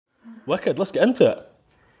Wicked, let's get into it.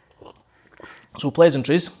 So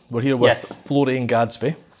pleasantries, we're here with Florian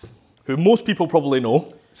Gadsby, who most people probably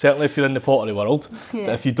know, certainly if you're in the pottery world, but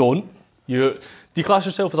if you don't, do you class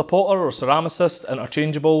yourself as a potter or a ceramicist,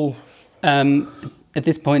 interchangeable? At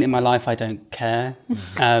this point in my life, I don't care.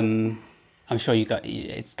 I'm sure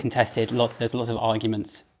it's contested. There's lots of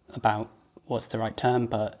arguments about what's the right term,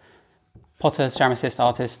 but potter, ceramicist,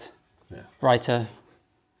 artist, writer,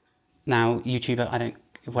 now YouTuber.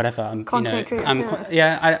 Content creator.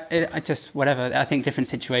 I just whatever. I think different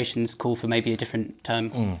situations call for maybe a different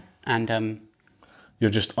term, and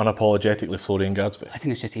you're just unapologetically Florian Gadsby. I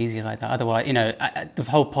think it's just easier like that. Otherwise, the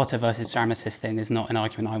whole potter versus ceramicist thing is not an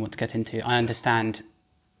argument I want to get into. I understand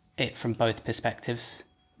it from both perspectives,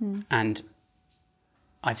 and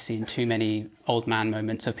I've seen too many old man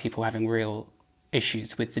moments of people having real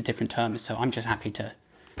issues with the different terms. So I'm just happy to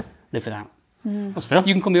live without. That's fair.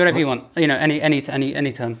 You can call me whatever you want. Any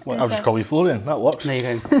term. I'll just call you Florian. That works. There you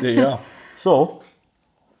go. There you are. So,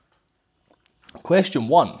 question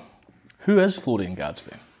 1. Who is Florian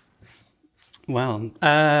Gadsby? Well,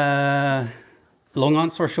 long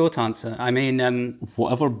answer or short answer? I mean...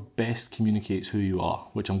 whatever best communicates who you are,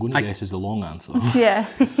 which I'm going to guess is the long answer. Yeah.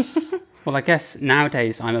 Well, I guess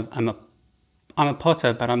nowadays I'm a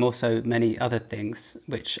potter, but I'm also many other things,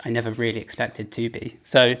 which I never really expected to be.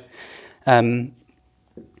 So, I'm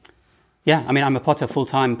a potter full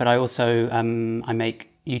time, but I also I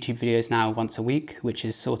make YouTube videos now once a week, which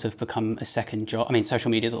has sort of become a second job. I mean,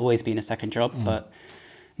 social media has always been a second job, but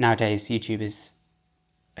nowadays YouTube is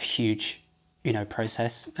a huge,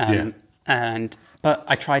 process. But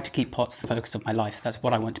I try to keep pots the focus of my life. That's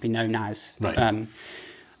what I want to be known as. Right.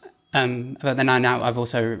 But then now I've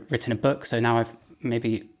also written a book, so now I've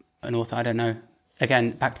maybe an author. I don't know.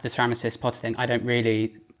 Again, back to the ceramicist potter thing.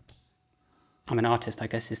 I'm an artist, I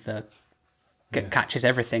guess, is the catches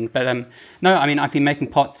everything. But no, I mean, I've been making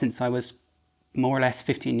pots since I was more or less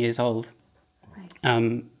 15 years old. Nice.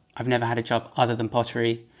 I've never had a job other than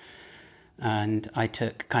pottery. And I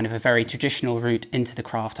took kind of a very traditional route into the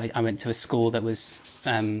craft. I went to a school that was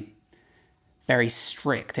very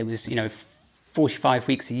strict. It was, 45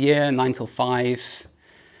 weeks a year, 9 till 5.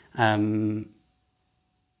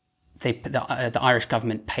 The Irish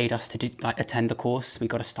government paid us to attend the course. We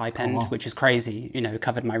got a stipend, which is crazy.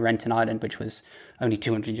 Covered my rent in Ireland, which was only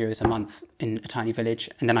 €200 a month in a tiny village.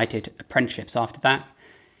 And then I did apprenticeships after that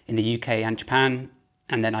in the UK and Japan.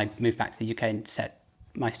 And then I moved back to the UK and set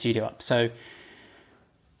my studio up. So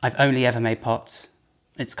I've only ever made pots.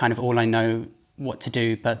 It's kind of all I know what to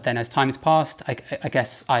do. But then as time has passed, I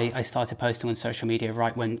guess I started posting on social media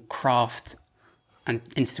right when craft and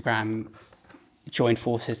Instagram joined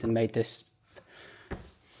forces and made this,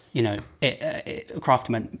 craft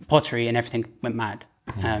went pottery and everything went mad.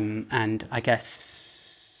 And I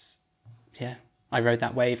guess, I rode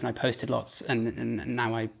that wave and I posted lots and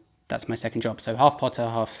now that's my second job. So half potter,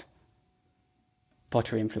 half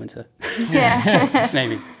pottery influencer. Yeah.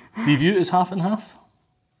 Maybe. Do you view it as half and half?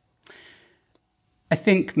 I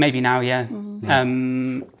think maybe now, yeah. I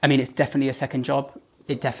mean, it's definitely a second job.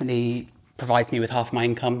 It definitely provides me with half my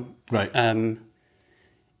income. Right.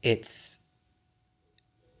 It's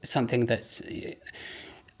something that's...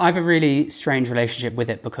 I have a really strange relationship with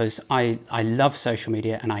it because I love social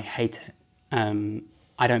media and I hate it.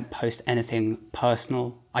 I don't post anything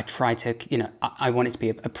personal. I try to, I want it to be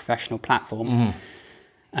a professional platform.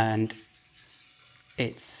 And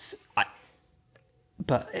doom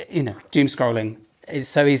scrolling is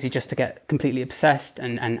so easy just to get completely obsessed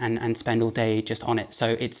and spend all day just on it.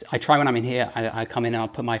 So I try when I'm in here, I come in and I'll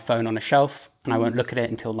put my phone on a shelf and I won't look at it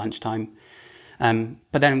until lunchtime.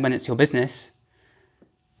 But then when it's your business,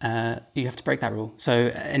 you have to break that rule.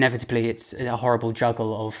 So inevitably it's a horrible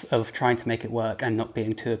juggle of trying to make it work and not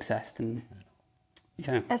being too obsessed. And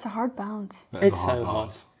it's a hard balance. It's so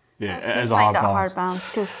hard. Yeah, it is a hard balance.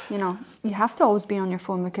 Because, you have to always be on your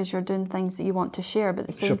phone because you're doing things that you want to share, but at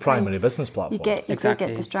the same time... It's your primary business platform. You do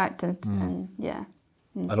get distracted, and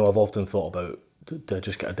I know I've often thought about, do I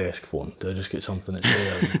just get a desk phone? Do I just get something that's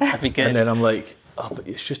there? That'd be good. And then I'm like, but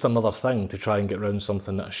it's just another thing to try and get around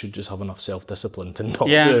something that I should just have enough self-discipline to not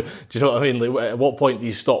do. Do you know what I mean? Like, at what point do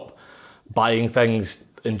you stop buying things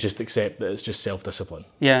and just accept that it's just self-discipline?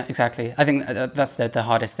 Yeah, exactly. I think that's the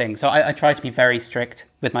hardest thing. So I try to be very strict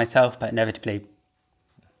with myself, but inevitably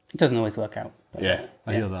it doesn't always work out. But,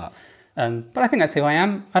 I hear that. But I think that's who I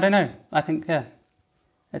am. I don't know. I think,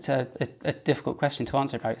 it's a difficult question to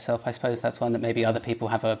answer about yourself. I suppose that's one that maybe other people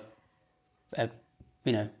have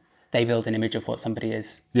they build an image of what somebody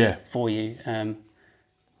is for you.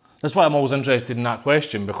 That's why I'm always interested in that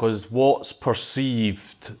question, because what's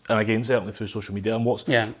perceived, and again, certainly through social media, and what's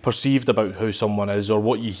perceived about who someone is, or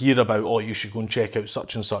what you hear about, oh, you should go and check out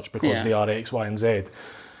such and such because they are X, Y, and Z.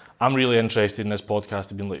 I'm really interested in this podcast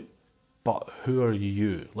to be like, but who are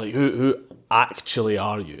you? Like, who actually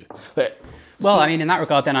are you? Like, well, I mean, in that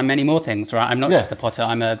regard, then I'm many more things, right? I'm not just a potter.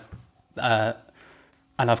 I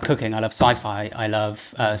love cooking. I love sci-fi. I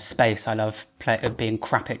love space. I love being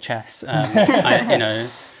crap at chess.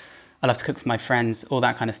 I love to cook for my friends, all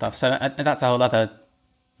that kind of stuff. So that's a whole other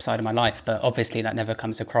side of my life. But obviously that never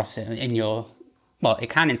comes across in your, well, it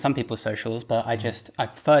can in some people's socials, but I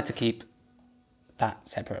prefer to keep that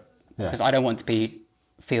separate because I don't want to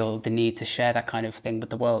feel the need to share that kind of thing with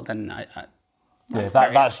the world. And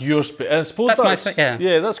that's your space. I suppose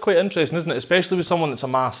that's quite interesting, isn't it? Especially with someone that's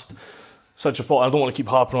amassed such a following. I don't want to keep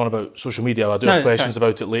harping on about social media. I do have questions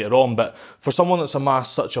about it later on. But for someone that's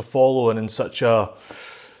amassed such a following and such a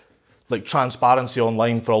like transparency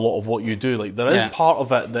online for a lot of what you do, like there is part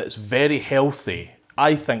of it that's very healthy.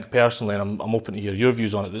 I think personally, and I'm open to hear your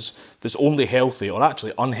views on it, that's only healthy or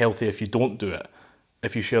actually unhealthy if you don't do it,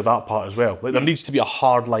 if you share that part as well. Like there needs to be a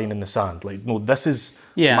hard line in the sand. Like, no, this is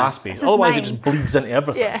my space. Otherwise it just bleeds into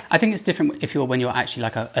everything. Yeah. I think it's different when you're actually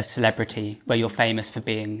like a celebrity, where you're famous for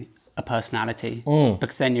being a personality,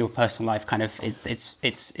 because then your personal life kind of,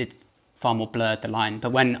 it's far more blurred, the line.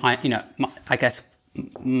 But when I guess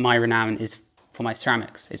my renown is for my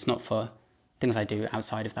ceramics. It's not for things I do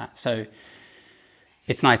outside of that. So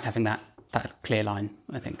it's nice having that clear line,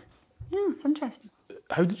 I think. Yeah, it's interesting.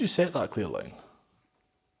 How did you set that clear line?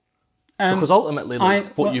 Because ultimately,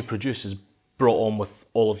 what you produce is brought on with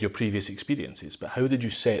all of your previous experiences. But how did you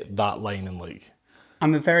set that line? And like,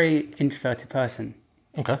 I'm a very introverted person.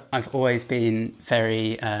 Okay. I've always been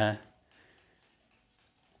very.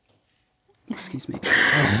 Excuse me.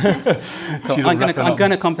 I'm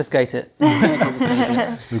gonna confiscate it.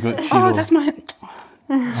 We've got oh, that's my.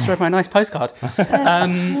 Destroyed my nice postcard.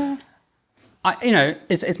 As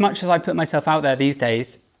much as I put myself out there these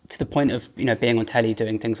days, to the point of being on telly,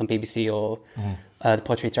 doing things on BBC or the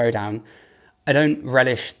Pottery Throwdown, I don't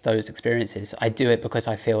relish those experiences. I do it because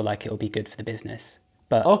I feel like it will be good for the business.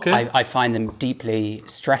 But I find them deeply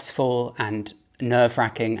stressful and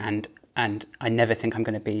nerve-wracking, and I never think I'm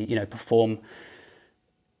going to be, perform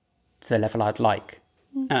to the level I'd like.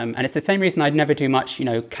 And it's the same reason I'd never do much,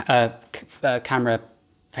 camera,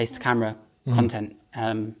 face-to-camera content.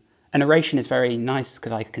 And narration is very nice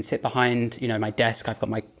because I can sit behind, my desk. I've got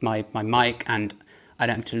my mic, and I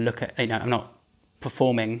don't have to look at, I'm not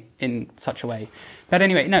performing in such a way. But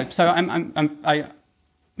anyway, no. So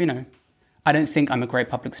I don't think I'm a great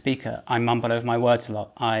public speaker. I mumble over my words a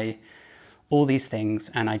lot. All these things,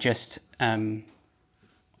 and I just I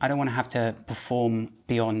don't want to have to perform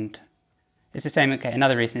beyond. It's the same. Okay,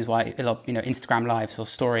 another reason is why a lot, Instagram lives or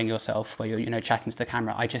storying yourself where you're chatting to the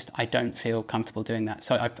camera. I don't feel comfortable doing that.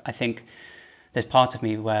 So I think there's part of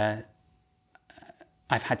me where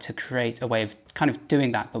I've had to create a way of kind of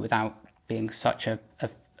doing that, but without being such a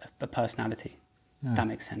personality. Yeah. That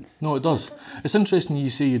makes sense. No, it does. It's interesting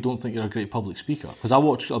you say you don't think you're a great public speaker, because I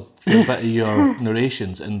watched a fair bit of your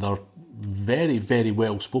narrations and they're very, very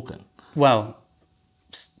well spoken. Well,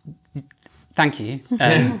 thank you.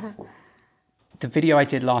 The video I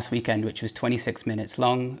did last weekend, which was 26 minutes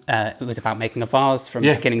long, it was about making a vase from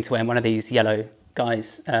beginning to end, one of these yellow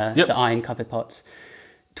guys, the iron covered pots.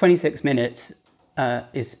 26 minutes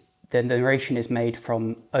is the narration is made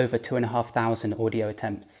from over 2,500 audio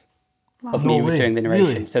attempts. Wow. Of me doing the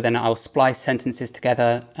narration. Really? So then I'll splice sentences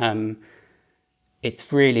together.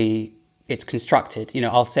 It's constructed.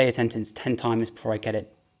 I'll say a sentence 10 times before I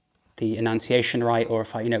get the enunciation right, or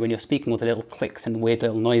if when you're speaking, all the little clicks and weird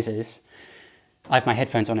little noises. I have my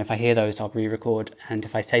headphones on. If I hear those, I'll re-record. And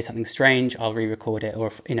if I say something strange, I'll re-record it. Or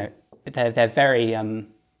if, they're very.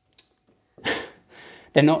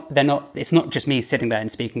 They're not. It's not just me sitting there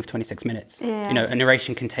and speaking for 26 minutes. Yeah. A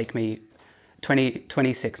narration can take me.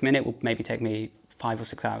 26 minutes will maybe take me 5 or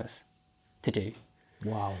 6 hours to do.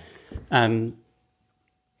 Wow.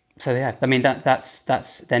 So yeah, I mean that's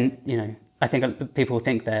then I think people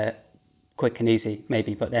think they're quick and easy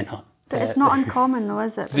maybe, but they're not. But it's not uncommon though,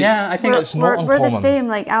 is it? Yeah, I think it's not uncommon. We're the same.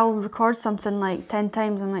 Like I'll record something like 10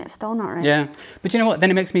 times, I'm like, it's still not right. Yeah, but you know what?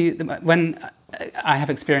 Then it makes me, when I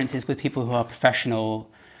have experiences with people who are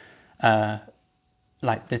professional.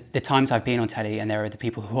 Like the times I've been on telly, and there are the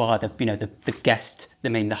people who are the guest,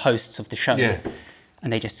 the hosts of the show,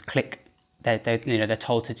 and they just click. They're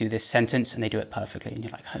told to do this sentence, and they do it perfectly, and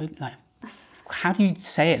you're like, how do you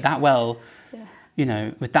say it that well? Yeah. you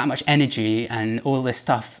know, with that much energy and all this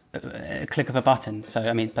stuff, a click of a button. So,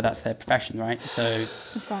 I mean, but that's their profession, right? So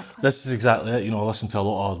Exactly. This is exactly it. You know, I listen to a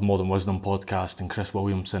lot of Modern Wisdom podcast and Chris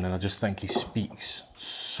Williamson, and I just think he speaks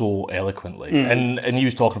so eloquently. And he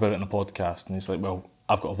was talking about it in a podcast, and he's like, well,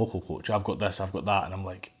 I've got a vocal coach, I've got this, I've got that. And I'm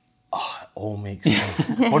like, oh, it all makes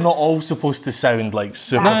sense. We're not all supposed to sound like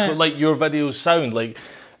super, like your videos sound like.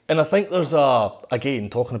 And I think there's again,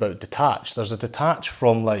 talking about detach, there's a detach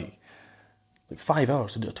from like 5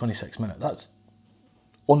 hours to do a 26-minute. That's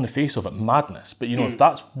on the face of it madness. But you know, if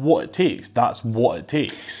that's what it takes, that's what it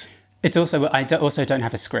takes. it's also, also don't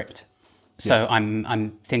have a script. So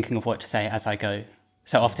I'm thinking of what to say as I go.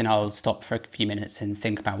 So often I'll stop for a few minutes and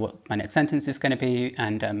think about what my next sentence is going to be.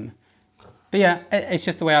 And but yeah, it's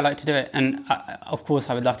just the way I like to do it. And of course,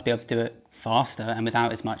 I would love to be able to do it faster and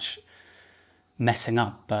without as much messing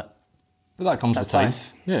up. But that comes with time.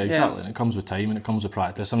 Life. Yeah, exactly. And it comes with time and it comes with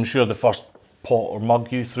practice. I'm sure the first pot or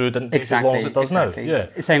mug you threw didn't take as long as it does now. Yeah.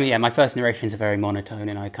 Same. Yeah, my first narrations are very monotone,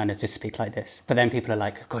 and I kind of just speak like this. But then people are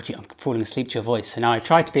like, "God, I'm falling asleep to your voice." So now I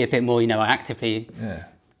try to be a bit more, you know, I actively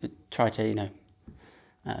try to, you know,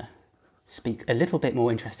 speak a little bit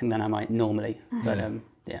more interesting than I might normally. But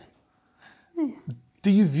yeah.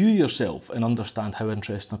 Do you view yourself and understand how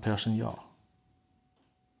interesting a person you are?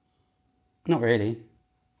 Not really.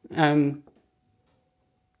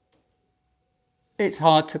 It's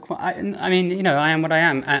hard to. I mean, you know, I am what I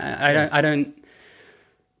am. I don't.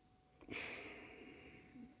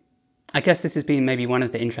 I guess this has been maybe one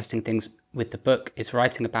of the interesting things with the book is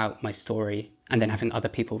writing about my story and then having other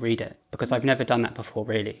people read it, because I've never done that before,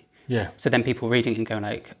 really. Yeah. So then people reading it and going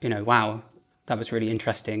like, you know, wow, that was really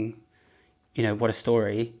interesting. You know, what a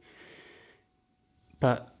story.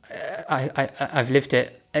 But I've lived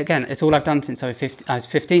it. Again, it's all I've done since I was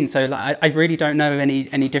 15. So like, I really don't know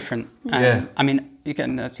any different. I mean,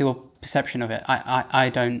 again, that's your perception of it. I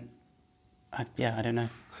don't know.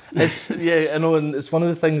 I know, and it's one of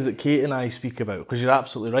the things that Kate and I speak about, because you're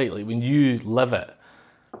absolutely right. Like when you live it,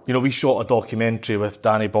 you know, we shot a documentary with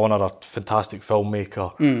Danny Bonner, a fantastic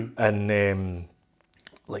filmmaker, in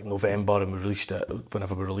like November, and we released it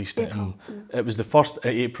whenever we released it. And it was the first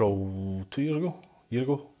April 2 years ago, year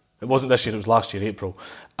ago. It wasn't this year, it was last year, April.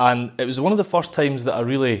 And it was one of the first times that I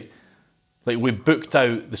really, like, we booked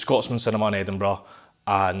out the Scotsman Cinema in Edinburgh,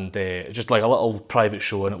 and just like a little private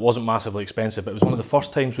show, and it wasn't massively expensive, but it was one of the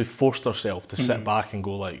first times we forced ourselves to sit back and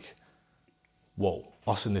go like, whoa,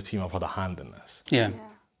 us and the team have had a hand in this. Yeah.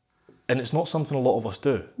 And it's not something a lot of us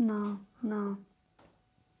do. No.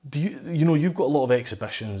 Do you know, you've got a lot of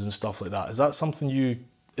exhibitions and stuff like that. Is that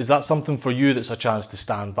something for you that's a chance to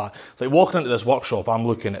stand back? Like walking into this workshop, I'm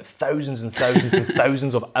looking at thousands and thousands and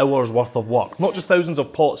thousands of hours worth of work. Not just thousands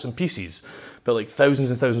of pots and pieces, but like thousands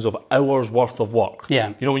and thousands of hours worth of work.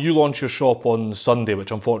 Yeah. You know, when you launch your shop on Sunday,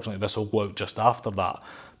 which unfortunately this will go out just after that,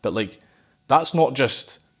 but like that's not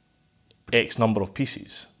just X number of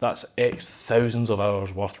pieces. That's X thousands of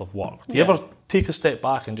hours worth of work. Do you ever take a step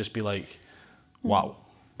back and just be like, wow?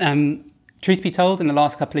 Truth be told, in the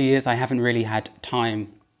last couple of years, I haven't really had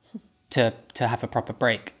time to have a proper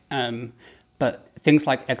break. But things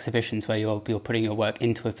like exhibitions where you're putting your work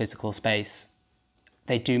into a physical space,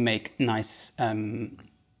 they do make nice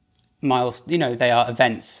miles. You know, they are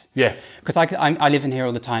events. Yeah. Because I live in here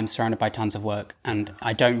all the time, surrounded by tons of work, and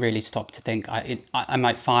I don't really stop to think. I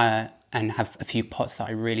might fire and have a few pots that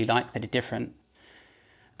I really like that are different.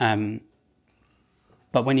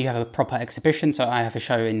 But when you have a proper exhibition, so I have a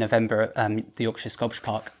show in November at the Yorkshire Sculpture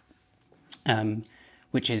Park,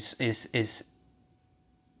 which is it's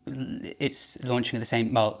launching at the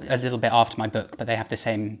same, well, a little bit after my book, but they have the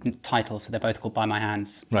same title, so they're both called By My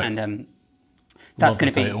Hands. Right. And that's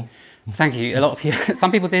going to be, thank you. A lot of people,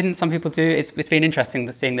 some people didn't, some people do. It's been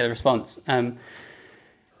interesting seeing the response. That's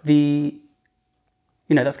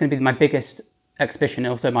going to be my biggest exhibition,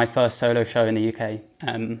 also my first solo show in the UK.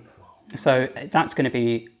 So that's going to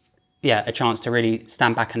be, a chance to really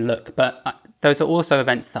stand back and look. But those are also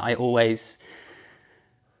events that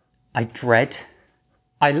I dread.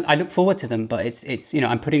 I look forward to them, but it's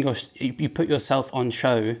you put yourself on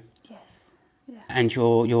show. Yes. Yeah. And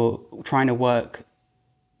you're trying to work.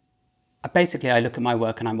 Basically, I look at my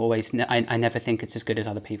work and I never think it's as good as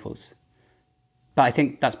other people's. But I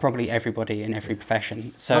think that's probably everybody in every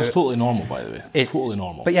profession. So that's totally normal, by the way. It's totally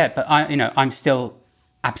normal. But I'm still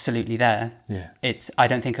absolutely there. Yeah. I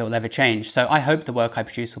don't think it will ever change. So I hope the work I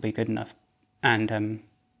produce will be good enough, and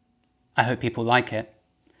I hope people like it.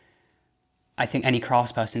 I think any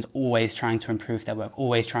craftsperson's always trying to improve their work,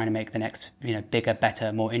 always trying to make the next, bigger,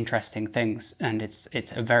 better, more interesting things, and it's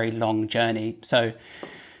a very long journey. So,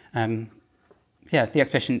 the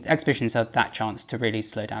exhibitions are that chance to really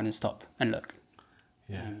slow down and stop and look.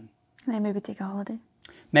 Yeah. And then maybe take a holiday.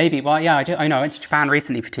 Maybe. Well, yeah, I know. I went to Japan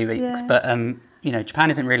recently for 2 weeks, but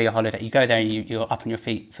Japan isn't really a holiday. You go there and you're up on your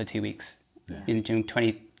feet for 2 weeks. Yeah. You're doing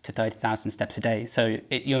 20 to 30,000 steps a day, so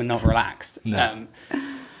you're not relaxed. No.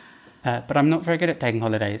 But I'm not very good at taking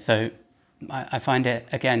holidays, so I find it,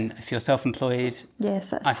 again, if you're self-employed... Yes,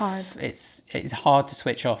 that's hard. It's hard to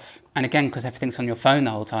switch off. And again, because everything's on your phone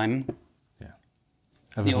the whole time... Yeah.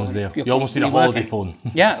 Everything's there. You're You almost need a holiday phone.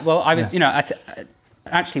 Yeah, well, I was,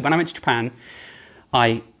 actually, when I went to Japan,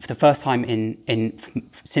 for the first time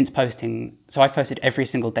since posting... So I've posted every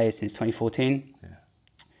single day since 2014. Yeah.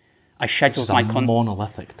 I scheduled my content...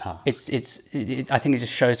 monolithic task. I think it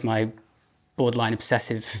just shows my borderline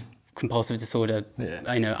obsessive compulsive disorder. Yeah.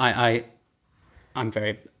 I'm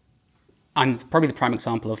probably the prime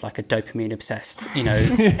example of like a dopamine obsessed,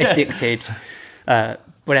 addicted,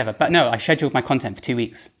 whatever. But no, I scheduled my content for 2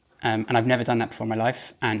 weeks, and I've never done that before in my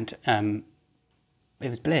life, and it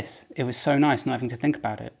was bliss. It was so nice not having to think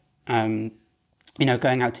about it. Going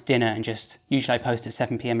out to dinner and usually I post at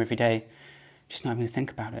 7 p.m. every day, just not having to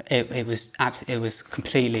think about it. It was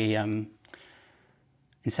completely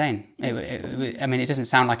insane. It doesn't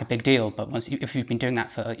sound like a big deal, but if you've been doing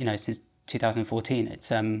that for since 2014,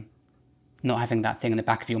 it's not having that thing in the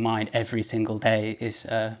back of your mind every single day is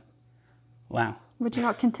wow. Would you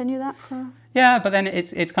not continue that for? Yeah, but then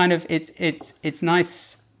it's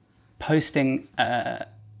nice posting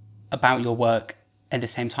about your work at the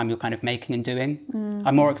same time you're kind of making and doing.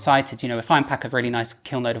 I'm more excited, if I unpack a really nice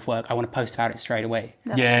kiln load of work, I want to post about it straight away.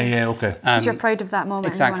 Okay. Because you're proud of that moment.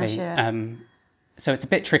 Exactly. And you want to share it. So it's a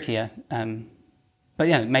bit trickier, but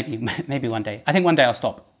yeah, maybe one day. I think one day I'll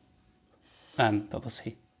stop, but we'll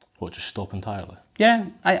see. What, just stop entirely? Yeah,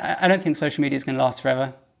 I don't think social media is going to last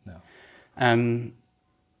forever. No.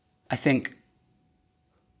 I think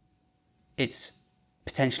it's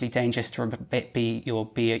potentially dangerous to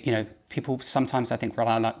people sometimes I think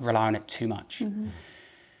rely on it too much.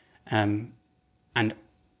 Mm-hmm. And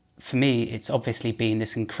for me, it's obviously been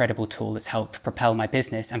this incredible tool that's helped propel my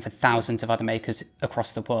business, and for thousands of other makers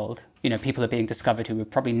across the world. People are being discovered who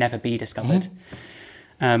would probably never be discovered.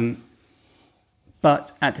 Mm-hmm.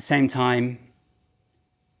 But at the same time,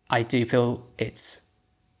 I do feel it's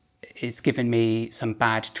given me some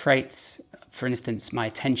bad traits. For instance, my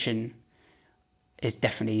attention is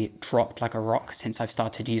definitely dropped like a rock since I've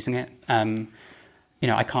started using it.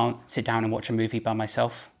 I can't sit down and watch a movie by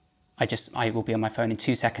myself. I will be on my phone in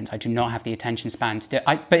 2 seconds. I do not have the attention span to do it.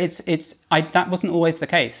 But that wasn't always the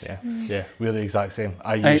case. Yeah, we're the exact same.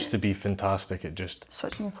 I used to be fantastic at just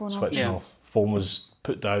switching your phone off. Phone was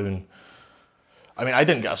put down. I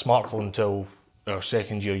didn't get a smartphone until our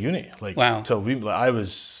second year uni. I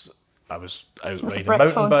was out riding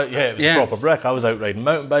mountain bikes. Yeah, it was a proper brick. I was out riding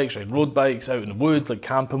mountain bikes, riding road bikes, out in the wood,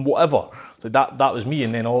 camping, whatever. That was me.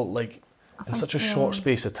 And then in such a short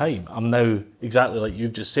space of time, I'm now exactly like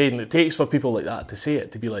you've just said. And it takes for people like that to say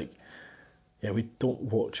it, to be like, yeah, we don't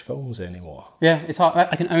watch films anymore. Yeah, it's hard.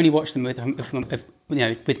 I can only watch them with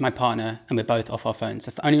my partner, and we're both off our phones.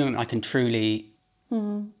 That's the only moment I can truly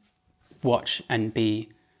watch and be,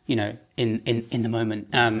 in the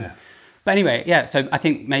moment. But anyway, yeah, so I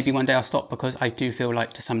think maybe one day I'll stop, because I do feel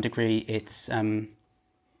like to some degree it's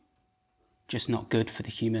just not good for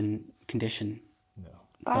the human condition. No.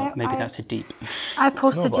 But maybe that's a deep... I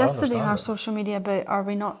posted yesterday on our social media about, are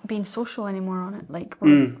we not being social anymore on it?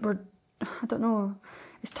 We're I don't know,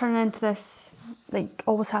 it's turning into this,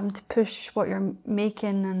 always having to push what you're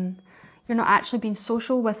making, and you're not actually being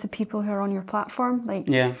social with the people who are on your platform. Do you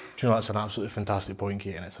know, that's an absolutely fantastic point,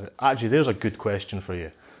 Kate, and actually there's a good question for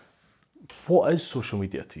you. What is social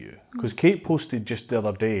media to you? Because Kate posted just the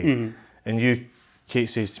other day, and Kate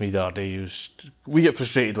says to me the other day, we get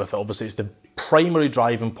frustrated with it. Obviously, it's the primary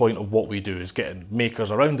driving point of what we do, is getting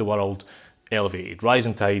makers around the world elevated.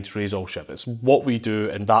 Rising tides raise all ships. It's what we do,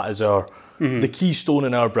 and that is the keystone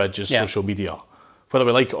in our bridge is social media, whether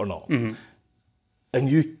we like it or not. Mm-hmm. And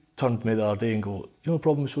you turned to me the other day and go, the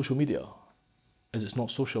problem with social media is it's not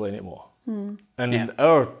social anymore. Mm. And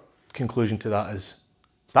our conclusion to that is,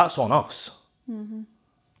 that's on us. Mm-hmm.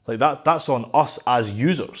 That's on us as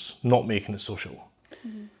users not making it social.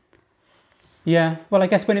 Mm-hmm. Yeah, well, I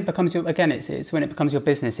guess when it becomes it's when it becomes your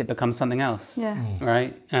business, it becomes something else. Yeah.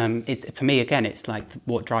 Right. It's for me again. It's like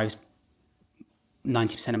what drives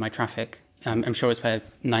 90% of my traffic. I'm sure it's where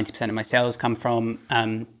 90% of my sales come from.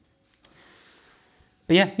 But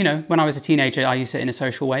yeah, when I was a teenager, I used it in a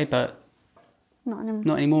social way, but not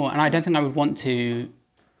anymore. And I don't think I would want to.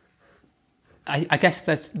 I guess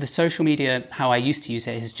the social media, how I used to use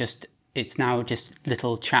it, is it's now just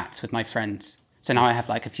little chats with my friends. So now I have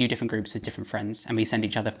like a few different groups with different friends, and we send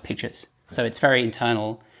each other pictures. So it's very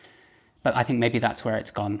internal, but I think maybe that's where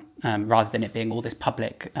it's gone, rather than it being all this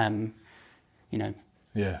public, you know.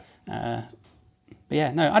 Yeah. But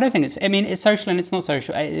yeah, no, I don't think it's. I mean, it's social and it's not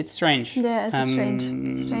social. It's strange. Yeah, it's a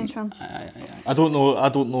strange one. I don't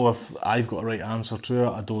know if I've got a right answer to it.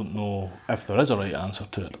 I don't know if there is a right answer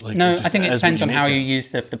to it. Like, no, I think it depends on how it. you use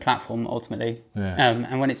the platform ultimately. Yeah.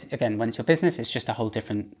 And when it's your business, it's just a whole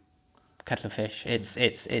different kettle of fish.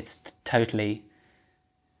 It's totally.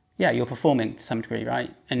 Yeah, you're performing to some degree,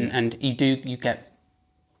 right? And you get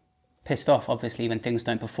pissed off obviously when things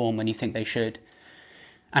don't perform when you think they should.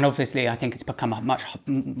 And obviously, I think it's become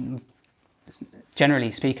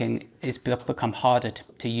generally speaking, it's become harder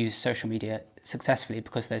to use social media successfully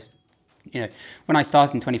because there's, when I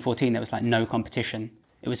started in 2014, there was like no competition.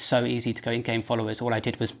 It was so easy to go and gain followers. All I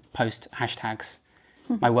did was post hashtags.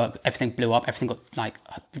 My work, everything blew up. Everything got like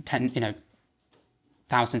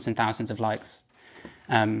thousands and thousands of likes.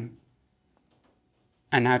 And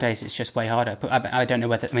nowadays it's just way harder. But I don't know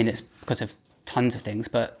whether, it's because of tons of things,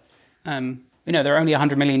 but there were only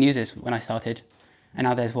 100 million users when I started, and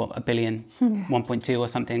now there's 1 billion, 1.2 or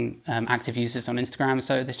something active users on Instagram.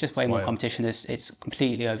 So there's just way more competition. It's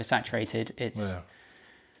completely oversaturated.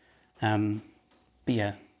 But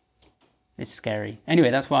yeah, it's scary. Anyway,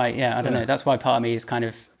 that's why. Yeah, I don't know. That's why part of me is kind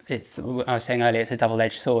of. It's. I was saying earlier, it's a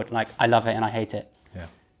double-edged sword. Like I love it and I hate it. Yeah.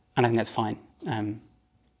 And I think that's fine.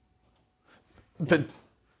 But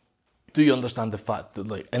do you understand the fact that,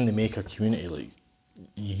 like, in the maker community, like,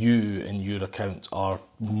 you and your account are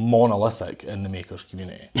monolithic in the makers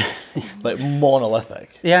community? Like,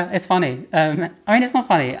 monolithic. Yeah, it's funny. It's not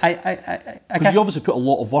funny. I guess you obviously put a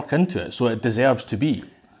lot of work into it, so it deserves to be.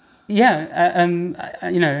 Yeah.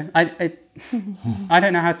 I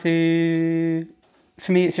don't know how to.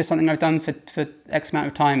 For me, it's just something I've done for X amount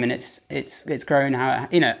of time, and it's grown.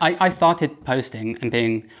 I started posting and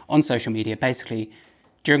being on social media basically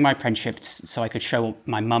during my apprenticeship, so I could show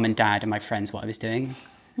my mum and dad and my friends what I was doing.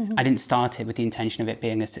 Mm-hmm. I didn't start it with the intention of it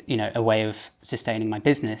being a way of sustaining my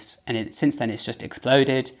business, and since then it's just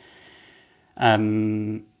exploded.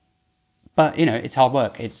 But it's hard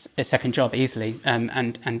work. It's a second job easily,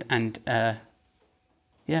 I'm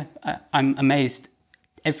amazed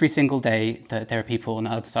every single day that there are people on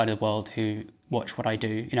the other side of the world who watch what I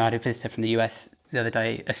do. I had a visitor from the US the other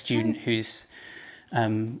day, a student who's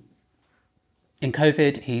in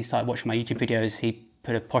COVID, he started watching my YouTube videos. He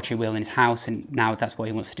put a pottery wheel in his house, and now that's what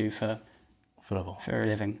he wants to do for a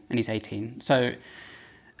living. And he's 18. So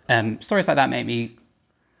stories like that make me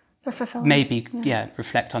maybe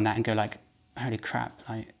reflect on that and go like, holy crap,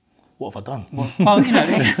 like, what have I done? Well,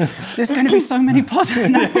 there's going to be so many potters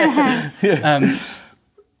now.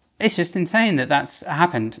 It's just insane that that's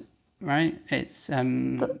happened. Right, it's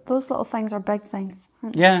those little things are big things.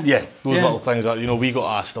 Yeah, those little things that we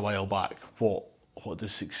got asked a while back. What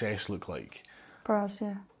does success look like for us?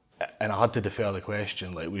 Yeah, and I had to defer the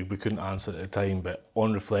question. Like we couldn't answer it at the time, but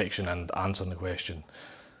on reflection and answering the question,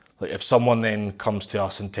 like if someone then comes to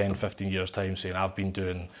us in 10, 15 years time saying, I've been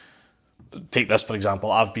doing, take this for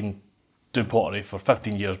example, I've been doing pottery for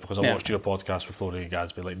 15 years because I watched your podcast with Florian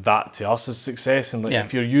Gadsby. Like that to us is success, and like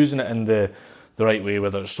if you're using it in the right way,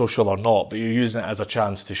 whether it's social or not, but you're using it as a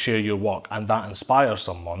chance to share your work and that inspires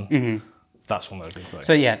someone, that's one of the good things.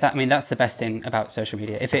 So yeah, that's the best thing about social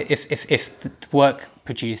media. If the work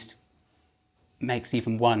produced makes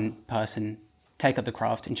even one person take up the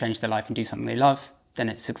craft and change their life and do something they love, then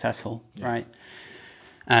it's successful, right?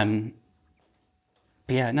 But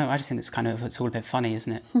yeah, no, I just think it's all a bit funny,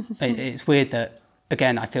 isn't it? It's weird that,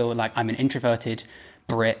 again, I feel like I'm an introverted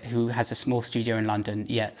Brit who has a small studio in London,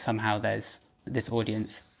 yet somehow there's this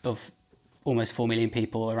audience of almost 4 million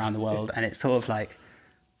people around the world, and it's sort of like,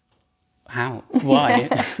 how? Why?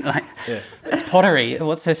 It's pottery.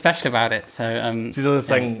 What's so special about it? So, do you know the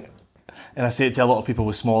thing? And I say it to a lot of people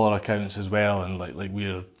with smaller accounts as well, and like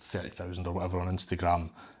we're 30,000 or whatever on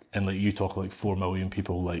Instagram, and like you talk like 4 million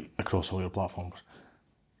people like across all your platforms.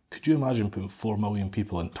 Could you imagine putting 4 million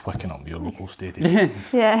people in Twickenham, your local stadium?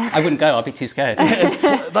 Yeah. I wouldn't go, I'd be too scared.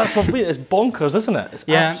 That's what it's bonkers, isn't it? It's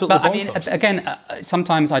absolutely bonkers. I mean, again,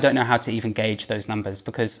 sometimes I don't know how to even gauge those numbers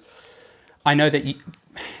because I know that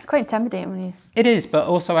it's quite intimidating when you... It is, but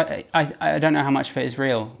also I don't know how much of it is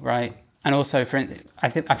real, right? And also, I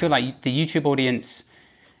feel like the YouTube audience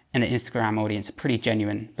and the Instagram audience are pretty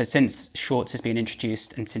genuine. But since Shorts has been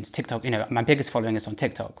introduced and since TikTok, my biggest following is on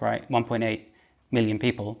TikTok, right? 1.8 million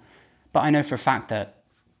people. But I know for a fact that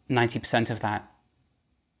 90% of that,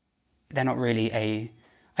 they're not really I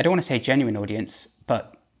don't want to say genuine audience,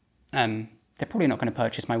 but they're probably not going to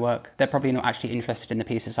purchase my work. They're probably not actually interested in the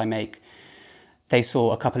pieces I make. they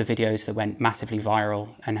saw a couple of videos that went massively viral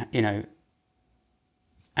and, you know,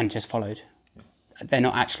 and just followed. They're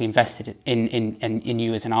not actually invested in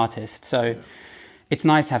you as an artist. So it's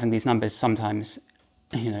nice having these numbers sometimes,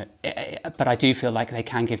 you know, but I do feel like they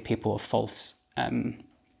can give people a false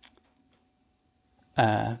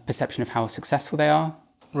perception of how successful they are.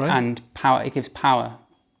 Right. And power, it gives power,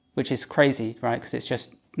 which is crazy, right? Because it's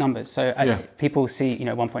just numbers. So people see, you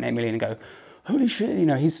know, 1.8 million and go, holy shit, you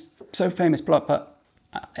know, he's so famous, but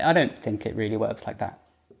I don't think it really works like that.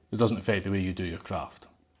 It doesn't affect the way you do your craft.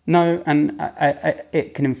 No, and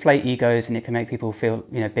it can inflate egos and it can make people feel,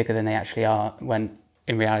 you know, bigger than they actually are, when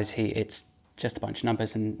in reality it's just a bunch of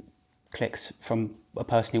numbers and clicks from a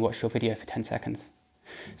person who watched your video for 10 seconds.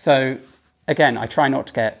 So again, I try not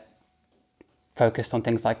to get focused on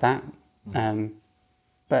things like that,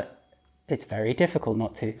 but it's very difficult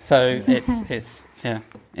not to. So it's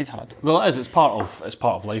hard. Well, it is. It's part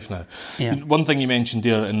of life now. Yeah. One thing you mentioned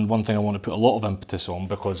there, and one thing I want to put a lot of impetus on,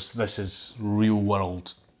 because this is real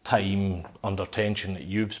world time under tension that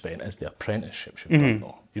you've spent, is the apprenticeships you've done.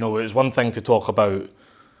 Though. You know, it's one thing to talk about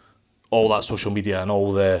all that social media and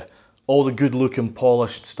all the good looking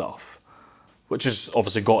polished stuff, which has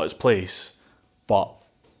obviously got its place, but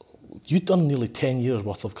you'd done nearly 10 years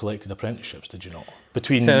worth of collected apprenticeships, did you not?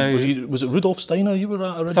 Between, was it Rudolf Steiner you were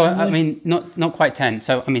at originally? So, I mean, not quite 10.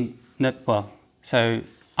 So, I mean, so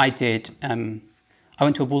I did, I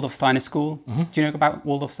went to a Rudolf Steiner School. Do you know about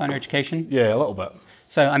Rudolf Steiner education? Yeah, a little bit.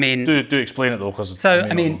 So, I mean... Do explain it though, because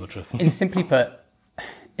I mean, the truth. In simply put,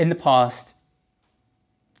 in the past,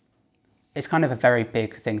 it's kind of a very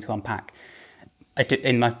big thing to unpack.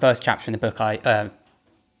 In my first chapter in the book, I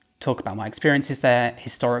talk about my experiences there,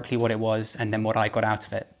 historically what it was, and then what I got out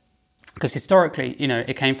of it. Because historically, you know,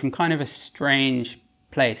 it came from kind of a strange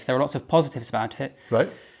place. There were lots of positives about it. Right.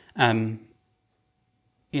 You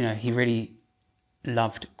know, he really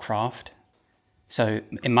loved craft. So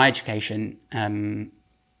in my education,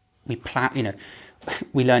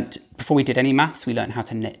 we learnt, before we did any maths, we learnt how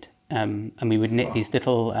to knit. And we would knit these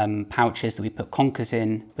little pouches that we put conkers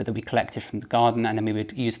in, that we collected from the garden, and then we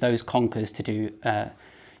would use those conkers to do,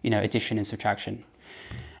 addition and subtraction.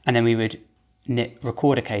 And then we would knit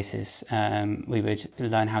recorder cases. We would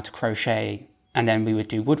learn how to crochet, and then we would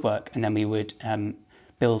do woodwork, and then we would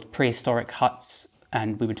build prehistoric huts,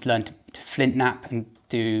 and we would learn to flint knap and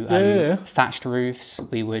do thatched roofs.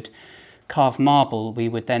 We would carve marble. We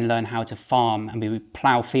would then learn how to farm, and we would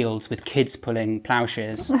plough fields with kids pulling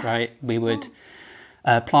ploughshares, right? We would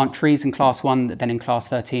plant trees in class 1 that then in class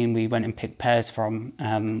 13 we went and picked pears from.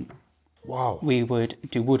 Wow. We would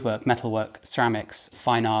do woodwork, metalwork, ceramics,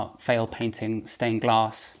 fine art, fail painting, stained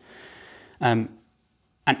glass. And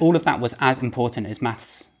all of that was as important as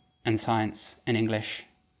maths and science and English.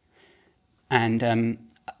 And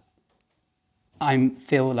I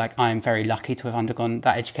feel like I'm very lucky to have undergone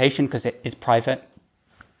that education because it is private.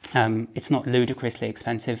 It's not ludicrously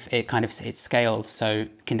expensive. It's scaled. So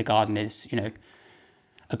kindergarten is,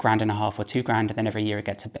 $1.5 grand or $2 grand, and then every year it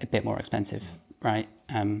gets a bit more expensive, right?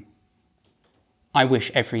 I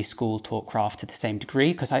wish every school taught craft to the same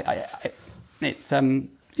degree because I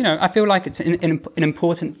feel like it's an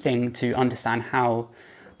important thing to understand how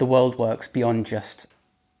the world works beyond just,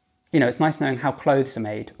 it's nice knowing how clothes are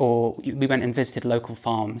made, or we went and visited local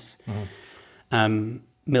farms,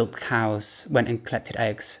 milked cows, went and collected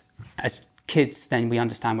eggs. As kids, then we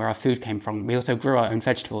understand where our food came from. We also grew our own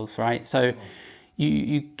vegetables, right? So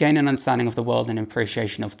you gain an understanding of the world and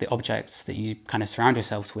appreciation of the objects that you kind of surround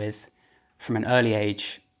yourselves with from an early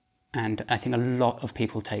age. And I think a lot of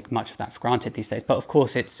people take much of that for granted these days. But of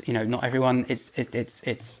course, it's, not everyone, it's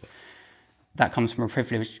that comes from a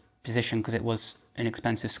privileged position because it was an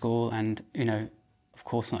expensive school, and, of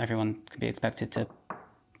course not everyone can be expected to,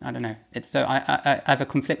 I don't know. I have a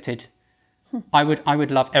conflicted, I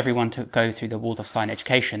would love everyone to go through the Rudolf Steiner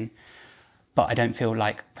education, but I don't feel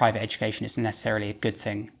like private education is necessarily a good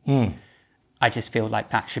thing. I just feel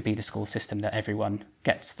like that should be the school system that everyone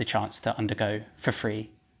gets the chance to undergo for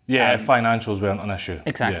free. Yeah, if financials weren't an issue.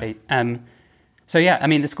 Exactly. Yeah.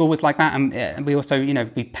 The school was like that, and we also,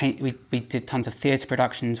 we did tons of theatre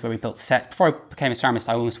productions where we built sets. Before I became a ceramist,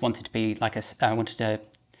 I always wanted to be I wanted to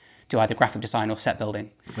do either graphic design or set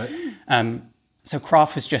building. Right. So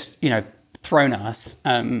craft was just, thrown at us.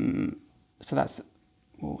 So that's,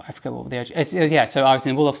 I forget what the age. So I was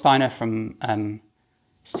in Rudolf Steiner from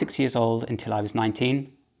 6 years old until I was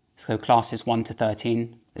 19. So classes 1 to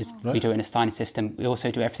 13 we do it in a Steiner system. We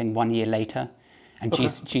also do everything 1 year later, and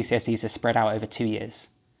GCSEs are spread out over 2 years,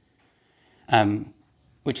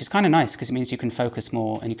 which is kind of nice because it means you can focus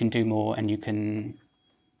more and you can do more, and it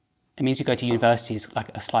means you go to university as like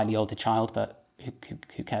a slightly older child, but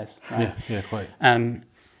who cares? Right? Yeah, quite.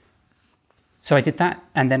 So I did that,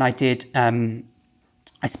 and then I did.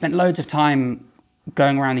 I spent loads of time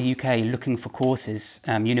going around the UK looking for courses,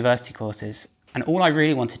 university courses, and all I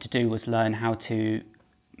really wanted to do was learn how to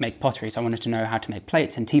make pottery. So I wanted to know how to make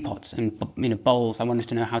plates and teapots and bowls. I wanted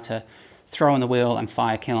to know how to throw on the wheel and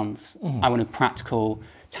fire kilns. I wanted practical,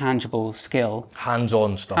 tangible skill.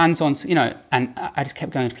 Hands-on stuff. Hands-on, and I just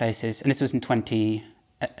kept going to places. And this was in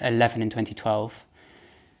 2011 and 2012.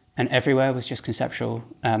 And everywhere was just conceptual.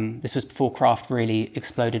 This was before craft really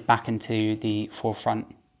exploded back into the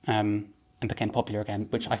forefront and became popular again,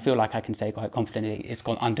 which I feel like I can say quite confidently it's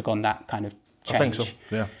undergone that kind of change. I think so,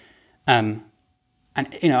 yeah. And,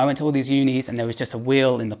 I went to all these unis and there was just a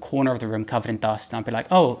wheel in the corner of the room covered in dust. And I'd be like,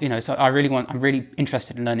 so I'm really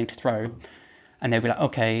interested in learning to throw. And they'd be like,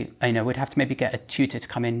 okay, we'd have to maybe get a tutor to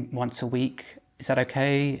come in once a week. Is that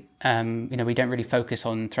okay? We don't really focus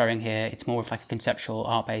on throwing here. It's more of like a conceptual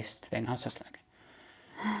art-based thing. I was just like,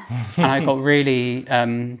 and I got really, I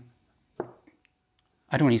don't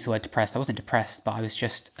want to use the word depressed. I wasn't depressed, but I was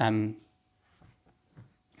just, I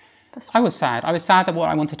was sad. I was sad that what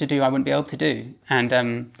I wanted to do, I wouldn't be able to do. And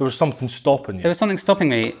there was something stopping you. There was something stopping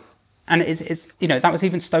me. And it's that was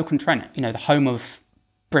even Stoke-on-Trent, the home of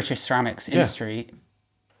British ceramics industry. Yeah.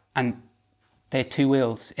 And they had two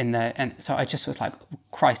wheels in there. And so I just was like,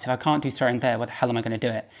 Christ, if I can't do throwing there, what the hell am I going to do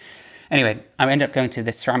it? Anyway, I ended up going to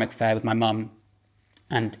this ceramic fair with my mum.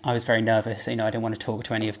 And I was very nervous. I didn't want to talk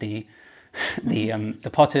to any of the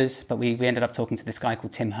potters. But we ended up talking to this guy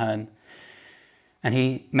called Tim Hearn. And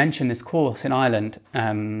he mentioned this course in Ireland,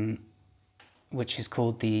 which is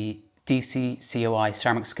called the DCCOI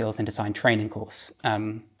Ceramic Skills and Design Training Course.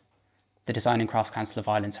 The Design and Crafts Council of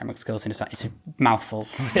Ireland Ceramic Skills and Design. It's a mouthful.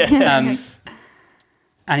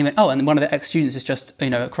 And he went, and one of the ex-students is just,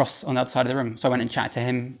 across on the other side of the room. So I went and chatted to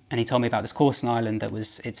him, and he told me about this course in Ireland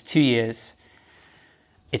it's 2 years,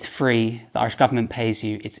 it's free, the Irish government pays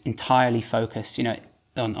you, it's entirely focused, in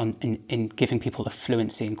giving people the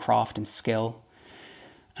fluency in craft and skill.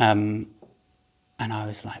 And I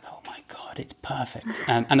was like, oh my God, it's perfect.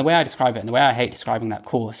 And the way I describe it, and the way I hate describing that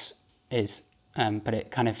course is, but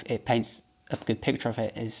it paints a good picture of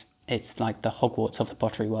it, is it's like the Hogwarts of the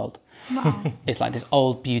pottery world. Wow. It's like this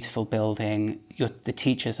old, beautiful building. The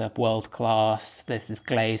teachers are world class. There's this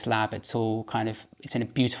glazed lab. It's all it's in a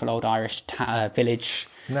beautiful old Irish village,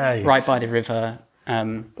 nice, right by the river.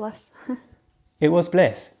 Bliss. It was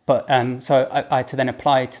bliss. But so I had to then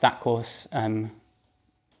apply to that course, to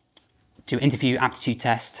interview, aptitude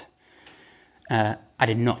test. I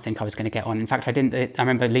did not think I was going to get on. In fact, I didn't. I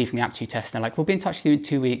remember leaving the aptitude test and they're like, we'll be in touch with you in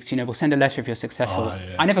 2 weeks. We'll send a letter if you're successful. Oh,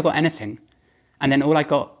 yeah. I never got anything. And then all I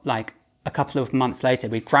got, like a couple of months later,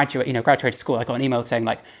 we graduated school. I got an email saying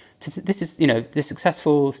like, this is, the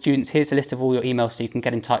successful students, here's a list of all your emails so you can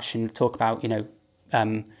get in touch and talk about,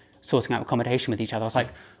 sorting out accommodation with each other. I was like,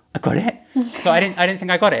 I got it. So I didn't think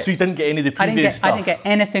I got it. So you didn't get any of the previous stuff? I didn't get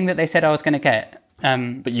anything that they said I was going to get.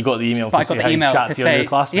 But you got the email to say how you chat to your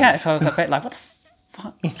classmates. Yeah, so I was a bit like, what the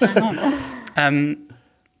fuck is going on?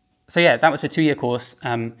 So yeah, that was a 2-year course.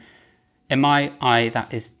 In my eye,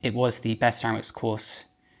 it was the best ceramics course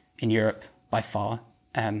in Europe by far.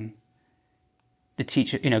 The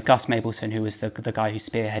teacher, Gus Mabelson, who was the guy who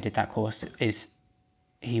spearheaded that course,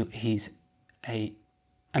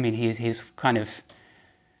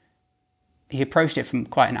 he approached it from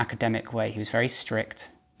quite an academic way. He was very strict,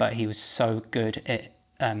 but he was so good at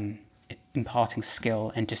imparting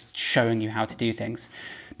skill and just showing you how to do things.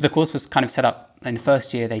 But the course was kind of set up in the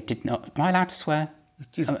first year. They did not. Am I allowed to swear?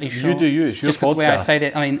 Are you sure? You do you. It's your just podcast. The way I say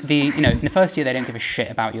it. I mean, in the first year they don't give a shit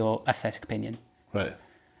about your aesthetic opinion. Right.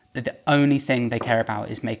 The only thing they care about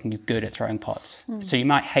is making you good at throwing pots. So you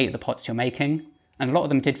might hate the pots you're making, and a lot of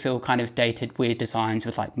them did feel kind of dated, weird designs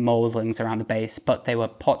with like mouldings around the base, but they were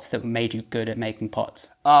pots that made you good at making pots.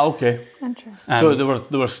 Ah, okay. Interesting. So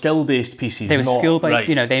they were skill-based pieces. They were skill-based.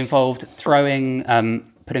 Right. They involved throwing,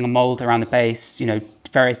 putting a mould around the base.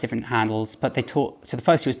 Various different handles. But they taught. So the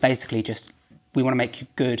first year was basically just, we want to make you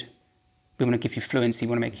good. We want to give you fluency. We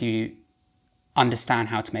want to make you understand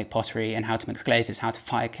how to make pottery and how to mix glazes, how to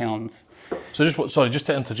fire kilns. So just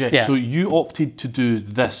to interject. Yeah. So you opted to do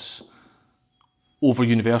this over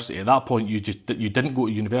university. At that point, you didn't go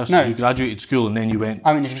to university. No. You graduated school and then you went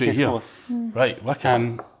I went straight into this here. course. Right,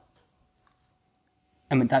 wicked.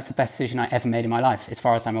 I mean, that's the best decision I ever made in my life, as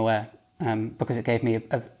far as I'm aware, because it gave me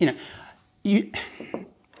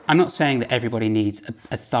I'm not saying that everybody needs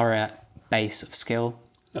a thorough base of skill.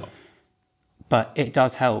 No. But it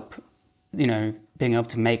does help, being able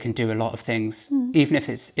to make and do a lot of things, even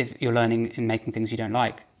if you're learning and making things you don't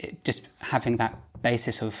like. Just having that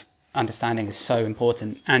basis of understanding is so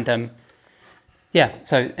important. And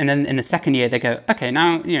so and then in the second year they go, okay,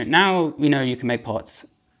 now we know you can make pots.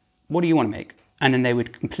 What do you want to make? And then they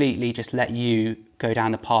would completely just let you go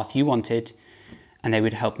down the path you wanted, and they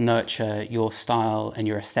would help nurture your style and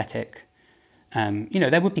your aesthetic.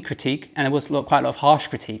 There would be critique, and there was quite a lot of harsh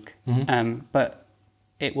critique, but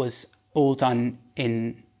it was all done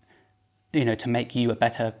in, to make you a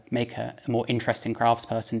better maker, a more interesting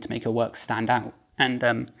craftsperson, to make your work stand out.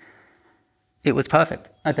 And it was perfect.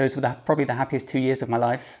 Those were probably the happiest 2 years of my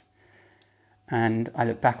life. And I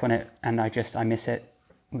look back on it and I miss it.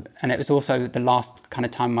 And it was also the last kind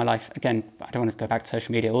of time in my life. Again, I don't want to go back to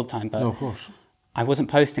social media all the time, but no, of course. I wasn't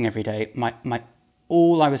posting every day.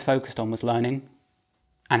 All I was focused on was learning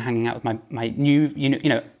and hanging out with my new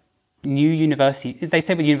university. They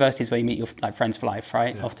say with universities where you meet your friends for life,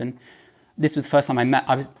 right? Yeah. Often. This was the first time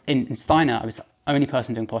I was in Steiner. I was the only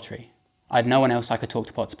person doing pottery. I had no one else I could talk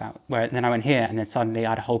to pots about. Then I went here, and then suddenly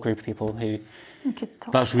I had a whole group of people who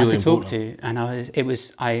that's really I could important. talk to, and I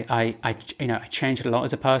changed a lot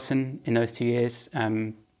as a person in those 2 years,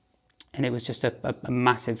 and it was just a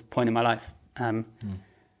massive point in my life.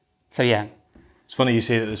 So yeah. It's funny you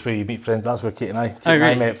say that this way you meet friends. That's where Kate and I really?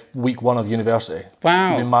 I met week 1 of university. Wow.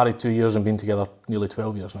 We've been married 2 years and been together nearly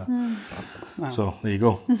 12 years now. Wow. So there you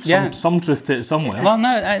go. Yeah. Some truth to it somewhere. Well, no,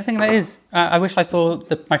 I think there is. I wish I saw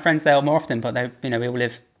my friends there more often, but we all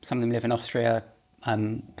live. Some of them live in Austria.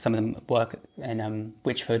 Some of them work in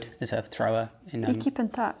Witchwood as a thrower. We keep in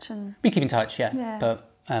touch we keep in touch, yeah. But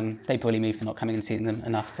they bully me for not coming and seeing them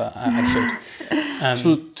enough, but I should.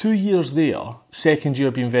 So 2 years there, second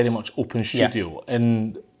year being very much open studio,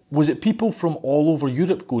 and was it people from all over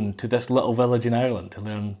Europe going to this little village in Ireland to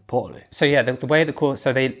learn pottery? So yeah, the way the course,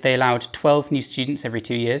 so they allowed 12 new students every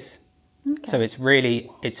 2 years. Okay. So it's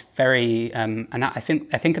very, and I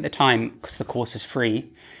think at the time, because the course is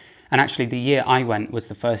free, and actually the year I went was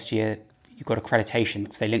the first year you got accreditation,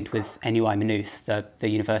 because they linked with NUI Maynooth, the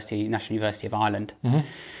National University of Ireland. Mm-hmm.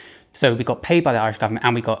 So we got paid by the Irish government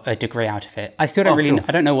and we got a degree out of it. I still don't cool.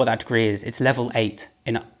 I don't know what that degree is. It's level 8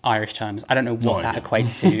 in Irish terms. I don't know what that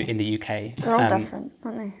equates to in the UK. They're all different,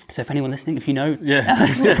 aren't they? So if anyone listening, if you know... Yeah,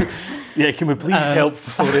 can we please help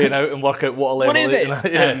Florian out and work out what a level what is it?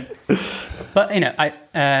 But,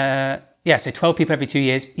 so 12 people every 2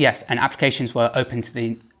 years, yes, and applications were open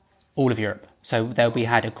to all of Europe. So there we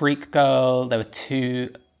had a Greek girl, there were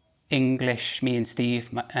 2... English, me and Steve,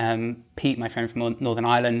 Pete, my friend from Northern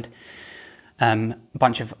Ireland, a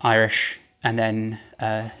bunch of Irish, and then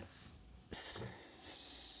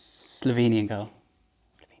Slovenian girl.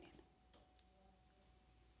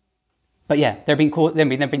 But yeah, there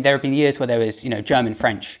have been years where there was German,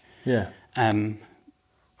 French. Yeah. Sounds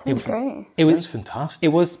great. Sounds fantastic.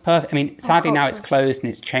 It was perfect. I mean, sadly now it's closed and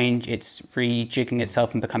it's changed. It's rejigging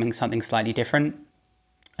itself and becoming something slightly different.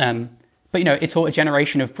 But it taught a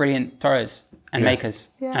generation of brilliant throwers and makers.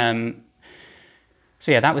 Yeah.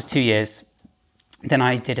 So that was 2 years. Then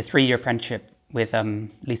I did a 3-year apprenticeship with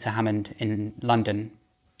Lisa Hammond in London.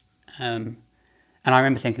 And I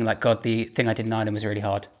remember thinking, God, the thing I did in Ireland was really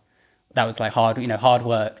hard. That was hard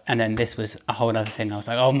work. And then this was a whole other thing. I was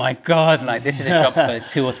like, oh my God, this is a job for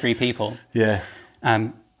 2 or 3 people. Yeah.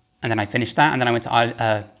 And then I finished that, and then I went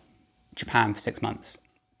to Japan for 6 months.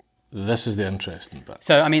 This is the interesting bit.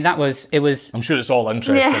 So, I mean, it was... I'm sure it's all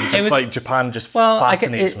interesting. Yeah. Just Japan just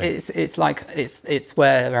fascinates me. It's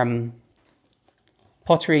where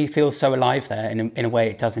pottery feels so alive there in a way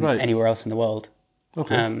it doesn't anywhere else in the world.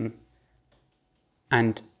 Okay.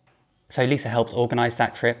 And so Lisa helped organise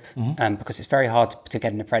that trip because it's very hard to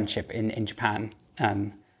get an apprenticeship in Japan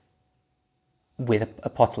with a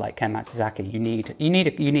potter like Ken Matsuzaki.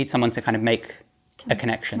 You need someone to kind of make a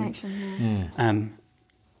connection.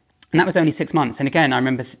 And that was only 6 months. And again, I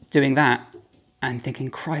remember doing that and thinking,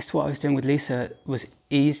 Christ, what I was doing with Lisa was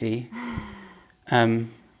easy.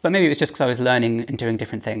 But maybe it was just because I was learning and doing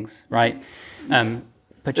different things, right?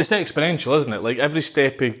 But it's exponential, isn't it? Every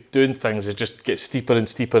step of doing things, it just gets steeper and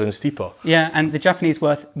steeper and steeper. Yeah, and the Japanese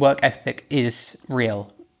work ethic is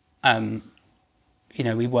real.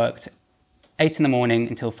 We worked 8 in the morning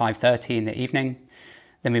until 5:30 in the evening.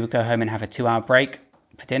 Then we would go home and have a 2-hour break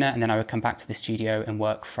for dinner, and then I would come back to the studio and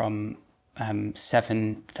work from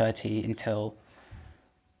 7:30 until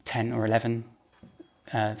 10 or 11,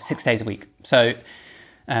 6 days a week. So,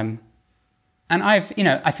 and I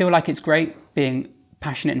feel like it's great being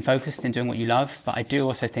passionate and focused and doing what you love, but I do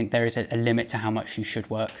also think there is a limit to how much you should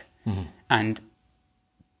work. Mm-hmm. And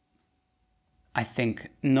I think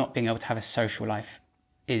not being able to have a social life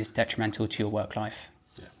is detrimental to your work life.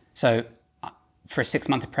 Yeah. So for a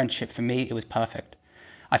 6-month apprenticeship, for me, it was perfect.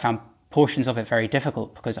 I found portions of it very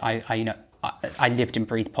difficult because I lived and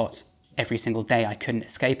breathed pots every single day. I couldn't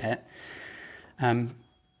escape it.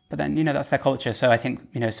 But then, you know, that's their culture. So I think,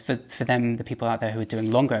 you know, for them, the people out there who are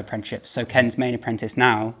doing longer apprenticeships. So Ken's main apprentice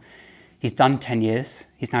now, he's done 10 years.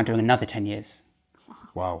 He's now doing another 10 years.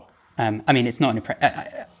 Wow. I mean, it's not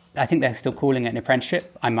an I think they're still calling it an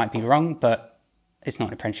apprenticeship. I might be wrong, but it's not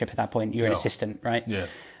an apprenticeship at that point. You're an assistant, right? Yeah.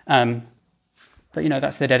 But, you know,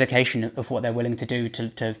 that's the dedication of what they're willing to do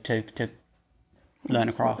to learn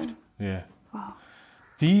a craft. Yeah. Wow.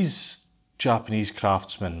 These Japanese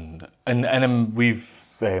craftsmen, and we've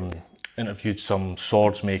interviewed some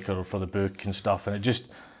swords maker for the book and stuff, and it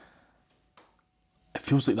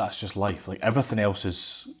feels like that's just life. Like everything else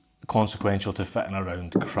is consequential to fitting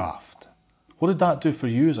around craft. What did that do for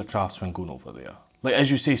you as a craftsman going over there? Like,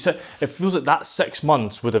 as you say, it feels like that 6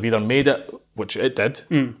 months would have either made it, which it did,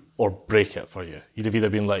 or break it for you. You'd have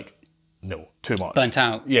either been like, no, too much. Burnt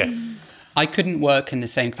out. Yeah. I couldn't work in the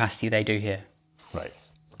same capacity they do here. Right.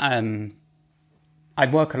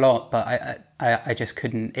 I'd work a lot, but I just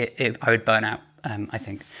couldn't. I would burn out. I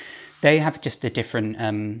think they have just a different.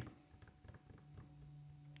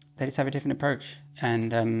 They just have a different approach,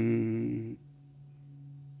 and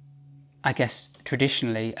I guess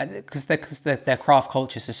traditionally, because their craft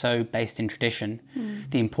cultures are so based in tradition,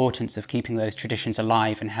 the importance of keeping those traditions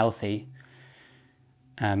alive and healthy.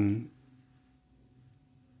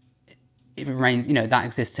 It remains, you know, that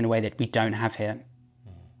exists in a way that we don't have here,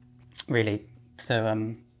 really. So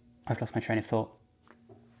I've lost my train of thought.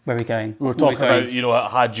 Where are we going? We were talking about, you know,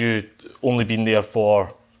 had you only been there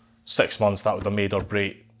for 6 months, that would have made or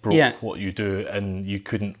broke what you do, and you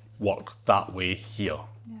couldn't work that way here.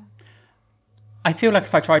 Yeah. I feel like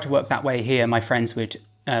if I tried to work that way here, my friends would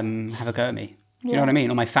have a go at me. Do you know what I mean?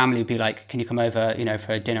 Or my family would be like, "Can you come over, you know,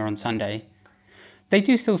 for dinner on Sunday?" They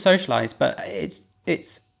do still socialise, but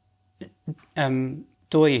it's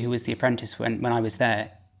Doy, who was the apprentice when I was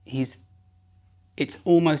there. It's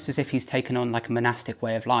almost as if he's taken on like a monastic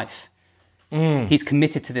way of life. He's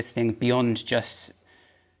committed to this thing beyond just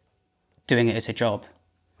doing it as a job.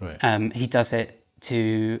 Right. He does it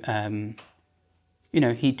to, you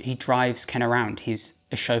know, he drives Ken around. He's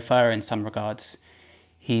a chauffeur in some regards.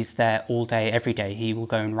 He's there all day, every day. He will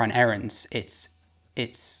go and run errands. It's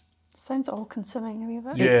Sounds all-consuming a wee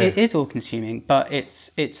bit. Yeah. It is all-consuming, but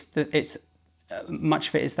it's much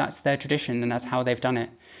of it is that's their tradition and that's how they've done it.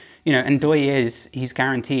 You know, and Doy he's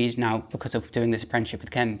guaranteed now, because of doing this apprenticeship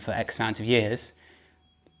with Ken for X amount of years,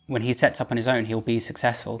 when he sets up on his own, he'll be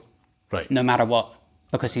successful. Right. No matter what,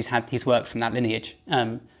 because he's worked from that lineage.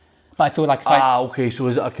 But I feel like okay, so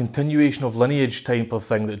is it a continuation of lineage type of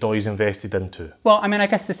thing that Doy's invested into? Well, I mean, I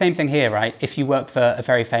guess the same thing here, right? If you work for a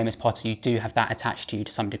very famous potter, you do have that attached to you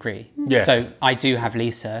to some degree. Yeah. So I do have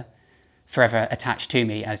Lisa forever attached to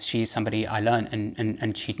me, as she's somebody I learned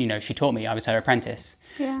and she, you know, she taught me. I was her apprentice.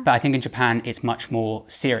 Yeah. But I think in Japan it's much more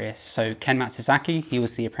serious. So Ken Matsuzaki, he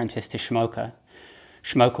was the apprentice to Shimoka.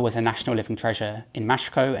 Shimoka was a national living treasure in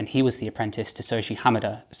Mashiko, and he was the apprentice to Soji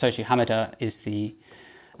Hamada. Soji Hamada is the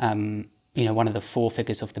you know, one of the four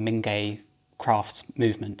figures of the Mingei crafts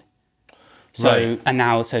movement. So right. And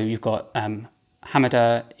now, so you've got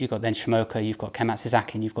Hamada, you've got then Shimoka, you've got Ken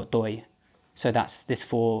Matsuzaki, and you've got Doy. So that's this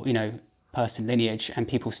four, you know, person lineage, and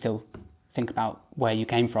people still think about where you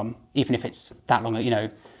came from, even if it's that long, you know,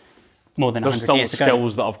 more than 100 years ago. There's still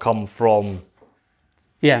skills that have come from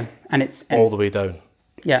and it's all the way down.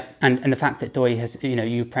 Yeah, and the fact that Doy has, you know,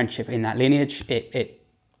 you apprenticeship in that lineage,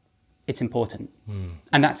 it's important.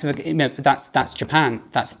 And that's, you know, that's Japan,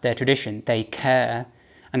 that's their tradition. They care,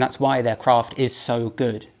 and that's why their craft is so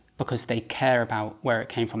good, because they care about where it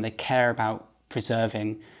came from. They care about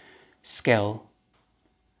preserving skill.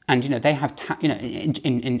 And, you know, they have, you know,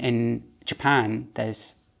 in Japan,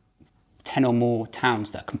 there's 10 or more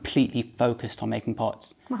towns that are completely focused on making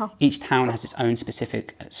pots. Wow. Each town has its own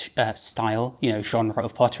specific style, you know, genre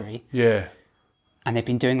of pottery. Yeah. And they've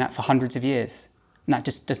been doing that for hundreds of years. And that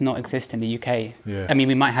just does not exist in the UK. Yeah. I mean,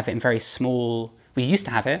 we might have it in very small, we used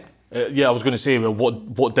to have it. Yeah, I was going to say, well,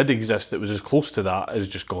 what did exist that was as close to that is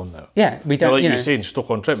just gone now. Yeah, we don't, like you you know, were saying,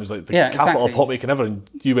 Stoke-on-Trent was like the capital exactly. of pot making ever, and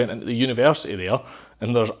you went into the university there,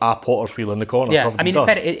 and there's a potter's wheel in the corner. Yeah, I mean, it's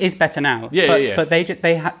better. It is better now. But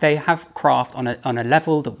they have craft on a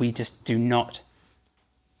level that we just do not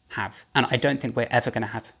have, and I don't think we're ever going to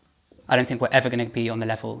have. I don't think we're ever going to be on the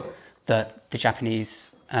level that the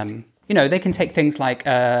Japanese. You know, they can take things like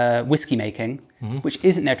whiskey making, which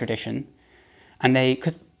isn't their tradition, and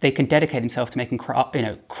because they can dedicate themselves to making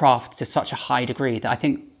craft to such a high degree that I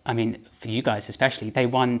think, I mean, for you guys especially, they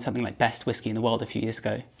won something like best whiskey in the world a few years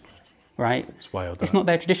ago. right? It's wild. It's not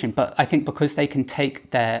their tradition, but I think because they can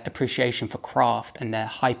take their appreciation for craft and their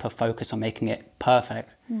hyper focus on making it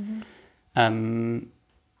perfect,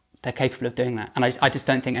 they're capable of doing that. And I just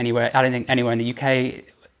don't think anywhere in the UK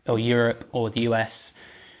or Europe or the US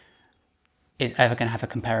is ever going to have a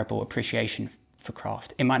comparable appreciation for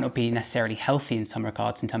craft. It might not be necessarily healthy in some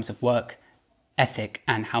regards in terms of work ethic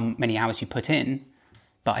and how many hours you put in,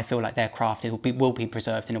 but I feel like their craft will be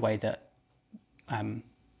preserved in a way that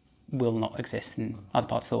will not exist in other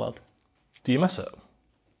parts of the world. Do you miss it?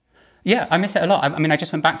 Yeah, I miss it a lot. I mean, I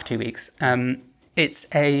just went back for 2 weeks. It's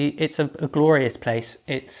a glorious place.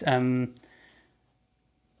 It's the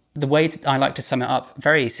way I like to sum it up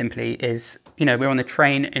very simply is, we're on the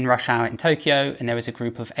train in rush hour in Tokyo, and there was a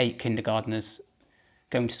group of 8 kindergartners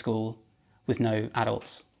going to school with no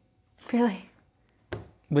adults. Really?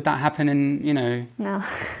 Would that happen in, No.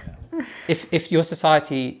 If your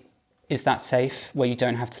society is that safe, where you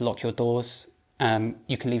don't have to lock your doors,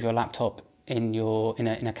 you can leave your laptop in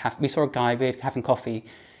a cafe. We saw a guy, we were having coffee.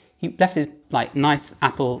 He left his nice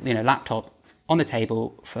Apple, laptop on the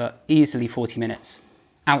table for easily 40 minutes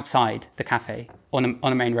outside the cafe on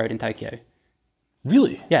a main road in Tokyo.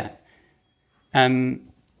 Really? Yeah.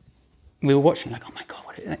 We were watching oh my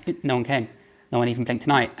God, no one came. No one even blinked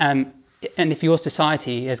an eye. And if your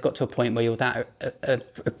society has got to a point where you're that,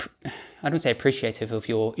 I don't say appreciative of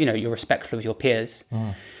your, you're respectful of your peers,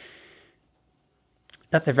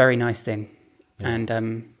 that's a very nice thing. Yeah. And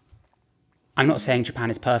I'm not saying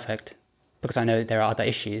Japan is perfect, because I know there are other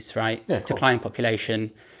issues, right? Yeah, declining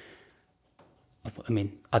population,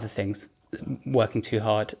 other things, working too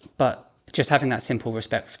hard. But just having that simple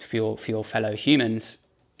respect for your fellow humans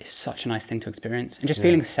is such a nice thing to experience. And just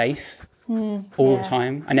feeling safe all the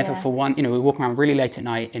time. I never for one, we were walking around really late at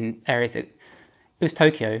night in areas that, it was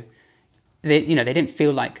Tokyo. They didn't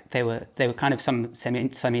feel like they were kind of some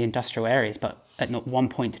semi-industrial areas, but at not one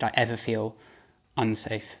point did I ever feel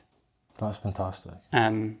unsafe. That's fantastic.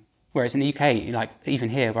 Whereas in the UK, even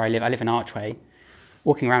here where I live in Archway,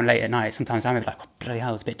 walking around late at night, sometimes I'm oh, bloody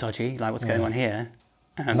hell, it's a bit dodgy, what's going on here?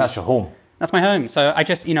 And that's your home. That's my home. So I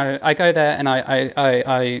just, I go there and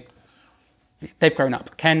I they've grown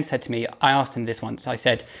up. Ken said to me, I asked him this once, I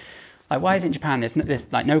said, why is it in Japan there's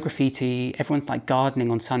no graffiti, everyone's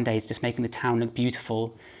gardening on Sundays, just making the town look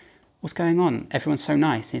beautiful. What's going on? Everyone's so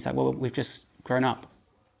nice. And he's like, well, we've just grown up.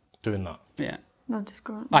 Doing that? Yeah. Not just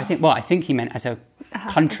grown up. I think he meant as a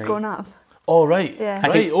country. Grown up. Oh, right. Yeah.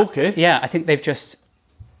 Okay. Yeah, I think they've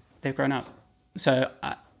grown up. So,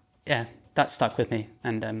 that stuck with me,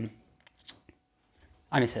 and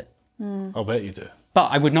I miss it. I'll bet you do.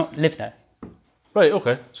 But I would not live there. Right,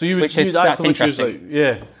 okay. So you would that's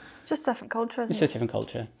interesting. Just different culture, isn't It's just different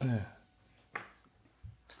culture. Yeah.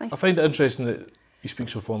 It's nice. I find it interesting that you speak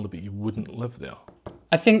so fondly, but you wouldn't live there.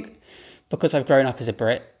 I think because I've grown up as a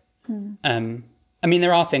Brit,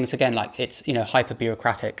 there are things, again, it's, hyper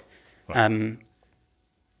bureaucratic. Right.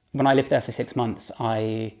 When I lived there for 6 months,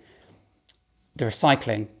 the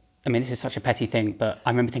recycling, this is such a petty thing, but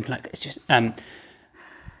I remember thinking it's just,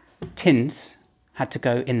 tins had to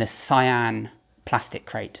go in the cyan plastic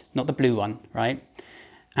crate, not the blue one, right?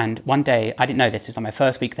 And one day, I didn't know this was my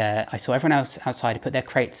first week there, I saw everyone else outside put their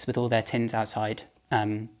crates with all their tins outside,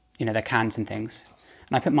 their cans and things.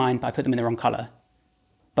 And I put mine, but I put them in the wrong colour.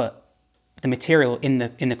 But the material in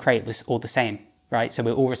the crate was all the same, right? So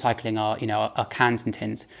we're all recycling our cans and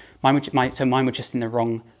tins. Mine were just in the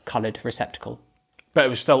wrong coloured receptacle. But it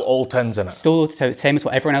was still all tins in it. So same as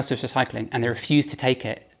what everyone else was recycling, and they refused to take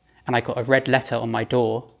it. And I got a red letter on my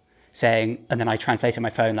door saying, and then I translated on my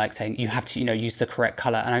phone saying you have to use the correct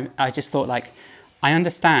colour. And I just thought I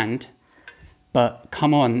understand, but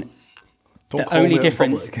come on. The only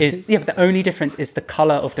difference is the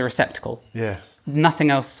colour of the receptacle. Yeah.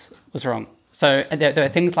 Nothing else was wrong. So there are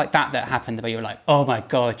things like that happen where you're oh my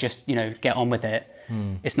God, just, get on with it.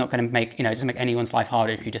 It's not going to make, it doesn't make anyone's life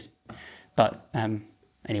harder if you just, but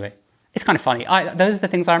anyway, it's kind of funny. Those are the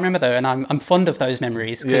things I remember though, and I'm fond of those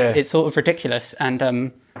memories because it's sort of ridiculous.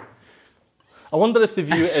 And I wonder if they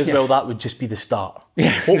view it as well, that would just be the start.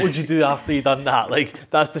 Yeah. What would you do after you've done that?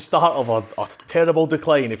 That's the start of a terrible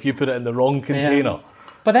decline if you put it in the wrong container. Yeah.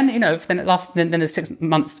 But then, then the 6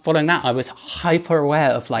 months following that, I was hyper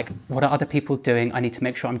aware of what are other people doing? I need to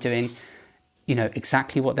make sure I'm doing,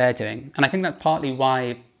 exactly what they're doing. And I think that's partly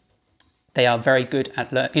why they are very good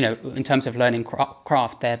at, in terms of learning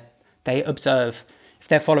craft. They observe. If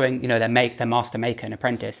they're following, their master maker and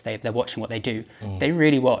apprentice, they're watching what they do. They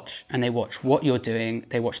really watch, and they watch what you're doing.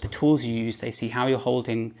 They watch the tools you use. They see how you're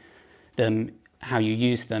holding them, how you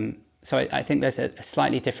use them. So I think there's a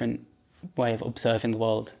slightly different way of observing the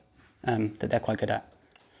world that they're quite good at.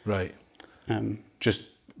 Right. Just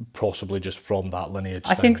possibly just from that lineage.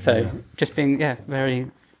 I think so. Yeah. Just being very.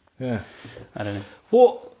 Yeah. I don't know.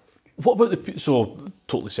 What about so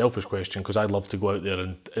totally selfish question, because I'd love to go out there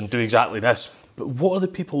and do exactly this. But what are the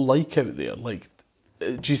people like out there? Like,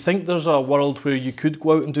 do you think there's a world where you could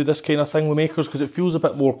go out and do this kind of thing with makers? Because it feels a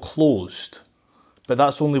bit more closed. But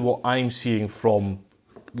that's only what I'm seeing from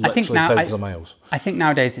literally thousands of miles. I think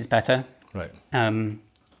nowadays it's better. Right.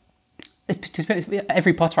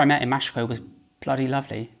 Every potter I met in Mexico was bloody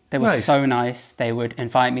lovely. They were so nice. They would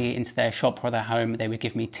invite me into their shop or their home. They would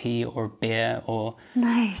give me tea or beer or...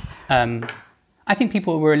 Nice. I think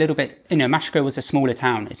people were a little bit... Mexico was a smaller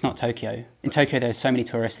town. It's not Tokyo. In Tokyo, there's so many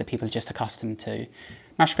tourists that people are just accustomed to.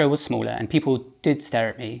 Mexico was smaller, and people did stare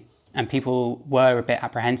at me, and people were a bit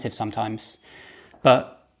apprehensive sometimes.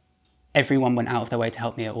 But everyone went out of their way to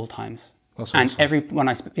help me at all times. That's and awesome. everyone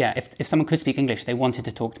if someone could speak English, they wanted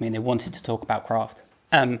to talk to me and they wanted to talk about craft.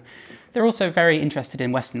 They're also very interested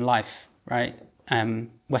in Western life, right?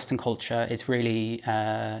 Western culture is really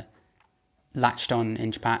latched on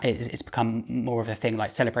in Japan. It's become more of a thing,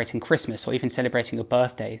 like celebrating Christmas or even celebrating your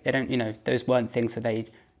birthday. They don't, those weren't things that they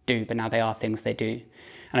do, but now they are things they do.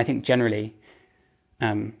 And I think generally,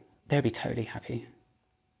 they'll be totally happy.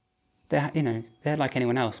 They're like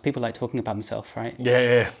anyone else. People like talking about themselves, right?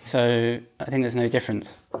 Yeah. So I think there's no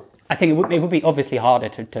difference. I think it would be obviously harder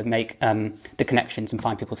to make the connections and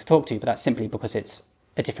find people to talk to, but that's simply because it's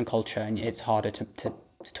a different culture and it's harder to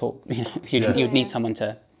talk. You'd need someone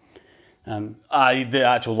to... the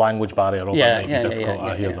actual language barrier of it might be difficult.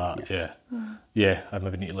 I hear that. Yeah. Yeah, I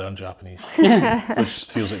maybe need to learn Japanese, which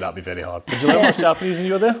feels like that'd be very hard. Did you learn much Japanese when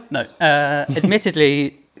you were there? No.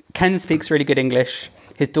 Admittedly, Ken speaks really good English.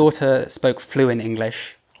 His daughter spoke fluent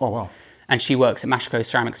English. Oh, wow. And she works at Mexico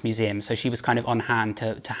Ceramics Museum, so she was kind of on hand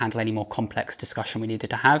to handle any more complex discussion we needed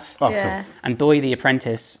to have. Oh, cool. And Doi, the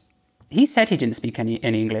apprentice, he said he didn't speak any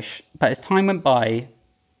English, but as time went by,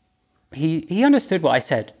 he understood what I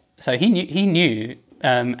said. So he knew,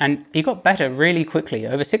 and he got better really quickly.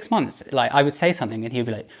 Over 6 months, like I would say something and he'd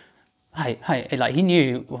be like, hi, like he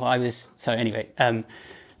knew what I was. So anyway,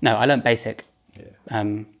 no, I learned basic. Yeah.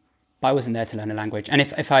 But I wasn't there to learn a language. And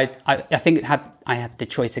if I think I had the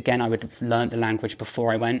choice again, I would have learned the language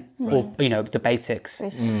before I went, or the basics.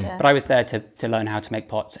 Yeah. But I was there to learn how to make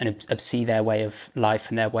pots and see their way of life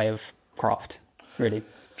and their way of craft, really.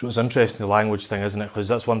 It's interesting, the language thing, isn't it? Because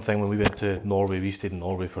that's one thing when we went to Norway, we stayed in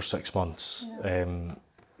Norway for 6 months. And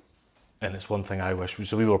it's one thing I wish,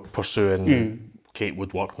 so we were pursuing Kate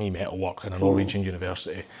woodwork, me metalwork in a Norwegian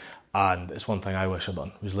university. And it's one thing I wish I'd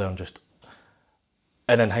done, was learn just...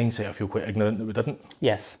 And in hindsight, I feel quite ignorant that we didn't.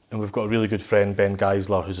 Yes. And we've got a really good friend, Ben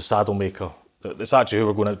Geisler, who's a saddle maker. That's actually who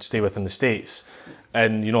we're going out to stay with in the States.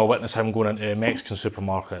 And, I witness him going into Mexican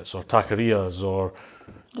supermarkets or taquerias or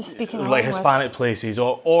just speaking like Hispanic places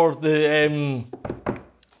or the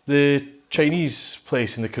Chinese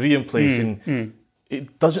place and the Korean place. And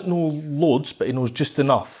it doesn't know loads, but he knows just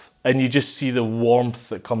enough. And you just see the warmth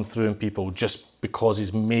that comes through in people just because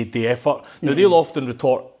he's made the effort. Now, they'll often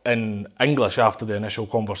retort in English after the initial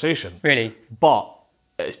conversation. Really? But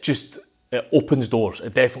it's just, it opens doors.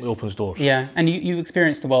 It definitely opens doors. Yeah, and you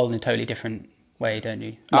experience the world in a totally different way, don't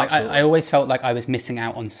you? Like, I always felt like I was missing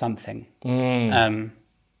out on something. And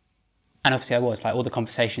obviously I was. Like, all the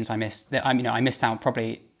conversations I missed, I missed out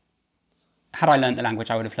probably... Had I learned the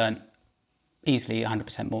language, I would have learned easily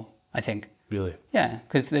 100% more, I think. Really? Yeah,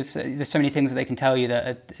 because there's so many things that they can tell you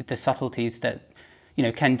that the subtleties that,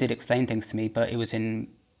 Ken did explain things to me, but it was in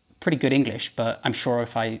pretty good English. But I'm sure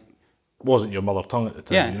if I wasn't your mother tongue at the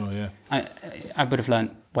time, I would have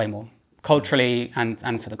learned way more culturally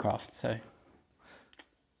and for the craft. So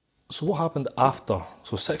what happened after?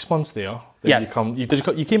 So 6 months there. Then you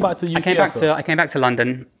came back to the UK. I came back to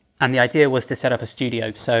London, and the idea was to set up a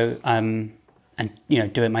studio. So. And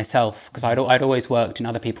do it myself, because I'd always worked in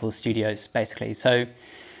other people's studios, basically. So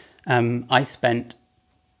I spent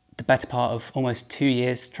the better part of almost 2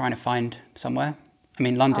 years trying to find somewhere. I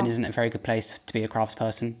mean, London isn't a very good place to be a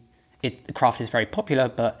craftsperson. The craft is very popular,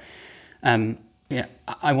 but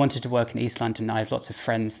I wanted to work in East London. I have lots of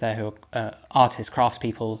friends there who are artists,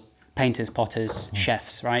 craftspeople, painters, potters,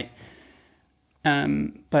 chefs, right?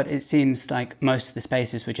 But it seems like most of the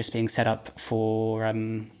spaces were just being set up for...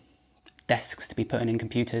 desks to be put in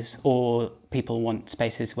computers, or people want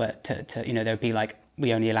spaces where there'd be like,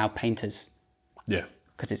 we only allow painters. Yeah.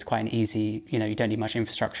 Because it's quite an easy, you don't need much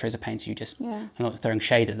infrastructure as a painter. You just, I'm not throwing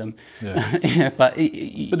shade at them. Yeah. But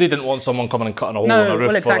they didn't want someone coming and cutting a hole in a roof.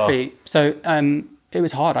 Well, exactly. So it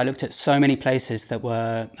was hard. I looked at so many places that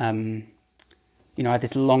were, I had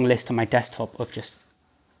this long list on my desktop of just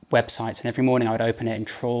websites, and every morning I would open it and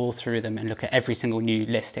trawl through them and look at every single new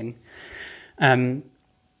listing.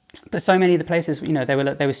 But so many of the places, you know, there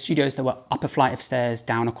were studios that were up a flight of stairs,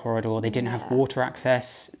 down a corridor. They didn't have water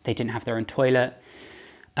access. They didn't have their own toilet.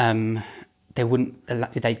 They wouldn't,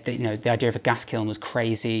 you know, the idea of a gas kiln was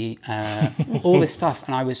crazy. All this stuff,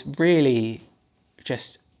 and I was really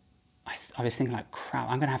just, I was thinking like, crap,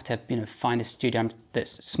 I'm going to have to, you know, find a studio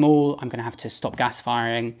that's small. I'm going to have to stop gas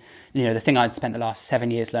firing. You know, the thing I'd spent the last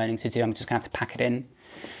 7 years learning to do, I'm just going to have to pack it in.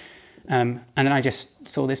 And then I just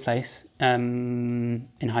saw this place in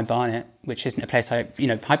High Barnet, which isn't a place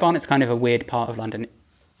High Barnet's kind of a weird part of London.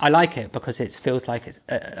 I like it because it feels like it's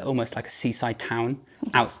almost like a seaside town.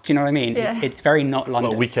 Do you know what I mean? Yeah. It's very not London.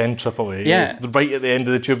 Well, a weekend trip away. Yeah. It's right at the end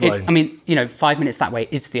of the tube line. I mean, you know, 5 minutes that way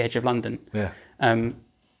is the edge of London. Yeah.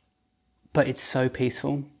 But it's so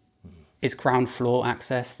peaceful. It's ground floor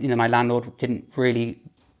access. You know, my landlord didn't really,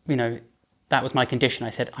 you know, that was my condition. I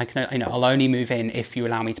said, I'll only move in if you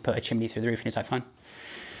allow me to put a chimney through the roof. And he's like, fine.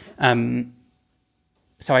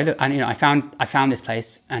 So I found this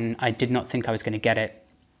place, and I did not think I was going to get it,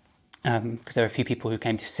 because there were a few people who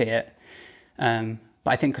came to see it. But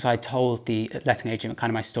I think because I told the letting agent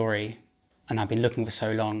kind of my story, and I've been looking for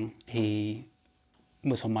so long, he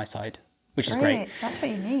was on my side, which is great. That's what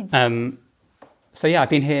you need. So yeah, I've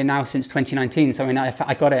been here now since 2019. So I mean,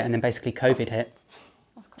 I got it, and then basically COVID hit.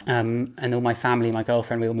 And all my family, my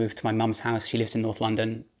girlfriend, we all moved to my mum's house. She lives in North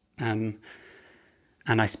London. And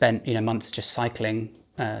I spent, you know, months just cycling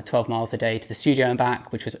 12 miles a day to the studio and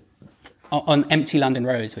back, which was on empty London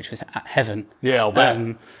roads, which was heaven. Yeah, I'll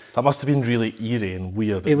bet. That must have been really eerie and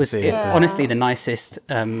weird. It was honestly the nicest.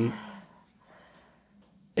 It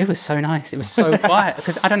was so nice. It was so quiet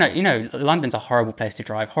because I don't know, you know, London's a horrible place to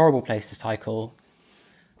drive, horrible place to cycle.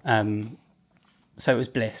 So it was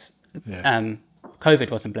bliss. Yeah. COVID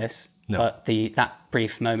wasn't bliss, no. But that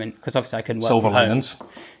brief moment, because obviously I couldn't work Silver from home. linings.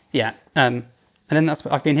 Yeah. And then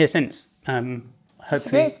I've been here since. Hopefully, it's a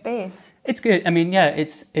great space. It's good. I mean, yeah,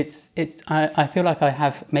 it's. I feel like I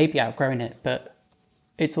have maybe outgrown it, but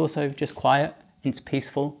it's also just quiet. It's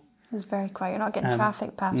peaceful. It's very quiet. You're not getting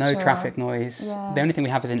traffic past. No traffic noise. Yeah. The only thing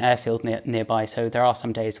we have is an airfield nearby. So there are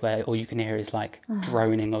some days where all you can hear is like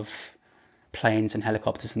droning of planes and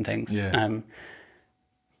helicopters and things. Yeah.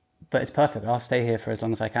 But it's perfect. I'll stay here for as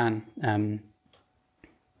long as I can,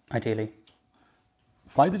 ideally.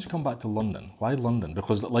 Why did you come back to London? Why London?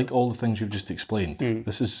 Because like all the things you've just explained,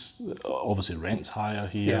 this is obviously rent's higher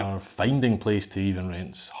here, finding place to even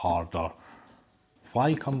rent's harder.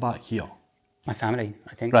 Why come back here? My family,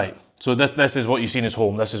 I think. Right. So this is what you've seen as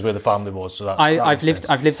home. This is where the family was. So I've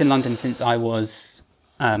lived in London since I was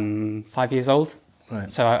 5 years old. Right.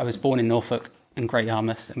 So I was born in Norfolk in Great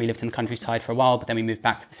Yarmouth, and we lived in the countryside for a while, but then we moved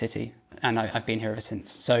back to the city, and I've been here ever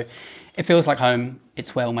since. So it feels like home.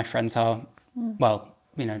 It's where all my friends are. Well,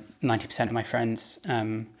 you know, 90% of my friends.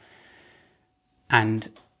 And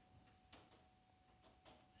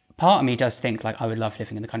part of me does think like I would love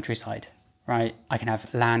living in the countryside, right? I can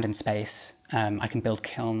have land and space. I can build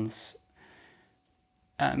kilns.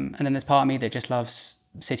 And then there's part of me that just loves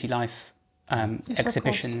city life,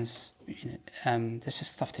 exhibitions. You know, there's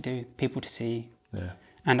just stuff to do, people to see. Yeah.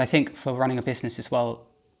 And I think for running a business as well,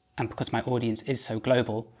 and because my audience is so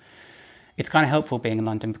global, it's kind of helpful being in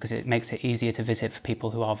London because it makes it easier to visit for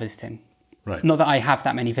people who are visiting. Right. Not that I have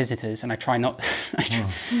that many visitors, and I try not.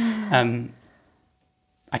 I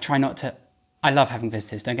try not to. I love having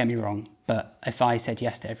visitors. Don't get me wrong, but if I said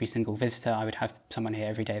yes to every single visitor, I would have someone here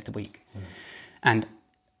every day of the week, and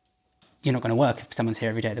you're not going to work if someone's here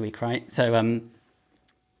every day of the week, right? So,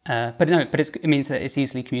 but it means that it's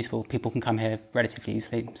easily commutable. People can come here relatively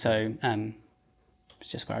easily. So. It's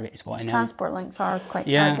just where it's what I know. Transport links are quite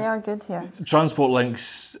they are good here. Transport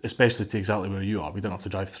links, especially to exactly where you are. We don't have to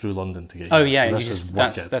drive through London to get here. Oh yeah,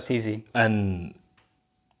 so that's easy. And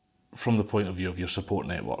from the point of view of your support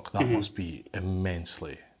network, that must be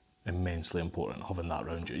immensely important, having that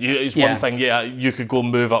around you. It's one thing, you could go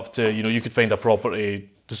move up to, you could find a property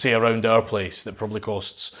to say around our place that probably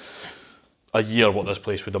costs a year what this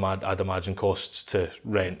place would I'd imagine costs to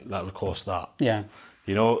rent. That would cost that. Yeah.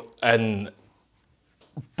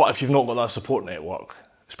 But if you've not got that support network,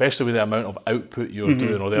 especially with the amount of output you're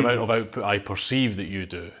doing or the amount of output I perceive that you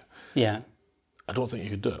do, I don't think you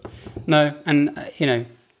could do it. No, and I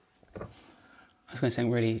was going to say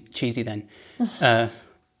really cheesy then.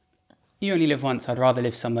 You only live once. I'd rather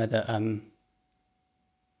live somewhere that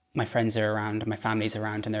my friends are around and my family's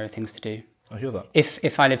around and there are things to do. I hear that.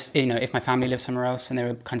 If I live, if my family lives somewhere else and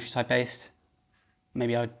they're countryside based,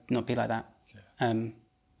 maybe I'd not be like that. Yeah.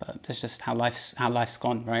 But that's just how life's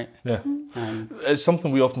gone, right? Yeah. It's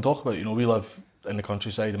something we often talk about. We live in the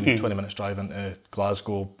countryside. I mean, 20 minutes drive into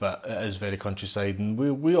Glasgow, but it is very countryside. And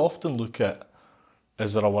we often look at,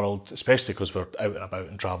 is there a world, especially because we're out and about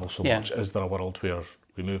and travel so much, is there a world where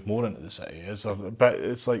we move more into the city? Is there? But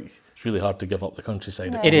it's like, it's really hard to give up the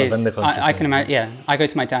countryside. It is. In the countryside. I can imagine, yeah. I go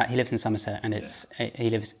to my dad, he lives in Somerset, and he's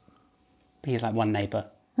like one neighbour,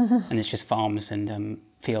 and it's just farms and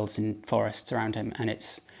fields and forests around him, and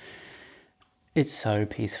it's so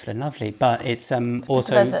peaceful and lovely, but it's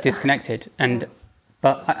also disconnected. And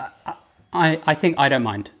but I think I don't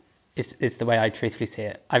mind. Is the way I truthfully see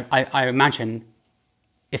it. I imagine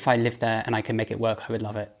if I lived there and I can make it work, I would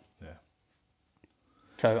love it. Yeah.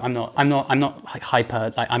 So I'm not like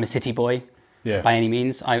hyper, like I'm a city boy by any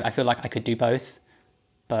means. I feel like I could do both,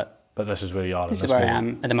 but this is where you are. This is where I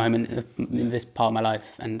am at the moment in this part of my life,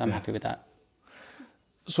 and I'm happy with that.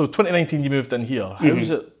 So 2019 you moved in here. How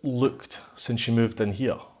has it looked since you moved in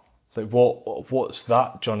here? Like what's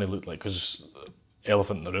that journey looked like? Because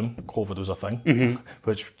elephant in the room, COVID was a thing,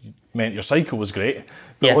 which meant your cycle was great.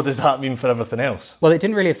 But what does that mean for everything else? Well, it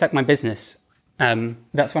didn't really affect my business.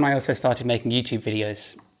 That's when I also started making YouTube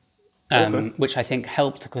videos, which I think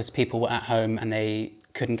helped because people were at home and they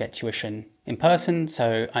couldn't get tuition in person.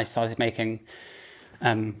 So I started making,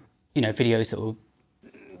 videos that were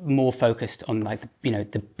more focused on like, I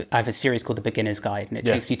have a series called The Beginner's Guide, and it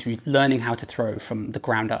takes you through learning how to throw from the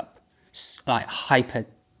ground up, like hyper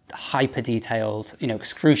detailed,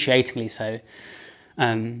 excruciatingly so.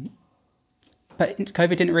 But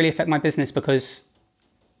COVID didn't really affect my business because,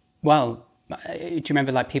 well, do you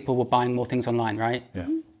remember like people were buying more things online, right? Yeah.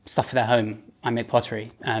 Stuff for their home. I make pottery.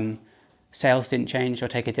 Sales didn't change or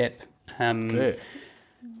take a dip. Great.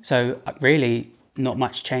 So really not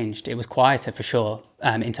much changed. It was quieter for sure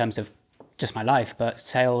in terms of just my life, but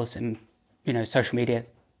sales and, social media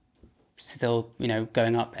still,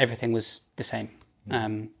 going up. Everything was the same.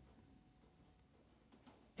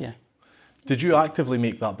 Yeah. Did you actively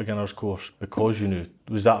make that beginner's course because you knew?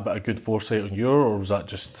 Was that a bit of good foresight on your, or was that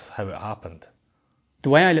just how it happened? The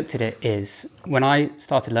way I looked at it is when I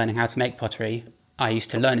started learning how to make pottery, I used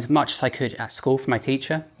to learn as much as I could at school from my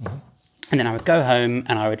teacher. And then I would go home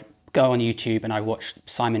and I would go on YouTube and I watched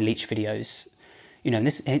Simon Leach videos. And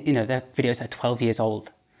this, their videos are 12 years old.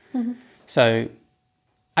 So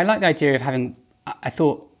I like the idea of I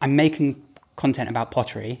thought I'm making content about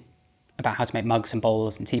pottery, about how to make mugs and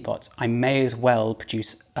bowls and teapots. I may as well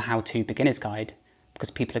produce a how-to beginner's guide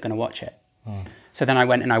because people are going to watch it. So then I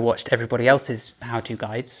went and I watched everybody else's how-to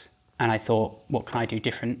guides and I thought, what can I do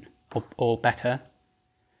different or better?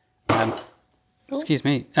 Excuse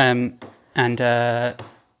me. I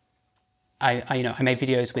made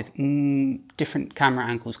videos with different camera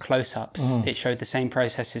angles, close-ups. It showed the same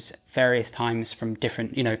processes various times from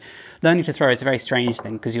different, learning to throw is a very strange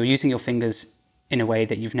thing because you're using your fingers in a way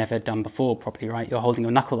that you've never done before properly, right? You're holding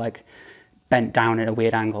your knuckle like bent down at a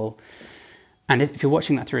weird angle. And if you're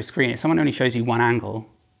watching that through a screen, if someone only shows you one angle,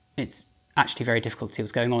 it's actually very difficult to see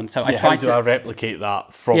what's going on. So I tried to... How do I replicate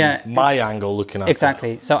that from my angle looking at it?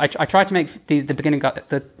 Exactly. So I tried to make the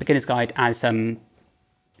beginner's guide as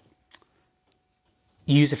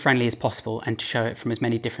user-friendly as possible and to show it from as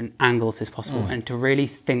many different angles as possible and to really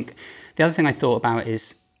think... The other thing I thought about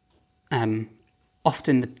is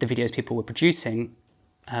often the videos people were producing,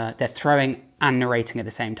 they're throwing and narrating at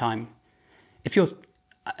the same time. If you're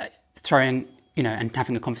throwing, and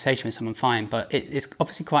having a conversation with someone, fine, but it's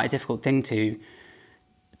obviously quite a difficult thing to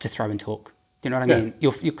throw and talk. Do you know what I mean?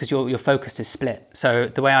 Because your focus is split. So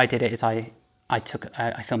the way I did it is I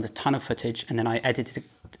filmed a ton of footage and then I edited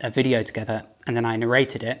a video together and then I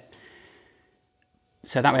narrated it.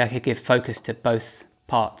 So that way I could give focus to both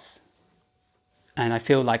parts. And I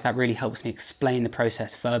feel like that really helps me explain the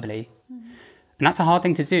process verbally. And that's a hard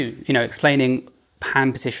thing to do, explaining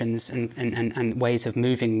hand positions and ways of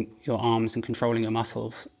moving your arms and controlling your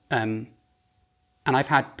muscles. And I've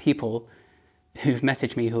had people who've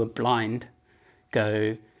messaged me who are blind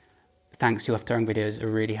go, thanks, your throwing videos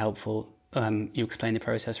are really helpful. You explain the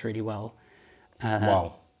process really well.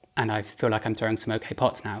 Wow. And I feel like I'm throwing some okay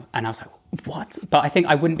pots now. And I was like, what? But I think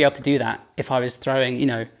I wouldn't be able to do that if I was throwing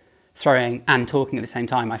and talking at the same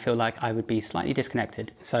time. I feel like I would be slightly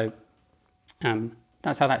disconnected. So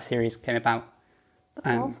that's how that series came about.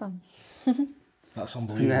 That's awesome. That's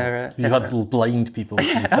unbelievable. You had blind people.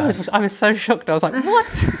 I was so shocked. I was like, what?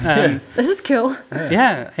 This is cool.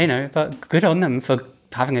 Yeah, but good on them for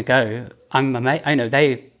having a go. I'm amazed. I know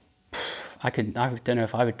I don't know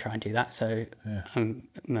if I would try and do that. So I'm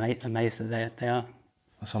amazed that they are.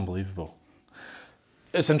 That's unbelievable.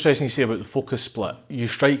 It's interesting to see about the focus split. You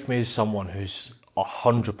strike me as someone who's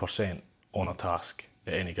 100% on a task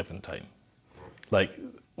at any given time. Like,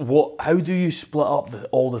 how do you split up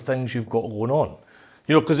all the things you've got going on?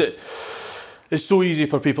 You know, because it's so easy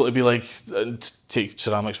for people to be like, take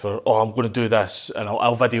ceramics for, I'm going to do this, and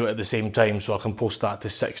I'll video it at the same time so I can post that to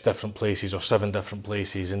 6 different places or 7 different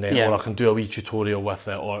places, and then or I can do a wee tutorial with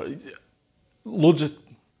it, or loads of.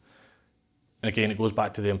 Again, it goes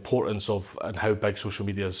back to the importance of and how big social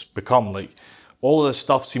media has become. Like, all of this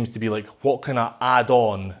stuff seems to be like, what can I add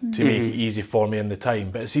on to make it easy for me in the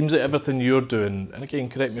time? But it seems that everything you're doing, and again,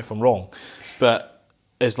 correct me if I'm wrong, but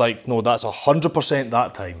it's like, no, that's 100%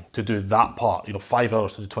 that time to do that part. 5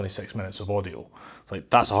 hours to do 26 minutes of audio.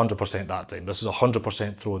 Like, that's 100% that time. This is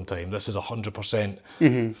 100% throwing time. This is 100%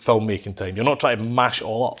 filmmaking time. You're not trying to mash it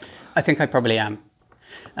all up. I think I probably am.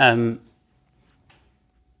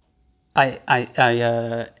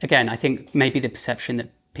 Again, I think maybe the perception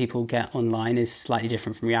that people get online is slightly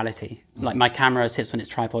different from reality. Like, my camera sits on its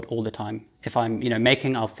tripod all the time. If I'm,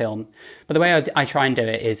 making, I'll film. But the way I try and do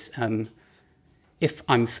it is, if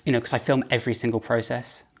I'm, because I film every single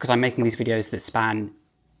process, because I'm making these videos that span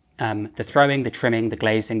the throwing, the trimming, the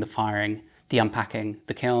glazing, the firing, the unpacking,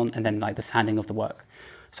 the kiln, and then like the sanding of the work.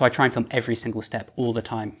 So I try and film every single step all the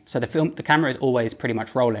time. So the camera is always pretty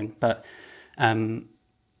much rolling, but I'm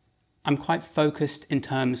quite focused in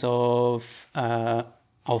terms of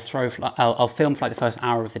I'll film for like the first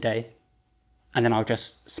hour of the day, and then I'll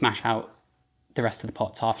just smash out the rest of the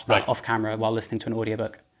pots after that off camera while listening to an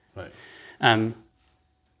audiobook. Right.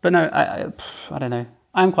 But no, I don't know.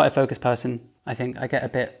 I'm quite a focused person. I think I get a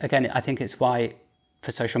bit, again, I think it's why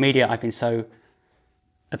for social media I've been so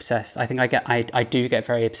obsessed. I think I do get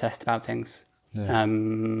very obsessed about things. Yeah.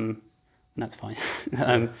 And that's fine.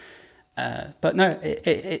 But no,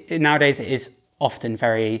 nowadays it is often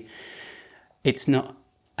very, it's not,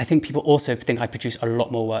 I think people also think I produce a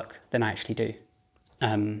lot more work than I actually do.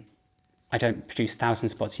 I don't produce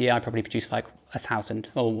thousands of pots a year. I probably produce like 1,000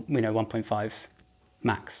 or 1.5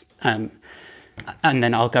 max. And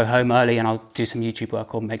then I'll go home early and I'll do some YouTube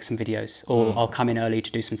work or make some videos, or I'll come in early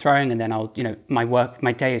to do some throwing, and then I'll,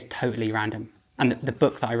 my day is totally random. And the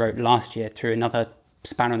book that I wrote last year threw another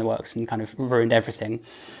spanner in the works and kind of ruined everything,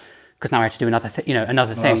 because now I had to do another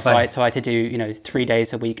thing. So I had to do 3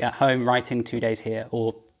 days a week at home writing, 2 days here,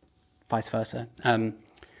 or vice versa.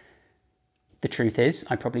 The truth is,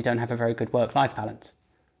 I probably don't have a very good work-life balance.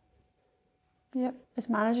 Yep, it's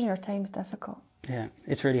managing your time is difficult. Yeah,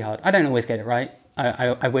 it's really hard. I don't always get it right.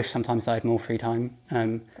 I wish sometimes I had more free time.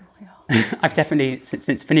 I've definitely,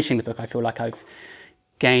 since finishing the book, I feel like I've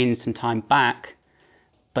gained some time back,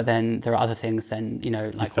 but then there are other things then,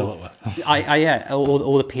 like... You fill it with.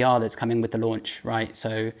 all the PR that's coming with the launch, right?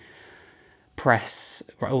 So press,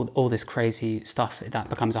 all this crazy stuff, that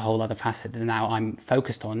becomes a whole other facet that now I'm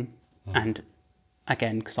focused on. And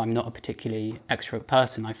again, because I'm not a particularly extrovert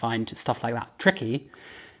person, I find stuff like that tricky.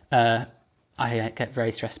 I get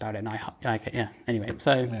very stressed about it, and anyway,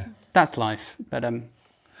 so that's life. But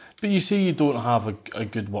you say you don't have a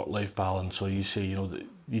good work-life balance, or you say, that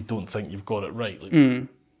you don't think you've got it right. Like,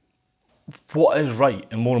 what is right,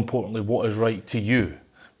 and more importantly, what is right to you?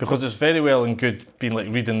 Because it's very well and good being like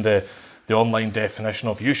reading the online definition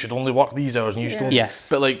of you should only work these hours and you should only... Yes.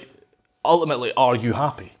 But like, ultimately, are you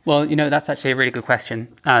happy? Well, that's actually a really good question,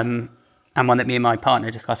 and one that me and my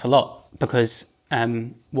partner discuss a lot, because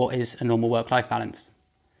what is a normal work-life balance?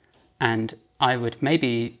 And I would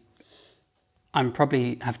I'm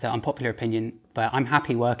probably have the unpopular opinion, but I'm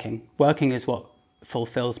happy working. Working is what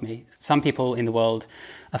fulfills me. Some people in the world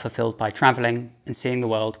are fulfilled by traveling and seeing the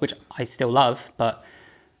world, which I still love, but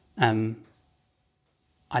I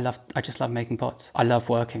just love making pots. I love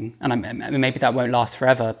working, and maybe that won't last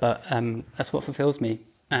forever, but that's what fulfills me.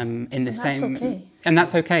 That's okay. And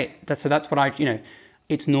that's okay. That's what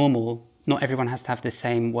it's normal. Not everyone has to have the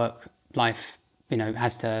same work life,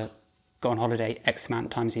 has to go on holiday X amount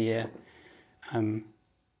of times a year.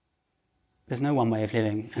 There's no one way of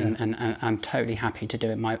living, and I'm totally happy to do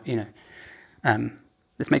it.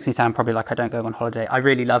 This makes me sound probably like I don't go on holiday. I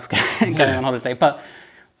really love going on holiday, but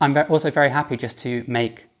I'm also very happy just to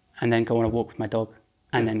make and then go on a walk with my dog,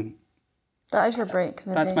 and then... That is your break.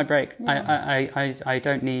 That's my break. Yeah. I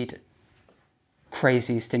don't need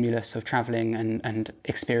crazy stimulus of traveling and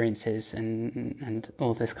experiences and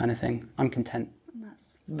all this kind of thing. I'm content.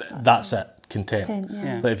 That's it. Content.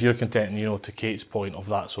 Yeah. But if you're content, and to Kate's point of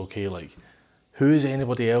that's okay, like, who is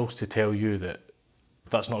anybody else to tell you that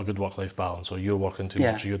that's not a good work-life balance, or you're working too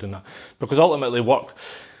much, or you're doing that? Because ultimately work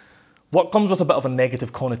comes with a bit of a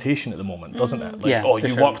negative connotation at the moment, doesn't it? Like,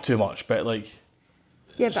 you work too much, but like...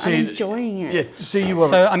 Yeah, but I'm enjoying it. Yeah, say you were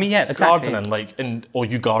exactly. gardening, or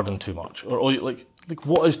you garden too much, or like, Like,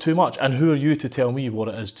 what is too much? And who are you to tell me what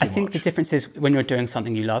it is too much? I think the difference is when you're doing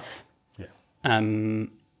something you love. Yeah.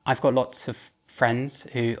 I've got lots of friends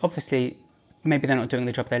who obviously maybe they're not doing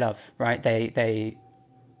the job they love, right? They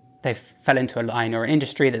fell into a line or an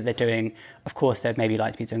industry that they're doing. Of course, they'd maybe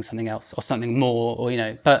like to be doing something else or something more, or, you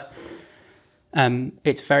know, but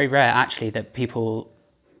it's very rare actually that people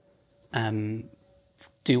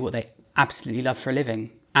do what they absolutely love for a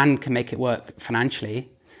living and can make it work financially.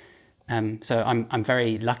 So I'm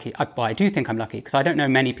very lucky. I do think I'm lucky because I don't know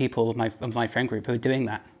many people of my friend group who are doing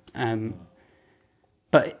that.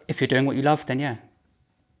 But if you're doing what you love, then yeah,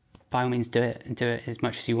 by all means do it, and do it as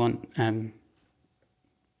much as you want.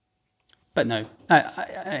 But no,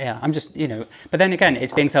 I'm just, you know, but then again,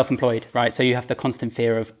 it's being self-employed, right? So you have the constant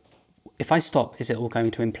fear of, if I stop, is it all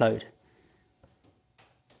going to implode?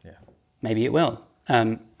 Yeah. Maybe it will.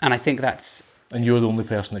 And I think that's... And you're the only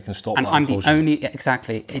person that can stop and that I'm implosion. the only,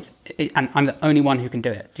 exactly, and I'm the only one who can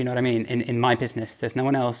do it. Do you know what I mean? In my business, there's no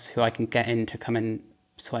one else who I can get in to come and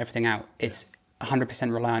sort everything out. It's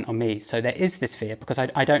 100% reliant on me. So there is this fear because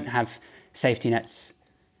I don't have safety nets.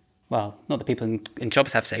 Well, not that people in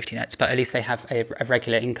jobs have safety nets, but at least they have a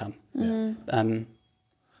regular income. Mm.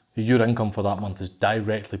 Your income for that month is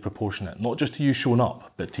directly proportionate, not just to you showing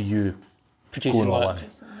up, but to you producing going all work. in.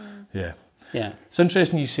 Yeah. Yeah. It's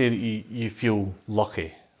interesting you say that you feel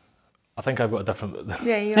lucky. I think I've got a different...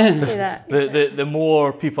 Yeah, you always say that. The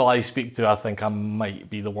more people I speak to, I think I might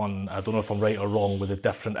be the one, I don't know if I'm right or wrong, with a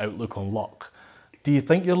different outlook on luck. Do you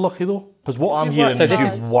think you're lucky though? Because what I'm hearing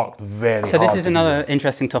is you've worked very hard. So this is another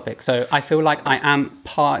interesting topic. So I feel like I am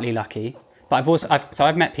partly lucky, but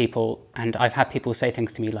I've met people and I've had people say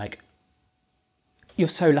things to me like, you're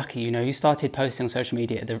so lucky, you know, you started posting on social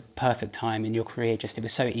media at the perfect time in your career, it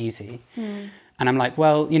was so easy. And I'm like,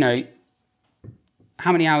 well, you know,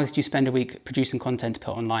 how many hours do you spend a week producing content to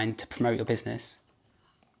put online to promote your business?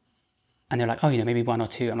 And they're like, oh, you know, maybe 1 or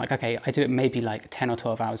 2. I'm like, okay, I do it maybe like 10 or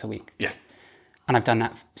 12 hours a week. Yeah. And I've done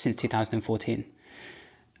that since 2014.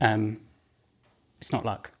 It's not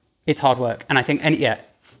luck. It's hard work. And I think,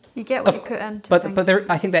 you get what you put into things. But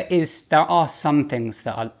I think there are some things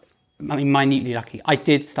that are, I mean, minutely lucky. I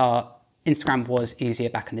did start, Instagram was easier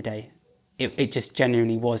back in the day. It just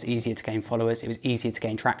genuinely was easier to gain followers. It was easier to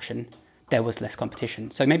gain traction. There was less competition.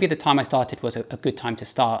 So maybe the time I started was a good time to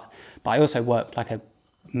start, but I also worked like a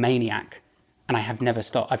maniac and I have never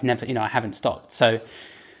stopped. I haven't stopped. So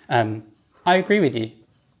I agree with you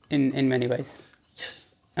in many ways. Yes.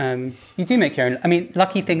 You do make your own, I mean,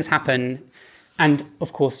 lucky things happen. And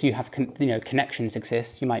of course you have, connections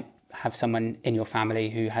exist. You might have someone in your family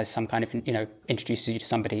who has some kind of, introduces you to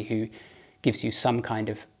somebody who gives you some kind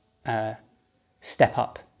of step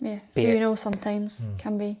up. Yeah, so sometimes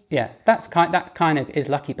can be. Yeah, that kind of is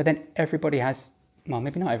lucky, but then everybody has, well,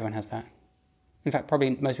 maybe not everyone has that. In fact,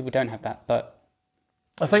 probably most people don't have that, but...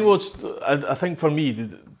 I think for me,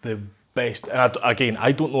 the best, and again,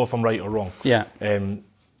 I don't know if I'm right or wrong. Yeah.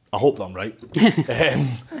 I hope that I'm right.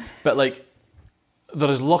 But like, there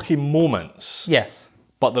is lucky moments. Yes.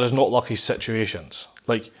 But there is not lucky situations.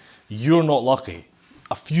 Like, you're not lucky.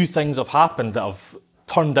 A few things have happened that have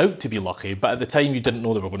turned out to be lucky, but at the time you didn't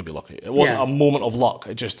know they were going to be lucky. It wasn't a moment of luck.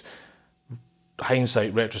 It just,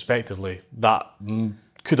 hindsight, retrospectively, that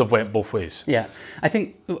could have went both ways. Yeah. I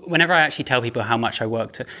think whenever I actually tell people how much I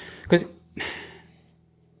work to, because,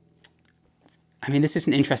 I mean, this is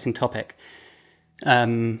an interesting topic.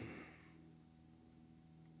 That's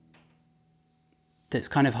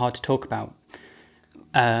kind of hard to talk about.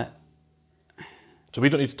 So we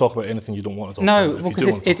don't need to talk about anything you don't want to talk about. No, well,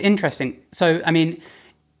 because it's interesting. So, I mean,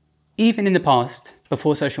 even in the past,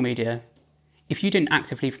 before social media, if you didn't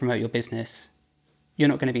actively promote your business, you're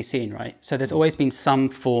not going to be seen, right? So there's always been some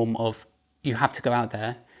form of, you have to go out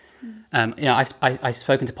there. I've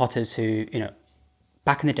spoken to potters who,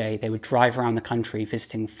 back in the day, they would drive around the country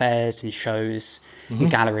visiting fairs and shows and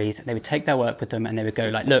galleries. And they would take their work with them and they would go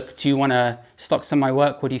like, look, do you want to stock some of my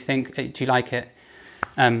work? What do you think? Do you like it?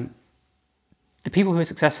 The people who are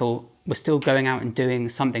successful were still going out and doing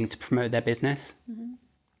something to promote their business.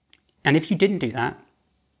 And if you didn't do that,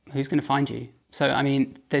 who's going to find you? So, I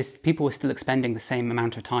mean, there's people who are still expending the same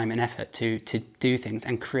amount of time and effort to do things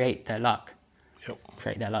and create their luck. Yep.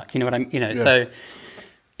 Create their luck. You know what I'm, so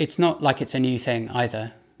it's not like it's a new thing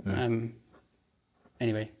either. Yeah.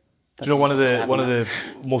 Anyway. Do you know one of the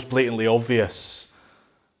most blatantly obvious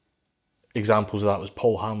examples of that was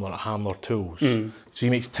Paul Hamler at Hamler Tools. So he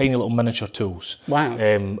makes tiny little miniature tools. Wow.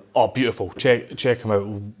 Beautiful. Check him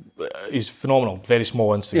out. he's phenomenal. Very small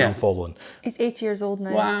Instagram following. He's 80 years old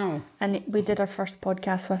now. Wow. And we did our first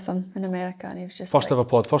podcast with him in America, and he was just First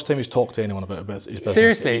time he's talked to anyone about his business.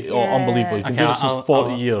 Seriously? Unbelievable. He's been doing this since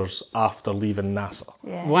 40 years after leaving NASA.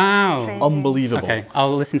 Yeah. Wow. Crazy. Unbelievable. Okay,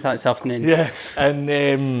 I'll listen to that this afternoon. Yeah,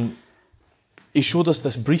 and he showed us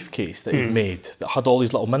this briefcase that he'd made that had all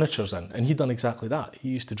these little miniatures in, and he'd done exactly that. He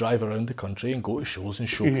used to drive around the country and go to shows and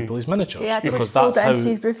show people his miniatures. Yeah, actually sold it into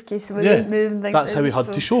his briefcase so we wouldn't move and things. That's how he had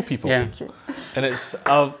to show people. Yeah. And it's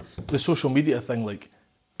the social media thing, like,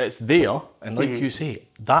 it's there, and like you say,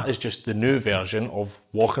 that is just the new version of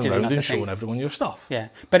walking Doing around other and showing things. everyone your stuff. Yeah,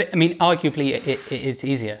 but I mean, arguably it is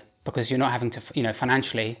easier because you're not having to,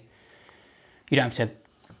 financially, you don't have to,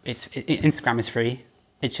 Instagram is free.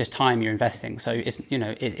 It's just time you're investing. So it's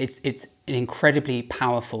it's an incredibly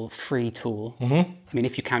powerful free tool. I mean,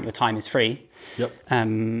 if you count your time as free, Yep.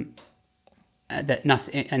 that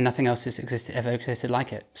nothing else has ever existed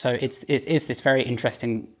like it. So it's this very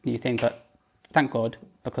interesting new thing. But thank God,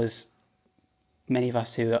 because many of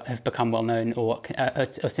us who have become well known or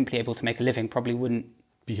are simply able to make a living probably wouldn't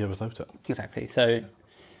Be here without it. exactly. So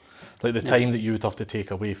Like the time that you would have to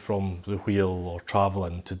take away from the wheel or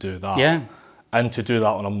travelling to do that. yeah. And to do that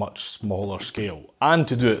on a much smaller scale. And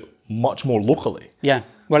to do it much more locally. Yeah,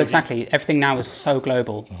 well, exactly. Everything now is so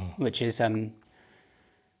global, which is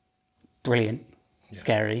brilliant,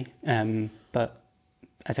 scary. But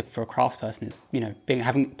for a craftsperson, it's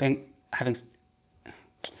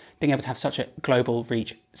being able to have such a global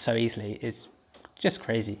reach so easily is just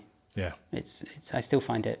crazy. Yeah. It's I still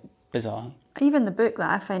find it bizarre. Even the book, that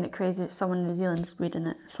I find it crazy that someone in New Zealand's reading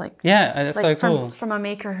it. It's like, Yeah, that's like so cool. from a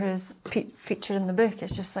maker who's featured in the book.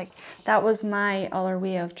 It's just like, that was my other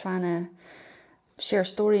way of trying to share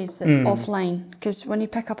stories that's offline. Because when you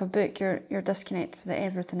pick up a book, you're disconnected with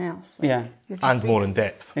everything else. Like, Yeah, you're just And more reading. in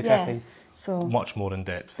depth. exactly. Yeah. So Much more in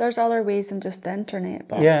depth. there's other ways than just the internet,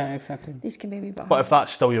 but Yeah, exactly. these can maybe be But if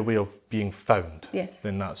that's still your way of being found, Yes.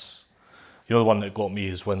 then that's... The one that got me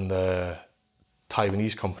is when the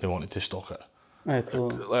Taiwanese company wanted to stock it. Oh, cool.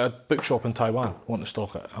 Like a bookshop in Taiwan wanted to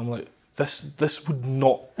stock it. I'm like, this would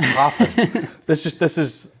not happen. this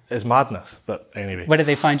is madness. But anyway, Where did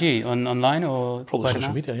they find you? Online or probably word of social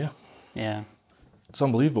mouth? media, yeah. Yeah, It's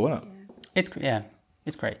unbelievable, isn't it?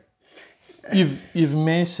 it's great. You've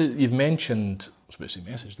mentioned I was about to say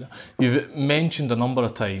message there. You've mentioned a number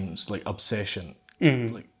of times like obsession.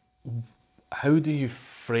 Like, how do you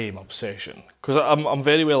frame obsession? Because I'm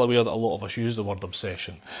very well aware that a lot of us use the word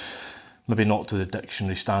obsession, maybe not to the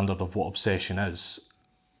dictionary standard of what obsession is.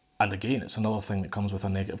 And again, it's another thing that comes with a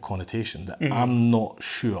negative connotation that I'm not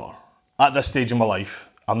sure, at this stage in my life,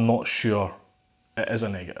 I'm not sure it is a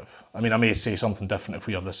negative. I mean, I may say something different if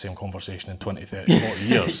we have this same conversation in 20, 30, 40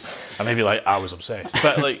 years. I may be like, I was obsessed.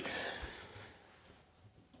 But like,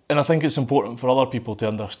 and I think it's important for other people to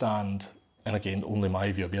understand, and again, only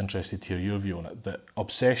my view, I'd be interested to hear your view on it, that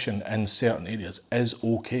obsession in certain areas is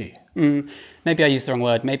okay. Maybe I used the wrong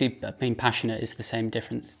word. Maybe being passionate is the same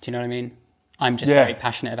difference. Do you know what I mean? I'm just very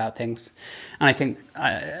passionate about things. And I think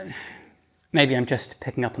maybe I'm just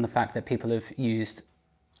picking up on the fact that people have used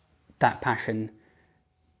that passion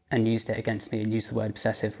and used it against me and used the word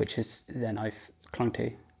obsessive, which is then I've clung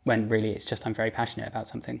to, when really it's just I'm very passionate about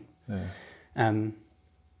something.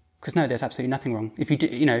 Because no, there's absolutely nothing wrong. If you do,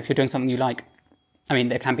 if you're doing something you like, I mean,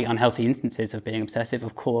 there can be unhealthy instances of being obsessive,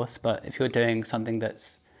 of course, but if you're doing something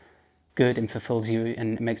that's good and fulfills you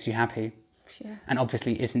and makes you happy, and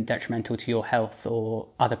obviously isn't detrimental to your health or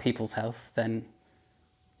other people's health, then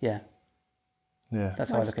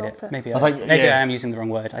that's how I look at it. Maybe I am using the wrong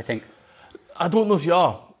word, I think. I don't know if you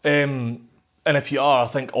are. And if you are, I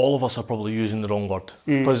think all of us are probably using the wrong word.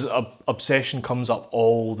 Because obsession comes up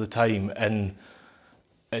all the time and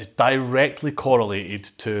it's directly correlated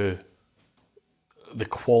to the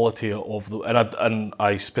quality of the... And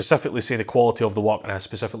I specifically say the quality of the work, and I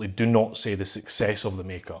specifically do not say the success of the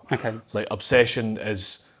maker. Okay. Like, obsession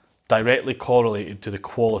is directly correlated to the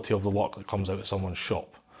quality of the work that comes out of someone's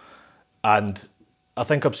shop. And I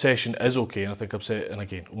think obsession is okay, and I think and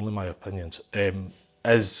again, only my opinions,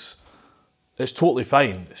 it's totally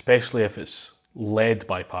fine, especially if it's led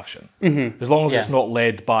by passion. As long as it's not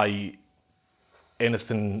led by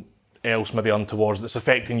anything else maybe untowards that's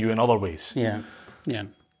affecting you in other ways. Yeah.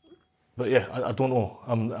 But yeah, I don't know.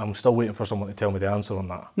 I'm still waiting for someone to tell me the answer on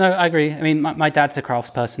that. No, I agree. I mean, my dad's a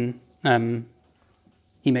craftsperson.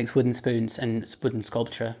 He makes wooden spoons and wooden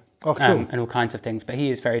sculpture. Oh, cool. And all kinds of things, but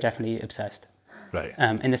he is very definitely obsessed. Right.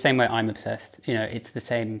 In the same way I'm obsessed. It's the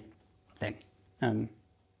same thing. And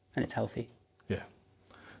it's healthy. Yeah.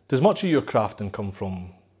 Does much of your crafting come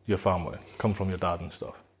from your family? Come from your dad and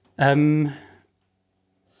stuff?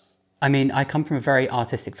 I mean, I come from a very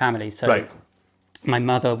artistic family. So Right. my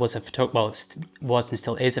mother was was and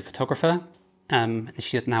still is a photographer.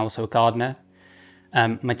 She's now also a gardener.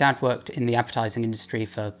 My dad worked in the advertising industry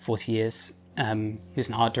for 40 years. He was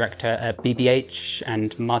an art director at BBH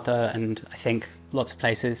and Mother and I think lots of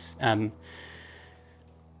places.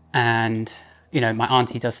 And, you know, my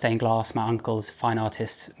auntie does stained glass. My uncle's a fine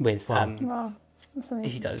artist with... Wow, that's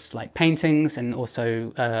amazing. He does like paintings and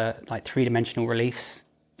also like three-dimensional reliefs.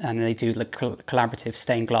 And they do like collaborative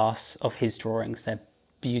stained glass of his drawings. They're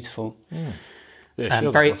beautiful. Yeah,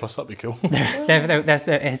 share very- that with us, that'd be cool.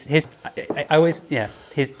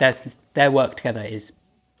 Their work together is...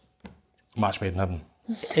 Match made in heaven.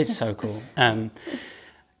 It's so cool.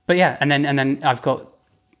 But yeah, and then I've got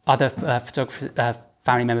other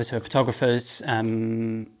family members who are photographers,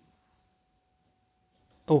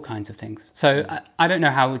 all kinds of things. So I don't know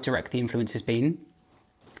how direct the influence has been.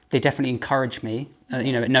 They definitely encouraged me.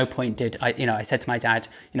 You know, at no point did I. You know, I said to my dad,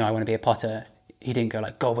 you know, I want to be a potter. He didn't go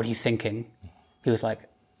like, God, what are you thinking? He was like,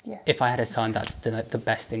 if I had a son, that's the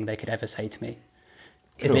best thing they could ever say to me.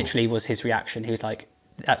 It literally was his reaction. He was like,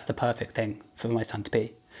 that's the perfect thing for my son to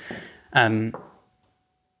be. And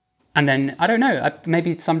then, I don't know,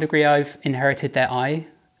 maybe to some degree I've inherited their eye.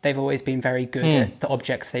 They've always been very good at the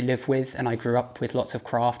objects they live with. And I grew up with lots of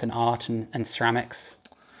craft and art and ceramics.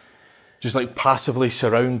 Just like passively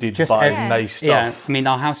surrounded by nice stuff. Yeah, I mean,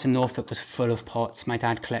 our house in Norfolk was full of pots. My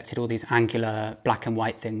dad collected all these angular black and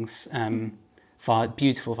white things,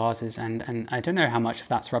 beautiful vases. And I don't know how much of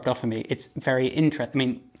that's rubbed off on me. It's very interesting. I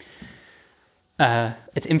mean,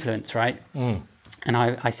 it's influence, right? And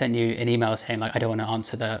I sent you an email saying like, I don't want to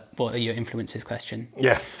answer the what are your influences question.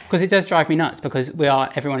 Yeah. Because it does drive me nuts because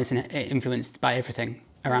everyone is influenced by everything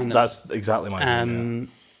around them. That's exactly my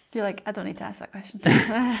opinion. You're like, I don't need to ask that question.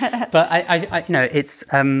 But I you know, it's,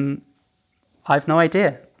 I have no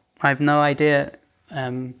idea. I have no idea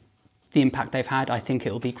the impact they've had. I think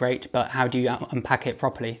it'll be great, but how do you unpack it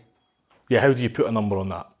properly? Yeah, how do you put a number on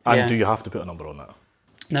that? And Yeah. do you have to put a number on that?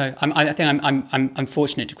 No, I think I'm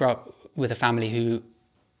fortunate to grow up with a family who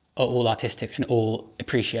are all artistic and all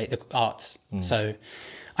appreciate the arts. So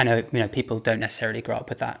I know, you know, people don't necessarily grow up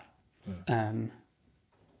with that.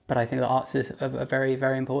 But I think the arts are very,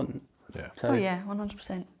 very important. Yeah. So, Oh yeah,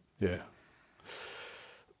 100%. Yeah.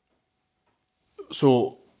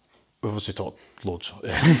 So, we've obviously talked loads.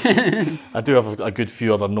 I do have a good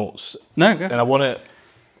few other notes. No, go. And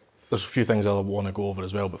there's a few things I want to go over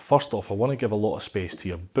as well. But first off, I want to give a lot of space to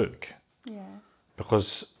your book. Yeah.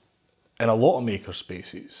 Because in a lot of maker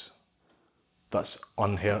spaces, that's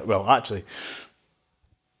unheard. Well, actually,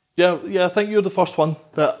 yeah, I think you're the first one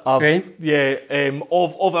that I've. Really? Yeah,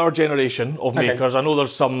 of our generation of Okay. makers. I know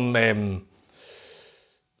there's some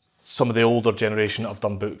of the older generation that have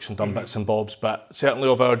done books and done bits and bobs, but certainly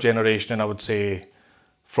of our generation, and I would say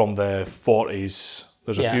from the 40s,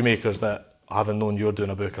 there's a few makers that, having known you're doing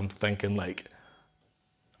a book, I'm thinking like,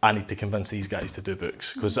 I need to convince these guys to do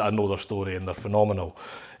books because I know their story and they're phenomenal.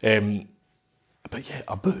 But yeah,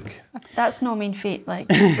 a book. That's no mean feat. Like,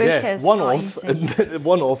 book is one not off, easy.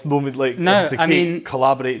 one off. No, like No, obviously I Kate mean-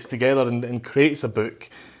 collaborates together and creates a book,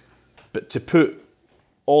 but to put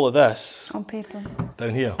all of this On paper.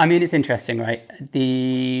 down here. I mean, it's interesting, right?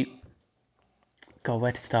 God,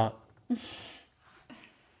 where to start?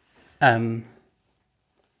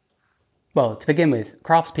 Well, to begin with,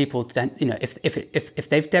 craftspeople, you know, if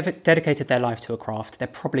they've dedicated their life to a craft, they're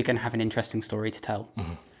probably going to have an interesting story to tell.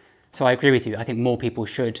 So I agree with you. I think more people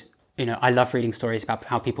should. You know, I love reading stories about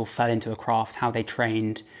how people fell into a craft, how they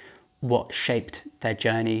trained, what shaped their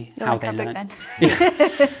journey, You're how like they our book learned.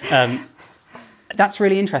 then. That's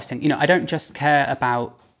really interesting. You know, I don't just care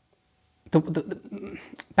about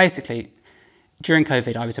basically, during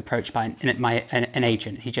COVID, I was approached by an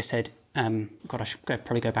agent. He just said, God, I should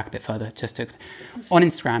probably go back a bit further. On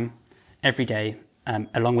Instagram, every day,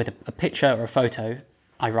 along with a picture or a photo,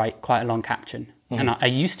 I write quite a long caption. And I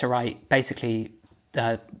used to write, basically,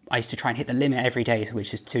 I used to try and hit the limit every day,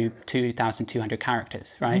 which is 2,200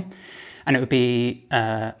 characters, right? And it would be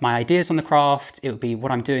my ideas on the craft, it would be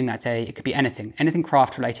what I'm doing that day, it could be anything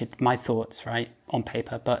craft related, my thoughts, right, on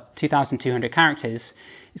paper. But 2,200 characters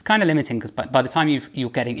is kind of limiting because by the time you're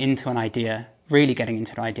getting into an idea, really getting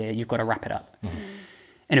into an idea, you've got to wrap it up.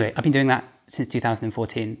 Anyway, I've been doing that since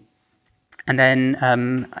 2014. And then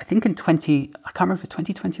I think I can't remember if it's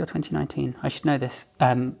 2020 or 2019, I should know this.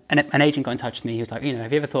 An agent got in touch with me, he was like, you know,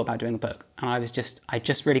 have you ever thought about doing a book? And I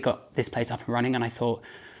just really got this place up and running, and I thought,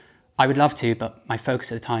 I would love to, but my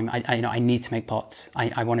focus at the time, I need to make pots.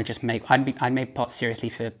 I want to just make, I made pots seriously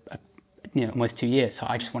for almost 2 years, so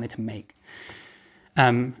I just wanted to make.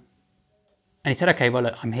 he said, okay, well,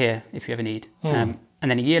 look, I'm here if you ever need. And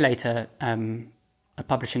then a year later, a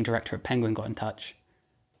publishing director at Penguin got in touch.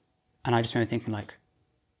 And I just remember thinking like,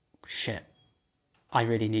 shit, I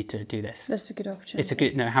really need to do this. That's a good opportunity. It's a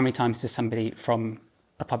good, how many times does somebody from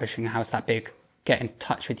a publishing house that big get in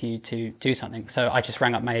touch with you to do something? So I just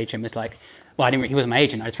rang up my agent and was like, well, he wasn't my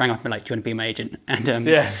agent. I just rang up and was like, do you want to be my agent? And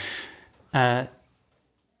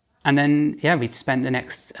and then, we spent the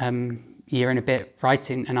next year and a bit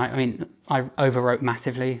writing. And I overwrote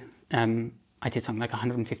massively. I did something like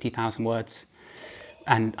 150,000 words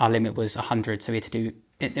and our limit was 100. So we had to do,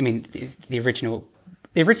 the original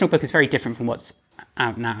book is very different from what's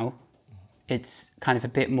out now. It's kind of a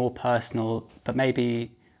bit more personal, but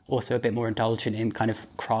maybe also a bit more indulgent in kind of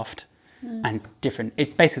craft and different.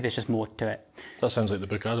 Basically, there's just more to it. That sounds like the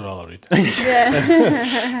book I'd rather read.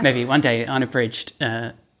 Yeah. Maybe one day, unabridged.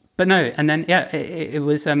 But no, and then, it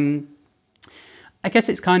was, I guess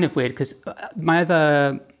it's kind of weird because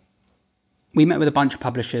we met with a bunch of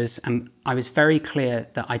publishers and I was very clear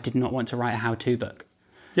that I did not want to write a how-to book.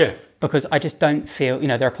 Yeah. Because I just don't feel,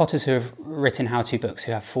 there are potters who have written how-to books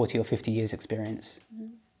who have 40 or 50 years experience.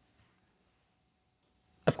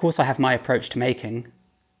 Of course, I have my approach to making,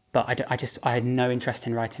 but I had no interest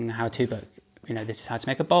in writing a how-to book. This is how to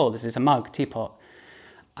make a bowl, this is a mug, teapot.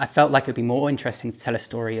 I felt like it would be more interesting to tell a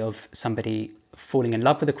story of somebody falling in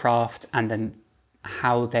love with the craft and then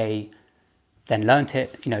how they then learnt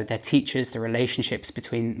it, their teachers, the relationships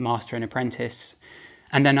between master and apprentice.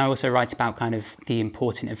 And then I also write about kind of the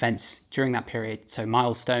important events during that period, so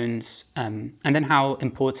milestones, and then how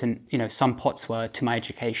important, some pots were to my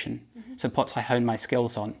education. So pots I honed my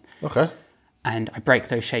skills on. Okay. And I break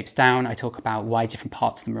those shapes down. I talk about why different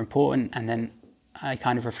parts of them are important. And then I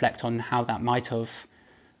kind of reflect on how that might have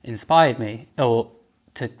inspired me or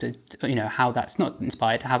to how that's not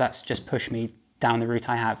inspired, how that's just pushed me down the route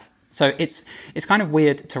I have. So it's kind of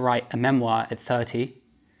weird to write a memoir at 30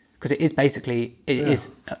 because it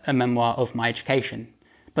is a memoir of my education.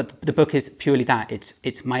 But the book is purely that.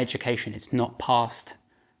 It's my education. It's not past,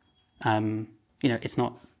 it's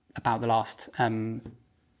not about the last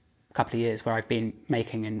couple of years where I've been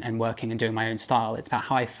making and working and doing my own style. It's about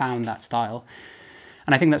how I found that style.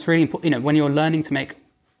 And I think that's really important. When you're learning to make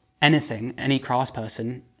anything, any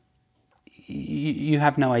craftsperson, you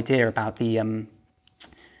have no idea about the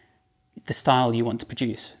style you want to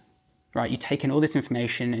produce, right? You take in all this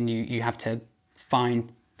information and you have to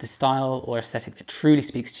find the style or aesthetic that truly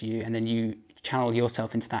speaks to you, and then you channel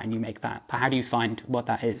yourself into that and you make that. But how do you find what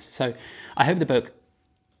that is? So I hope the book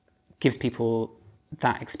gives people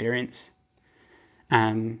that experience.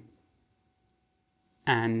 Also,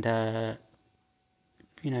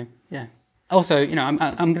 I'm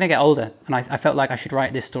going to get older, and I felt like I should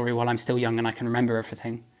write this story while I'm still young and I can remember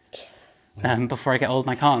everything. Yes. Before I get old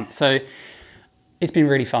and I can't. So it's been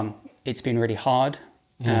really fun. It's been really hard.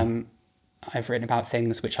 I've written about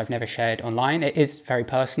things which I've never shared online. It is very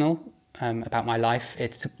personal, about my life.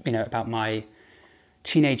 It's, about my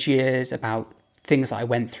teenage years, about things that I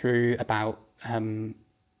went through, about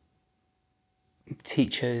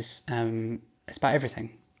teachers. It's about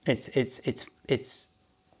everything. It's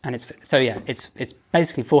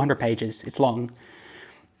basically 400 pages. It's long,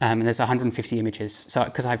 and there's 150 images. So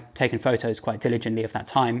because I've taken photos quite diligently of that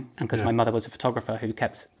time, and because my mother was a photographer who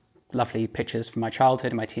kept lovely pictures from my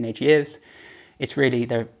childhood and my teenage years,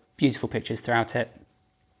 there are beautiful pictures throughout it.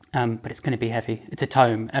 But it's going to be heavy. It's a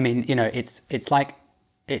tome. It's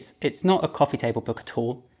not a coffee table book at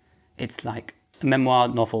all. It's like a memoir,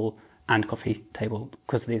 novel, and coffee table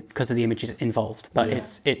because of the images involved. But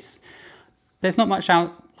there's not much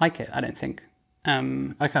out like it, I don't think.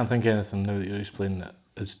 I can't think of anything now that you're explaining it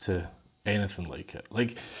as to anything like it.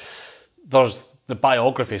 Like, there's the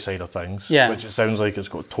biography side of things, which it sounds like it's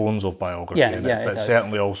got tones of biography in it, but it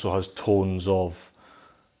certainly also has tones of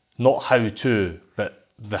not how to, but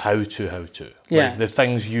the how to. Yeah. Like the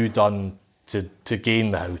things you done to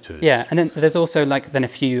gain the how-tos. Yeah, and then there's also a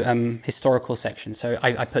few historical sections. So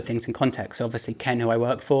I put things in context. So obviously Ken, who I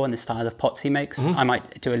work for, and the style of pots he makes. I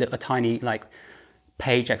might do a tiny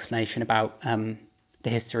page explanation about the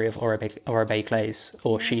history of Oribe glaze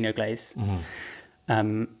or Chino glaze.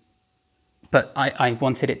 But I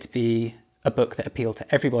wanted it to be a book that appealed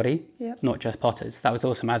to everybody, not just potters. That was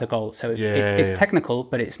also my other goal. So it's technical,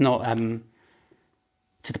 but it's not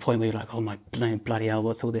to the point where you're like, oh my bloody hell,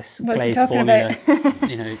 what's all this glaze formula?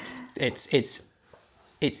 It's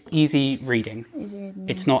easy reading.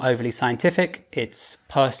 It's not overly scientific. It's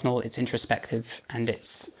personal. It's introspective, and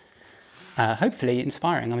it's hopefully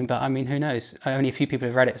inspiring. Who knows? Only a few people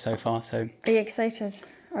have read it so far. So, are you excited?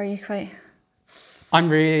 Or are you quite? I'm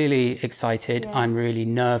really excited. I'm really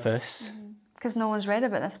nervous. Because no one's read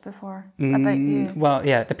about this before, about you. Well,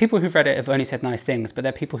 yeah, the people who've read it have only said nice things, but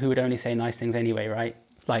they're people who would only say nice things anyway, right?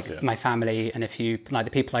 Like my family and a few, like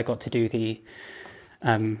the people I got to do the,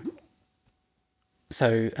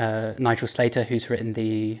 Nigel Slater, who's written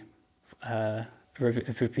the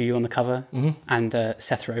review on the cover, and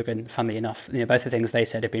Seth Rogen, funnily enough, both the things they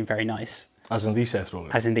said have been very nice. As in the Seth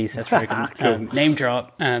Rogen? As in the Seth Rogen. Cool. Name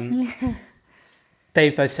drop.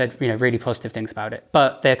 They've both said, really positive things about it,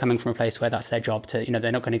 but they're coming from a place where that's their job to, they're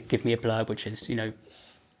not going to give me a blurb, which is,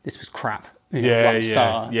 this was crap. One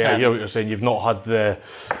star. Yeah, I hear what you're saying. You've not had the...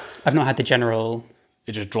 I've not had the general...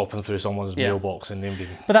 It just dropping through someone's mailbox and name being...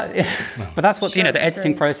 But that's what, the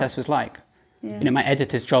editing process was like. Yeah. My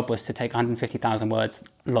editor's job was to take 150,000 words,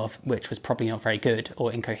 a lot of which was probably not very good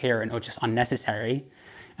or incoherent or just unnecessary,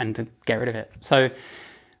 and to get rid of it. So...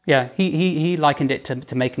 yeah, he likened it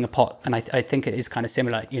to making a pot, and I think it is kind of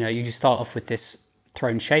similar. You start off with this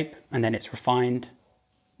thrown shape, and then it's refined,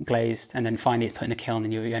 glazed, and then finally it's put in a kiln,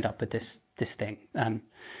 and you end up with this thing. I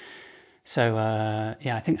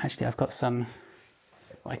think actually I've got some.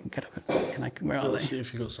 I can get up. Where are they? Let's see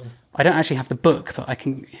if you got some. I don't actually have the book, but I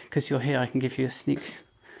can, because you're here, I can give you a sneak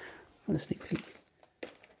peek.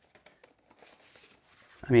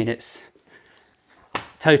 I mean, it's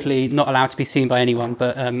totally not allowed to be seen by anyone,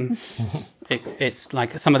 but it's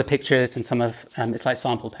like some of the pictures and some of it's like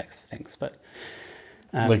sample text for things, but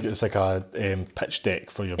it's like a pitch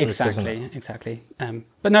deck for your book, isn't it? Exactly.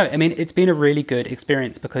 But no, I mean, it's been a really good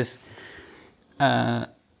experience because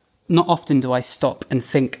not often do I stop and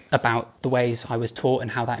think about the ways I was taught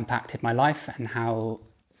and how that impacted my life and how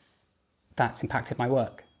that's impacted my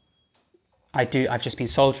work. I've just been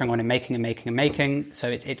soldiering on and making. So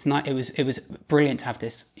it's not. It was brilliant to have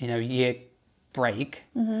this year break,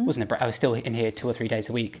 wasn't it? I was still in here 2 or 3 days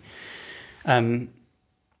a week, to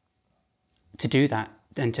do that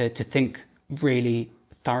and to think really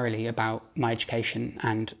thoroughly about my education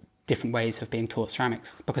and different ways of being taught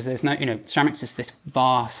ceramics, because there's no ceramics is this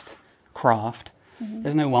vast craft.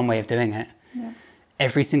 There's no one way of doing it. Yeah.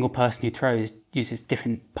 Every single person who throws uses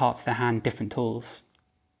different parts of their hand, different tools.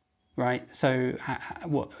 Right, so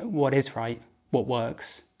what is right, what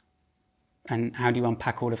works, and how do you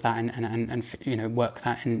unpack all of that and work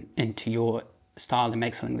that into your style and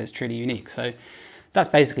make something that's truly unique? So that's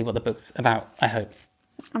basically what the book's about, I hope.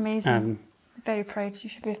 Amazing. Very proud. You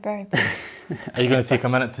should be very proud. Are you going to take a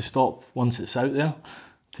minute to stop once it's out there?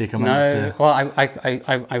 Take a minute. No. Well,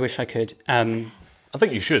 I wish I could. I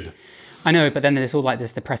think you should. I know, but then there's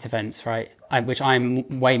the press events, right? Which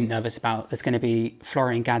I'm way nervous about. There's going to be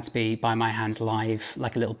Florian Gadsby by my hands live,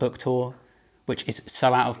 like a little book tour, which is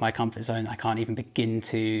so out of my comfort zone. I can't even begin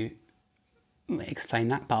to explain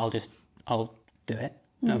that, but I'll do it,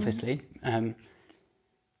 obviously.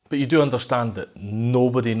 But you do understand that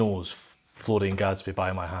nobody knows Florian Gadsby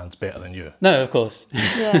by my hands better than you. No, of course.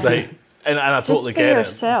 Yeah. Like, and I totally get it.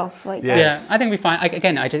 Just for yourself, like yes. Yeah, I think we find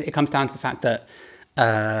it comes down to the fact that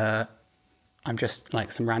I'm just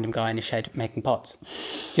like some random guy in a shed making pots.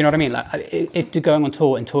 Do you know what I mean? Like, going on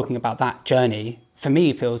tour and talking about that journey for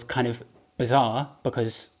me feels kind of bizarre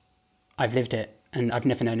because I've lived it and I've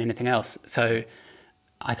never known anything else. So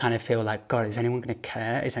I kind of feel like, God, is anyone going to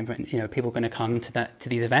care? Is anyone, people going to come to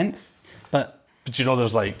these events? But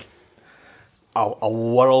there's like a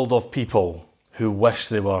world of people who wish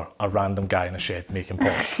they were a random guy in a shed making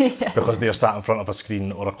pots because they're sat in front of a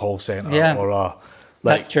screen or a call centre or a.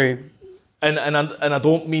 Like, that's true. And I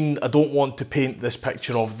don't want to paint this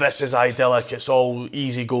picture of this is idyllic, it's all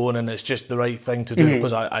easy going and it's just the right thing to do,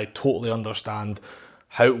 because I totally understand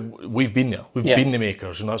how we've been there. We've been the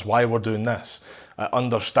makers, and that's why we're doing this. I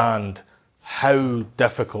understand how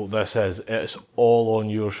difficult this is. It's all on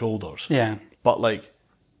your shoulders. Yeah. But like,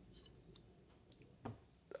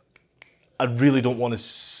 I really don't want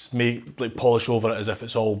to polish over it as if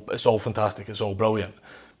it's all fantastic, it's all brilliant,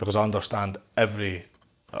 because I understand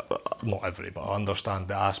not every, but I understand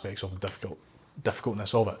the aspects of the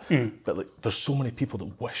difficultness of it. But like, there's so many people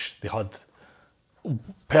that wish they had.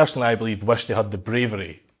 Personally, I believe wish they had the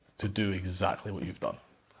bravery to do exactly what you've done.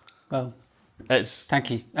 Well, it's. Thank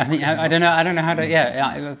you. I mean, I don't know how to.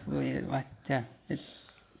 Yeah,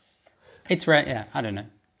 it's rare. Yeah, I don't know.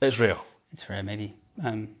 It's rare. It's rare, maybe.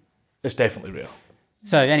 It's definitely rare.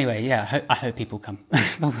 So anyway, yeah, I hope people come,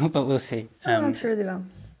 but we'll see. I'm sure they will.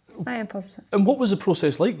 I am positive. And what was the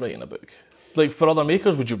process like writing a book? Like, for other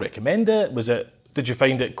makers, would you recommend it? Did you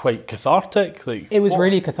find it quite cathartic? Like, it was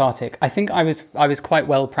really cathartic. I think I was quite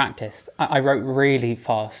well practiced. I wrote really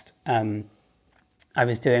fast. I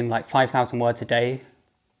was doing like 5,000 words a day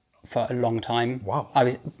for a long time. Wow.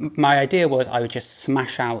 My idea was I would just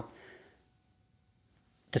smash out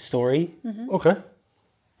the story. Okay.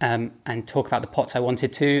 And talk about the pots I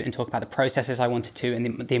wanted to, and talk about the processes I wanted to,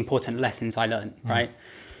 and the important lessons I learned, right?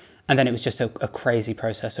 And then it was just a crazy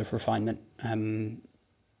process of refinement.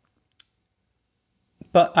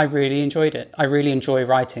 But I really enjoyed it. I really enjoy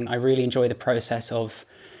writing. I really enjoy the process of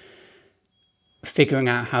figuring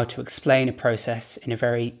out how to explain a process in a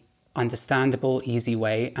very understandable, easy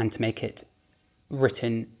way, and to make it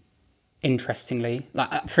written interestingly.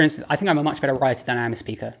 Like, for instance, I think I'm a much better writer than I am a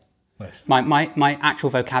speaker. Nice. My actual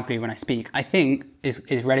vocabulary when I speak, I think, is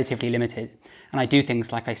relatively limited, and I do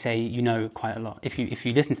things like I say, quite a lot. If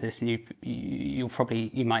you listen to this, and you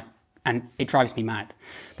might, and it drives me mad.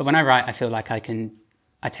 But when I write, I feel like I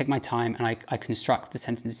take my time and I construct the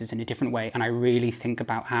sentences in a different way, and I really think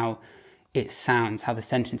about how it sounds, how the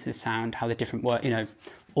sentences sound, how the different words,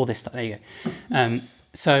 all this stuff. There you go.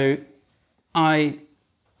 So I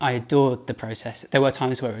adored the process. There were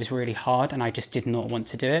times where it was really hard and I just did not want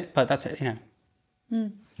to do it, but that's it,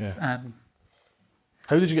 Yeah.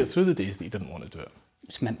 How did you get through the days that you didn't want to do it?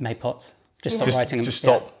 Just made pots. Just stop writing them. Just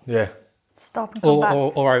stop. Yeah. Stop and come back.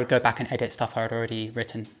 Or I would go back and edit stuff I had already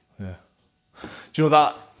written. Yeah. Do you know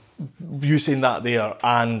that, you saying that there,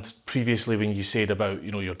 and previously when you said about,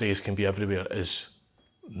 your days can be everywhere, is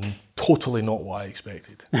totally not what I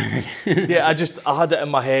expected. Yeah, I had it in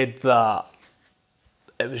my head that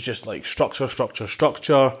it was just like structure.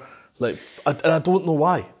 Like, and I don't know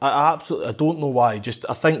why. I don't know why. Just,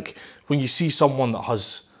 I think when you see someone that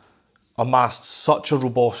has amassed such a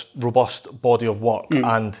robust body of work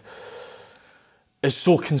and is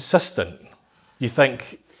so consistent, you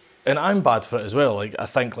think, and I'm bad for it as well. Like, I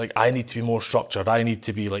think like I need to be more structured. I need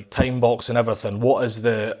to be like time boxing everything. What is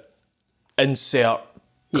the insert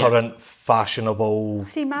current fashionable?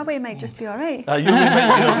 See, my way might just be all right. Your way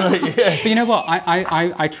might be all right, yeah. But you know what?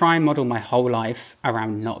 I try and model my whole life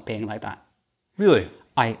around not being like that. Really?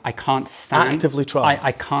 I can't stand... Actively try.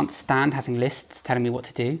 I can't stand having lists telling me what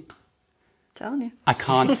to do. Telling you. I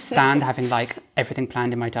can't stand having like everything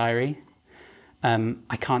planned in my diary.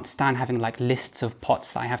 I can't stand having like lists of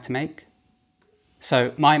pots that I have to make.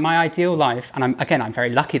 So my ideal life, and I'm very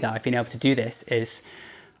lucky that I've been able to do this, is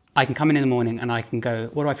I can come in the morning and I can go,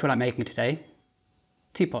 what do I feel like making today?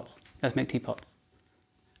 Teapots. Let's make teapots.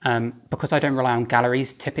 Because I don't rely on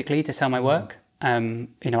galleries typically to sell my work. I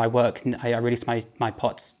release my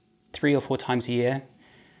pots 3 or 4 times a year.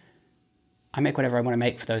 I make whatever I want to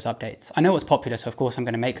make for those updates. I know what's popular, so of course I'm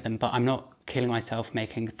going to make them, but I'm not killing myself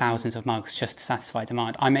making thousands of mugs just to satisfy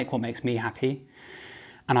demand. I make what makes me happy.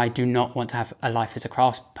 And I do not want to have a life as a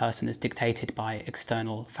craftsperson that's dictated by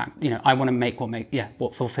external fact. I want to make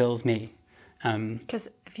what fulfills me. Because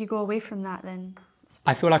if you go away from that, then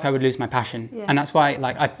I feel like I would lose my passion, and that's why,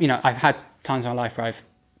 like, I've had times in my life where I've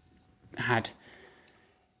had,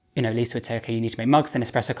 Lisa would say, okay, you need to make mugs, then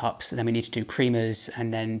espresso cups, and then we need to do creamers,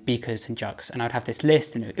 and then beakers and jugs, and I'd have this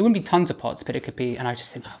list, and it wouldn't be tons of pots, but it could be, and I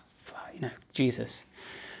just think, Jesus.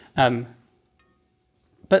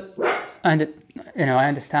 But I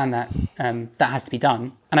understand that that has to be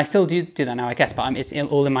done, and I still do that now, I guess. But it's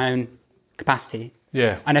all in my own capacity.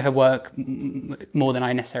 Yeah. I never work more than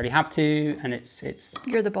I necessarily have to, and it's.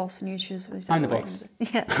 You're the boss, and you choose. I'm the boss.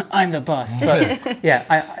 Yeah. I'm the boss. But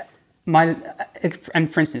yeah,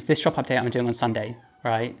 and for instance, this shop update I'm doing on Sunday,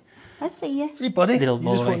 right? I see you. Hey, buddy. Little you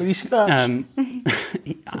just boy. want to be scratched.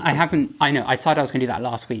 I decided I was going to do that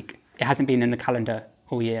last week. It hasn't been in the calendar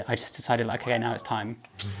all year. I just decided, like, okay, now it's time.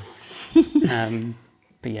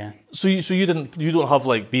 But yeah. So you don't have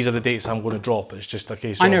like, these are the dates I'm going to drop. It's just a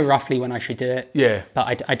case of... I know roughly when I should do it. Yeah.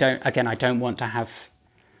 But I don't want to have...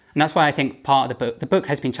 And that's why I think part of the book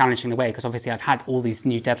has been challenging in a way, because obviously I've had all these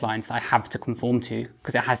new deadlines that I have to conform to,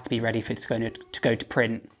 because it has to be ready for it to go to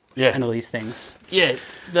print. Yeah. And all these things. Yeah,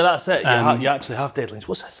 that's it. You actually have deadlines.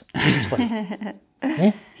 What's this?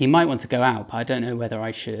 Huh? He might want to go out, but I don't know whether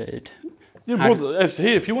I should.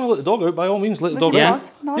 If you want to let the dog out, by all means, let the dog out.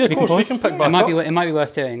 Yeah, of course, we can pick back up. It might be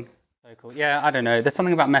worth doing. So cool. Yeah, I don't know. There's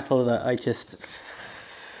something about metal that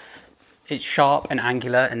it's sharp and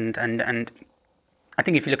angular, and I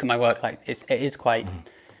think if you look at my work, like it is quite.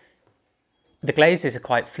 The glazes are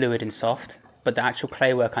quite fluid and soft, but the actual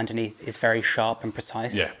clay work underneath is very sharp and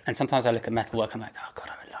precise. Yeah. And sometimes I look at metal work, I'm like, oh God,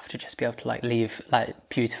 I would love to just be able to like leave like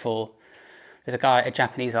beautiful. There's a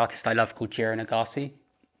Japanese artist I love called Jiro Nagase.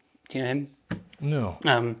 Do you know him? No.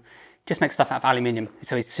 Just makes stuff out of aluminium,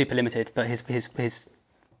 so he's super limited. But his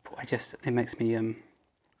it makes me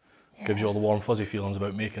gives you all the warm fuzzy feelings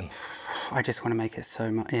about making. I just want to make it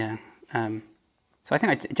so much, yeah. So I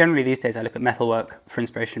think generally these days I look at metalwork for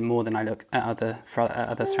inspiration more than I look at other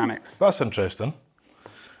ceramics. That's interesting.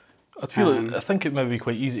 I think it may be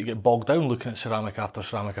quite easy to get bogged down looking at ceramic after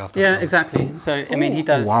ceramic after Yeah, ceramic. exactly. So, I mean, he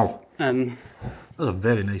does... Wow. That's a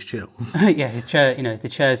very nice chair. yeah, his chair, the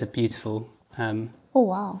chairs are beautiful. Oh,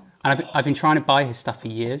 wow. And I've been trying to buy his stuff for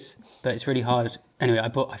years, but it's really hard. Anyway,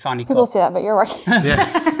 I finally People got... say that about your work.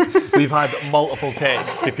 Yeah. We've had multiple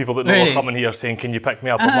texts from people that know Really? are coming here saying, can you pick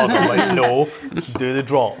me up a mug? I'm like, no, do the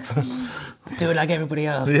drop. Do it like everybody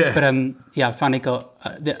else. Yeah. But I finally got...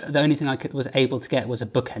 the only thing I was able to get was a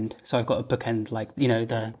bookend. So I've got a bookend, like,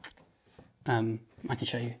 the... I can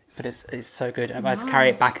show you. But it's so good. I had to carry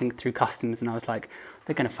it back through customs, and I was like,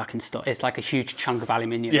 they're going to fucking stop. It's like a huge chunk of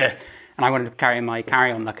aluminium. Yeah. And I wanted to carry it in my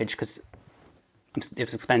carry-on luggage because it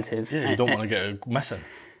was expensive. Yeah, you don't want to get it missing.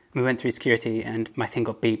 We went through security, and my thing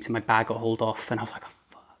got beeped, and my bag got hauled off, and I was like, oh,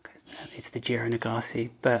 fuck, it's the ceramicist.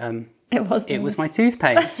 But it was my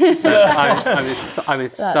toothpaste. So I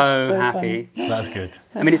was so happy. Funny. That's good.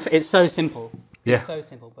 I mean, it's so simple. Yeah. It's so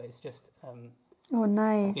simple, but it's just... Oh,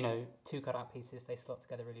 nice. 2 cut-out pieces, they slot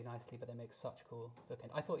together really nicely, but they make such cool bookend.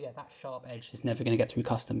 I thought, that sharp edge is never going to get through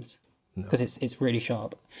customs because it's really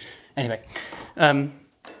sharp. Anyway,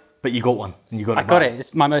 but you got one, and you got it. I got it.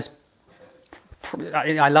 It's my most.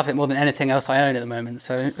 I love it more than anything else I own at the moment.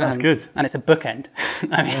 So that's good, and it's a bookend.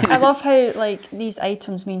 I love how these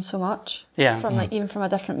items mean so much. Yeah. From even from a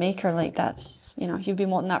different maker, that's you've been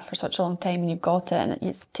wanting that for such a long time, and you've got it, and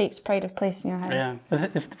it takes pride of place in your house. Yeah.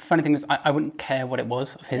 The funny thing is, I wouldn't care what it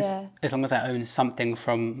was of his, as long as I own something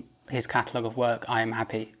from his catalogue of work. I am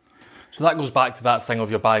happy. So that goes back to that thing of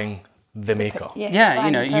you're buying the maker.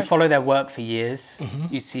 Yeah, you follow their work for years.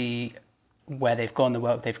 Mm-hmm. You see where they've gone, the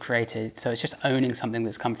work they've created. So it's just owning something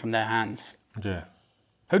that's come from their hands. Yeah.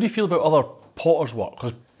 How do you feel about other potters' work?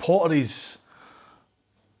 Because pottery's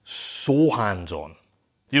so hands-on.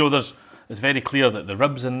 It's very clear that the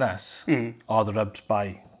ribs in this are the ribs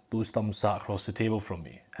by those thumbs sat across the table from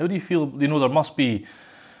me. How do you feel? There must be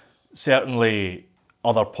certainly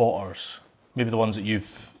other potters, maybe the ones that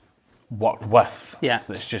you've worked with. Yeah.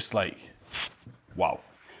 It's just like, wow.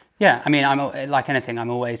 Yeah, I mean, I'm like anything,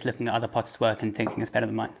 I'm always looking at other potters' work and thinking it's better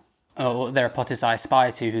than mine. Or there are potters I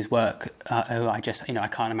aspire to whose work, I just, I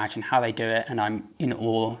can't imagine how they do it, and I'm in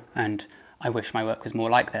awe, and I wish my work was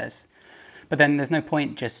more like theirs. But then there's no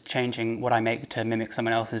point just changing what I make to mimic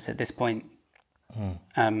someone else's at this point.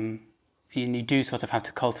 You do sort of have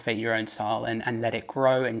to cultivate your own style and let it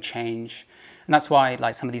grow and change. And that's why,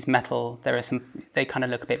 like some of these metal, they kind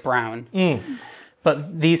of look a bit brown.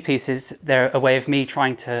 But these pieces, they're a way of me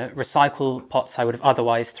trying to recycle pots I would have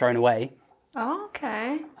otherwise thrown away. Oh,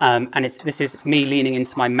 okay. And this is me leaning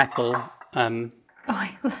into my metal,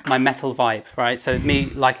 my metal vibe, right? So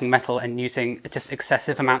me liking metal and using just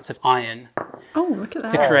excessive amounts of iron. Oh, look at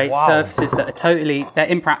that. To create surfaces that are they're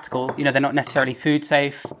impractical. They're not necessarily food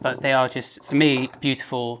safe, but they are just, for me,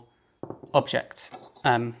 beautiful objects.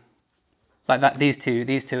 Like that, these two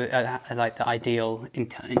are like the ideal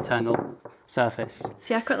internal surface.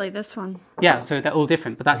 See, I quite like this one. Yeah, so they're all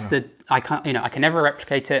different, but that's I can never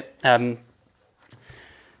replicate it.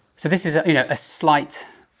 So this is a slight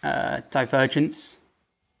divergence,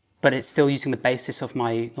 but it's still using the basis of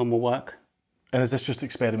my normal work. And is this just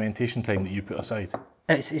experimentation time that you put aside?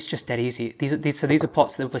 It's just dead easy. These are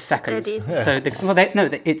pots that were seconds. Dead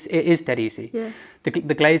easy. It is dead easy. Yeah.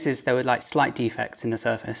 The glazes, there were like slight defects in the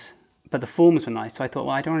surface, but the forms were nice. So I thought,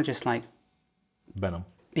 well, I don't want to just like bin them.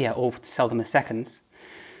 Yeah, or sell them as seconds.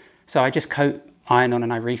 So I just coat iron on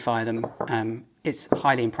and I refire them. It's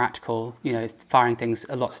highly impractical. Firing things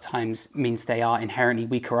a lot of times means they are inherently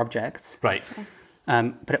weaker objects. Right.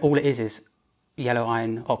 But all it is yellow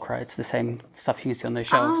iron ochre. It's the same stuff you can see on those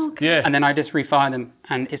shelves. Oh, okay. Yeah. And then I just refire them,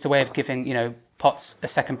 and it's a way of giving pots a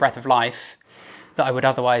second breath of life that I would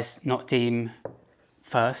otherwise not deem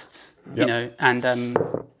firsts. Yep. And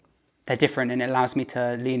they're different, and it allows me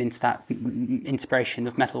to lean into that inspiration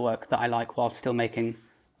of metalwork that I like while still making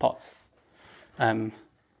pots. Yeah.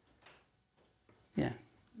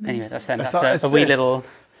 Anyway, that's them. That's a wee little.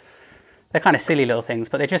 They're kind of silly little things,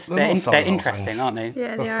 but they're interesting, aren't they?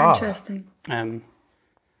 Yeah, they are interesting.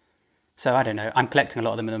 So I don't know. I'm collecting a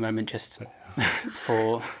lot of them at the moment, just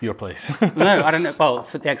for your place. No, I don't know. Well,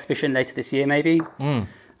 for the exhibition later this year, maybe.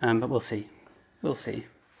 But we'll see. We'll see.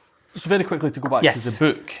 So very quickly to go back to the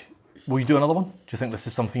book. Will you do another one? Do you think this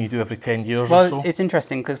is something you do every 10 years or so? Well, it's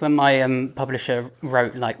interesting because when my publisher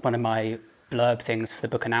wrote like one of my blurb things for the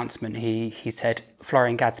book announcement, he said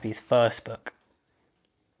Florian Gadsby's first book.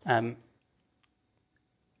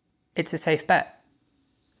 It's a safe bet.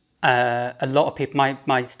 A lot of people.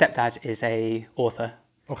 My stepdad is a author.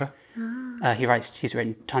 Okay. He's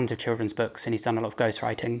written tons of children's books and he's done a lot of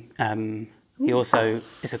ghostwriting. He also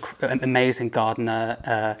is an amazing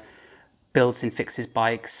gardener, builds and fixes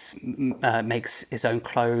bikes, makes his own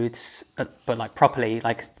clothes, but like properly,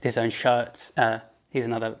 like his own shirts. He's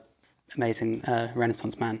another amazing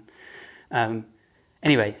Renaissance man.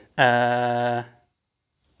 Anyway, I've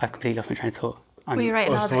completely lost my train of thought. Will you write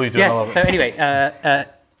another? Yes. So anyway,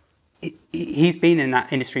 he's been in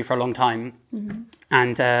that industry for a long time,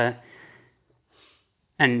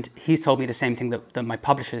 and he's told me the same thing that my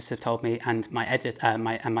publishers have told me, and my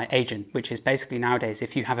agent, which is basically nowadays,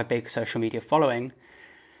 if you have a big social media following,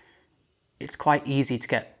 it's quite easy to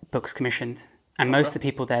get books commissioned. And most of the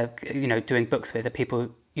people they're doing books with are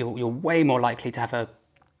people you're way more likely to have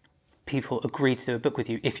people agree to do a book with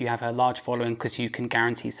you if you have a large following, because you can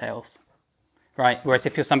guarantee sales, right? Whereas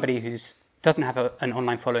if you're somebody who doesn't have an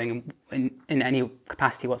online following in any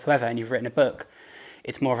capacity whatsoever, and you've written a book,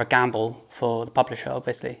 it's more of a gamble for the publisher,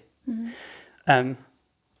 obviously.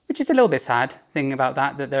 Which is a little bit sad thinking about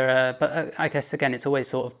that there are, but I guess again it's always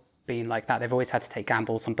sort of been like that. They've always had to take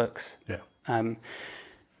gambles on books. So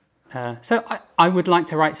I would like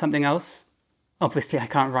to write something else. Obviously I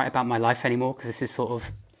can't write about my life anymore because this is sort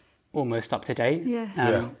of almost up to date.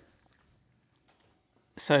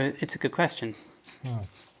 So it's a good question.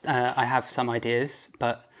 I have some ideas,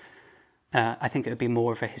 but I think it would be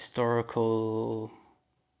more of a historical...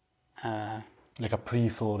 like a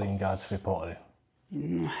pre-Florian Gadsby pottery?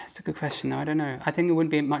 It's a good question though, I don't know. I think it wouldn't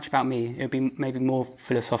be much about me. It would be maybe more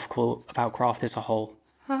philosophical about craft as a whole.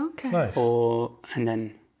 Oh, okay. Nice.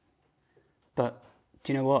 But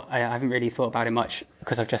do you know what? I haven't really thought about it much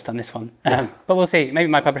because I've just done this one. But we'll see. Maybe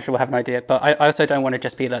my publisher will have an idea. But I also don't want to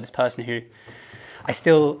just be like this person who...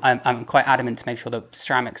 I'm quite adamant to make sure that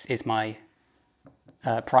ceramics is my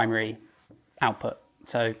primary output.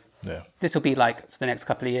 So this will be like for the next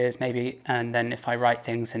couple of years maybe. And then if I write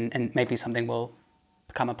things and maybe something will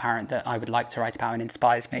become apparent that I would like to write about and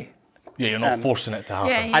inspires me. Yeah, you're not forcing it to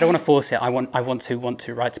happen. I don't want to force it. I want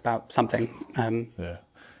to write about something.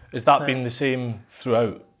 Has that been the same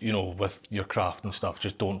throughout, with your craft and stuff?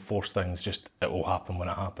 Just don't force things, just it will happen when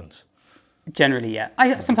it happens. Generally, yeah.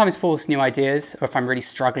 I sometimes force new ideas, or if I'm really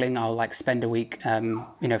struggling, I'll like spend a week,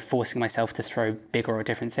 forcing myself to throw bigger or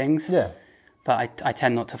different things. Yeah. But I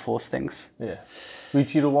tend not to force things. Yeah.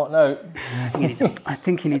 Richie, what now? I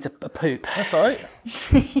think he needs a poop. That's all right.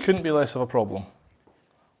 Couldn't be less of a problem.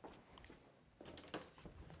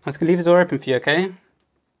 I was going to leave the door open for you, okay?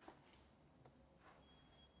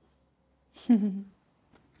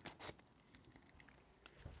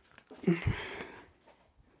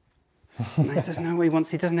 He doesn't know what he wants.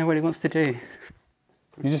 He doesn't know what he wants to do.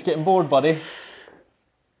 You just getting bored, buddy?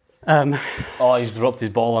 Oh, he's dropped his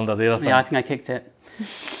ball under there, I think. Yeah, I think I kicked it.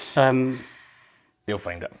 You'll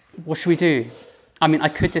find it. What should we do? I mean, I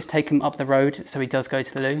could just take him up the road so he does go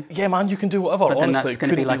to the loo. Yeah, man, you can do whatever. But then that's going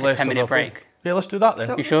to be like a 10-minute break. Yeah, let's do that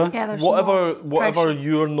then. You sure? Yeah, there's whatever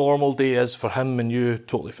your normal day is for him and you,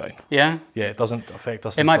 totally fine. Yeah? Yeah, it doesn't affect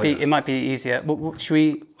us. It might be easier. Should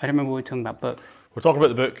we? I don't remember what we were talking about. Book. We're talking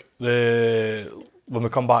about the book. When we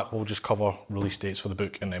come back, we'll just cover release dates for the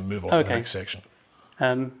book and then move on to the next section.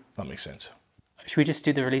 That makes sense. Should we just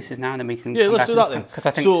do the releases now and then we can? Yeah, let's do that then. Because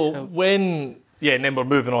I think and then we're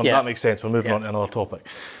moving on. Yeah. That makes sense. We're moving on to another topic.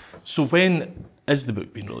 So when is the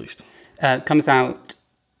book being released? It comes out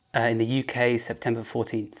in the UK September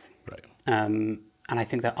 14th. Right. And I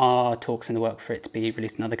think there are talks in the work for it to be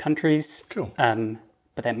released in other countries. Cool.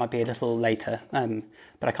 But that might be a little later.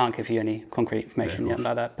 But I can't give you any concrete information yet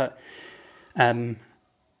about that. But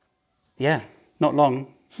not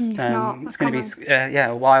long. It's going to be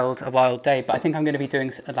a wild day. But I think I'm going to be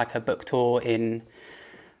doing like a book tour in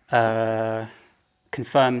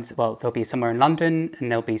confirmed. Well, there'll be somewhere in London and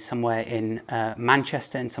there'll be somewhere in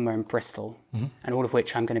Manchester and somewhere in Bristol, and all of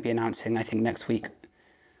which I'm going to be announcing. I think next week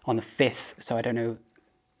on the 5th. So I don't know.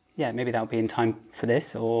 Yeah, maybe that'll be in time for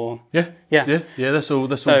this, or yeah. This will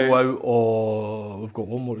go out, or we've got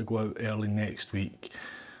one more to go out early next week,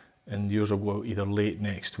 and yours will go out either late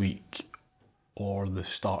next week or the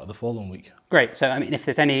start of the following week. Great. So I mean, if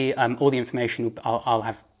there's any all the information, I'll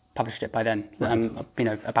have published it by then. Right.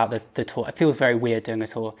 About the tour. It feels very weird doing a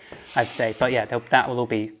tour, I'd say, but yeah, that will all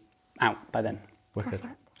be out by then. Wicked.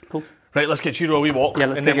 Cool. Right, let's get Chiro a wee walk. Yeah,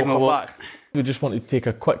 let's give him a walk. Back. We just wanted to take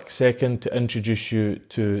a quick second to introduce you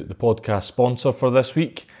to the podcast sponsor for this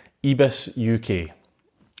week, Ives UK.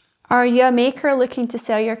 Are you a maker looking to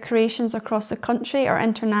sell your creations across the country or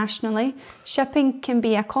internationally? Shipping can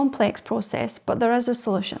be a complex process, but there is a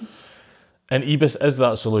solution. And Ives is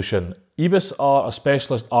that solution. Ives are a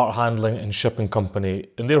specialist art handling and shipping company,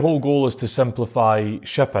 and their whole goal is to simplify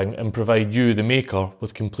shipping and provide you, the maker,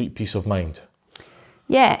 with complete peace of mind.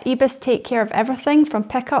 Yeah, Ives take care of everything from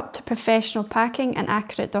pickup to professional packing and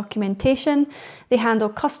accurate documentation. They handle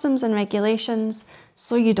customs and regulations,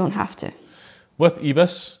 so you don't have to. With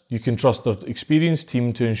Ives, you can trust their experienced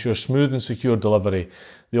team to ensure smooth and secure delivery.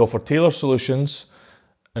 They offer tailored solutions,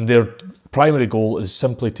 and their primary goal is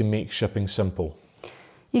simply to make shipping simple.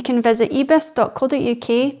 You can visit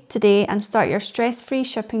ives.co.uk today and start your stress-free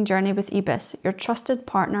shipping journey with Ives, your trusted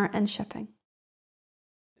partner in shipping.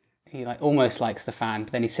 He like almost likes the fan,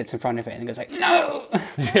 but then he sits in front of it and goes like, no!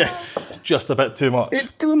 Yeah, just a bit too much.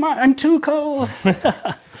 It's too much, I'm too cold.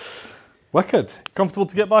 Wicked. Comfortable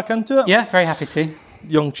to get back into it? Yeah, very happy to.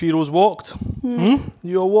 Young Chiro's walked.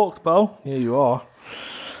 You all walked, pal? Yeah, you are.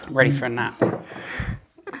 Ready for a nap.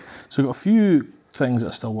 So we've got a few things that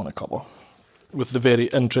I still want to cover with the very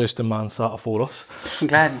interesting man sat before us. I'm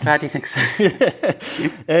glad you think so.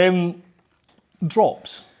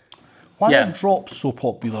 Drops. Why Yeah. are drops so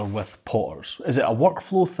popular with potters? Is it a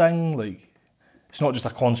workflow thing? Like, it's not just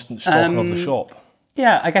a constant stocking of the shop?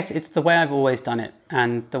 Yeah, I guess it's the way I've always done it.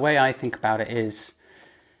 And the way I think about it is,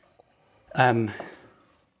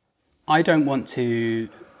 I don't want to,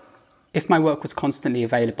 if my work was constantly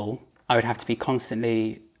available, I would have to be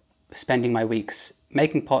constantly spending my weeks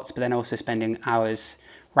making pots, but then also spending hours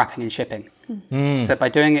wrapping and shipping. So by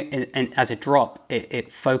doing it as a drop,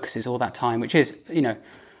 it focuses all that time, which is,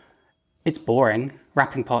 it's boring.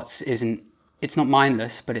 Wrapping pots it's not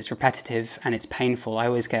mindless, but it's repetitive and it's painful. I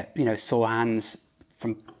always get, sore hands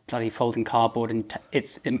from bloody folding cardboard, and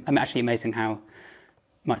it's actually amazing how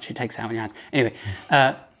much it takes out on your hands. Anyway,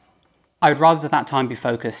 I would rather that time be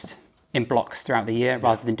focused in blocks throughout the year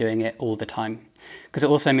rather than doing it all the time. Because it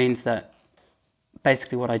also means that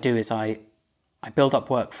basically what I do is I build up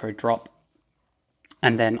work for a drop,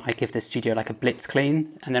 and then I give the studio like a blitz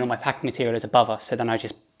clean, and then all my packing material is above us, so then I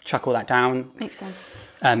just chuck all that down. Makes sense.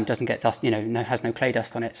 Doesn't get dust, has no clay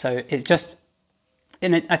dust on it. So it's just,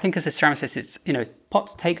 I think as a ceramicist, it's,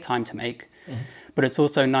 pots take time to make, but it's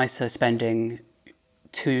also nicer spending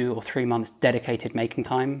 2 or 3 months dedicated making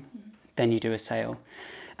time than you do a sale.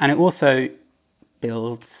 And it also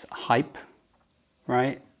builds hype,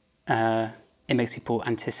 right? It makes people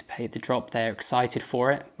anticipate the drop. They're excited for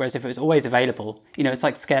it. Whereas if it was always available, it's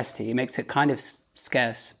like scarcity. It makes it kind of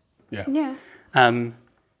scarce. Yeah.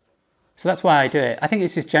 So that's why I do it. I think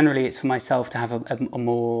it's just generally it's for myself to have a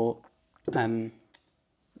more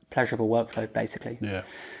pleasurable workflow, basically. Yeah.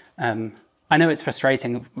 I know it's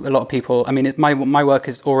frustrating. A lot of people. I mean, my work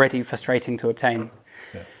is already frustrating to obtain.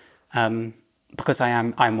 Yeah. Because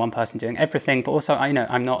I'm one person doing everything, but also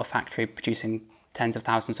I'm not a factory producing tens of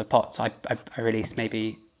thousands of pots. I release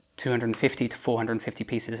maybe 250 to 450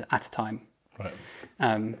 pieces at a time. Right.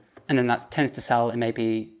 And then that tends to sell in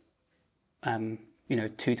maybe 2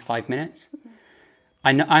 to 5 minutes.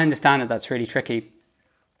 I understand that that's really tricky.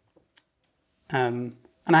 And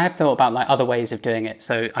I have thought about like other ways of doing it.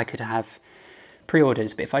 So I could have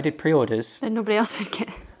pre-orders, but if I did pre-orders, Then nobody else would get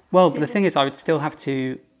it. well, but the thing is I would still have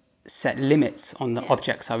to set limits on the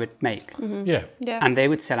objects I would make. Yeah. And they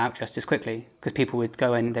would sell out just as quickly because people would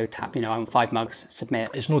go in, they would tap, I want 5 mugs, submit.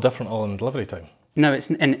 It's no different all in delivery time. No,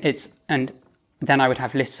 and then I would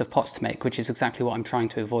have lists of pots to make, which is exactly what I'm trying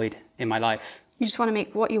to avoid in my life. You just want to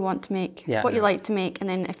make what you want to make, what you like to make, and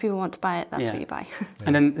then if people want to buy it, that's what you buy.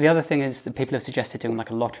 And then the other thing is that people have suggested doing like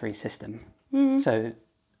a lottery system. So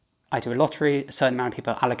I do a lottery, a certain amount of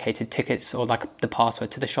people are allocated tickets or like the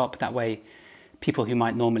password to the shop. That way people who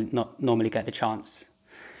might not normally get the chance,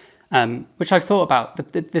 which I've thought about.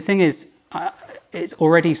 The thing is, it's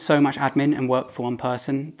already so much admin and work for one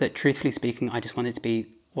person that truthfully speaking, I just want it to be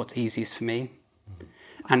what's easiest for me.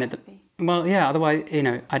 And otherwise,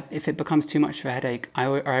 if it becomes too much of a headache, I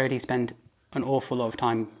already spend an awful lot of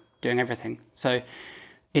time doing everything. So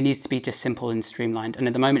it needs to be just simple and streamlined. And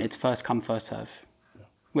at the moment, it's first come, first serve,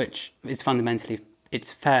 which is fundamentally,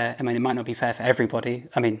 it's fair. I mean, it might not be fair for everybody.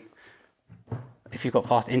 I mean, if you've got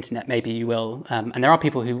fast internet, maybe you will. And there are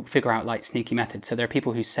people who figure out like sneaky methods. So there are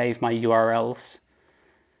people who save my URLs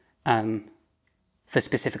for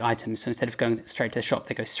specific items. So instead of going straight to the shop,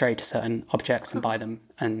 they go straight to certain objects and buy them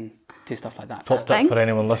and do stuff like that. Top tip for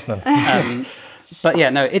anyone listening. But yeah,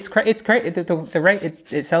 no, it's great. The rate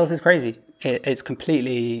it sells is crazy. It's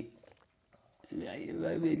completely.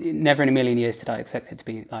 Never in a million years did I expect it to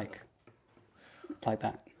be like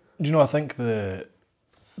that. Do you know? I think the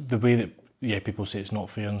way that people say it's not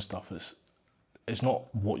fair and stuff is, it's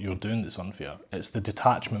not what you're doing that's unfair. It's the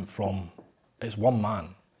detachment from. It's one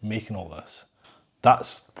man making all this.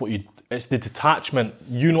 That's what you. It's the detachment.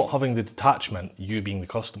 You not having the detachment. You being the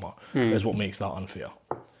customer is what makes that unfair.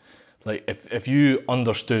 Like if you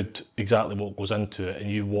understood exactly what goes into it and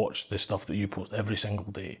you watch the stuff that you post every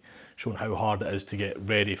single day, showing how hard it is to get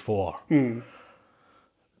ready for a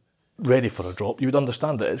drop, you would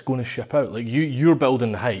understand that it's going to ship out. Like you're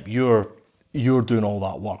building the hype, you're doing all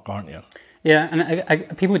that work, aren't you? Yeah,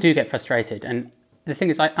 and people do get frustrated. And the thing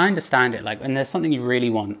is, I understand it. Like when there's something you really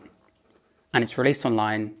want and it's released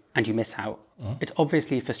online and you miss out, it's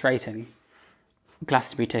obviously frustrating.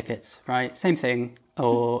 Glastonbury tickets, right? Same thing.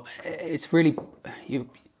 Or it's really,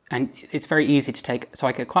 and it's very easy to take. So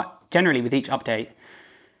I get quite, generally with each update,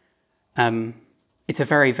 it's a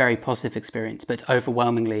very, very positive experience, but it's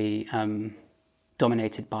overwhelmingly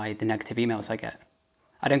dominated by the negative emails I get.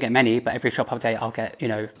 I don't get many, but every shop update I'll get,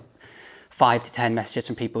 5 to 10 messages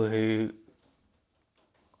from people who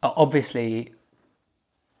are obviously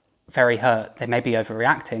very hurt. They may be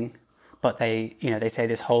overreacting, but they say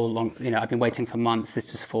this whole long, I've been waiting for months.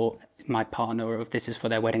 This was for my partner, or this is for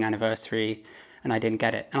their wedding anniversary, and I didn't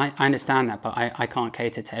get it. And I understand that, but I can't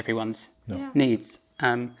cater to everyone's needs.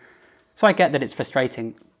 So I get that it's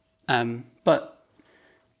frustrating, but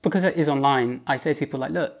because it is online, I say to people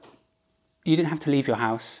like, look, you didn't have to leave your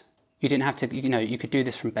house. You didn't have to, you could do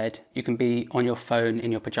this from bed. You can be on your phone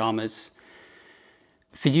in your pajamas.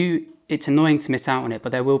 For you, it's annoying to miss out on it,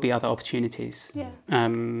 but there will be other opportunities. Yeah.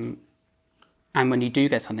 And when you do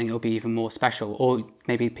get something, it'll be even more special. Or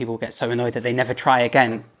maybe people get so annoyed that they never try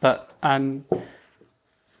again. But one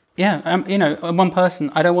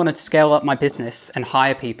person, I don't want to scale up my business and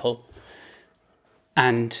hire people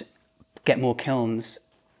and get more kilns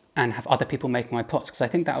and have other people make my pots, because I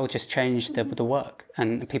think that will just change the work,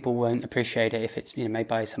 and people won't appreciate it if it's made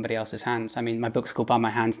by somebody else's hands. I mean, my book's called By My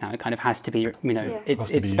Hands now. It kind of has to be,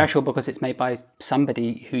 it's special because it's made by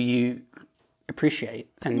somebody who you appreciate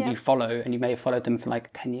and you follow, and you may have followed them for like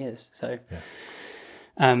 10 years. So,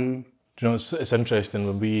 do you know, it's interesting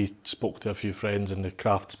when we spoke to a few friends in the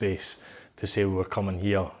craft space to say we were coming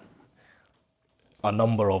here, a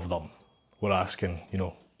number of them were asking,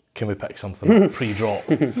 can we pick something pre-drop?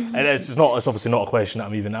 And it's obviously not a question that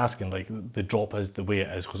I'm even asking. Like, the drop is the way it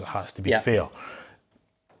is because it has to be fair.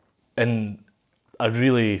 And I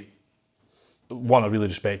really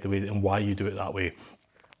respect the way and why you do it that way.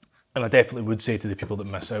 And I definitely would say to the people that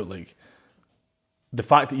miss out, like, the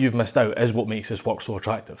fact that you've missed out is what makes this work so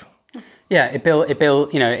attractive. Yeah,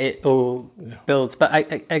 it all builds. But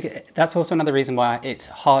I that's also another reason why it's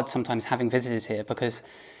hard sometimes having visitors here, because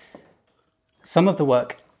some of the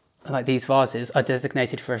work, like these vases, are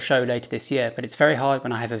designated for a show later this year, but it's very hard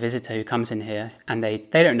when I have a visitor who comes in here and they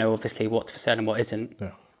don't know obviously what's for sale and what isn't.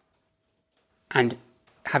 Yeah. And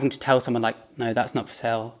having to tell someone like, no, that's not for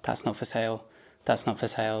sale, that's not for sale, that's not for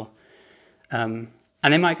sale. And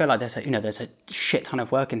they might go like, there's a shit ton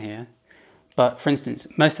of work in here. But for instance,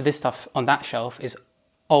 most of this stuff on that shelf is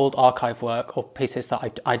old archive work or pieces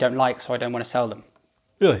that I don't like, so I don't want to sell them.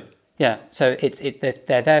 Really? Yeah, so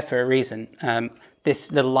they're there for a reason.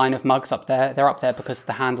 This little line of mugs up there, they're up there because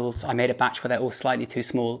the handles, I made a batch where they're all slightly too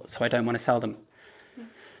small, so I don't want to sell them.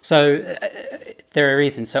 So there are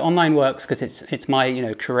reasons. So online works because it's my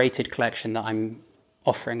curated collection that I'm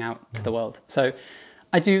offering out to the world. So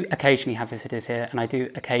I do occasionally have visitors here, and I do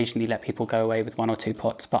occasionally let people go away with 1 or 2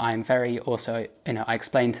 pots, but I'm very also, I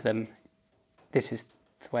explain to them, this is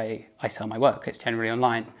the way I sell my work. It's generally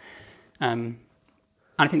online. And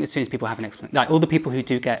I think as soon as people have an explanation, like all the people who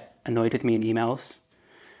do get annoyed with me in emails,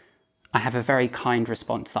 I have a very kind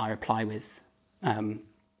response that I reply with.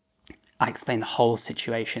 I explain the whole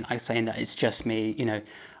situation. I explain that it's just me,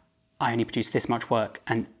 I only produce this much work,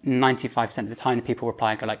 and 95% of the time the people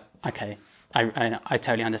reply and go like, okay, I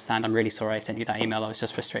totally understand. I'm really sorry I sent you that email. I was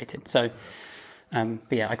just frustrated. So, but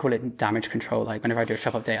yeah, I call it damage control. Like whenever I do a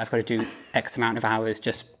shop update, I've got to do X amount of hours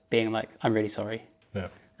just being like, I'm really sorry. Yeah.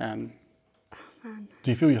 Do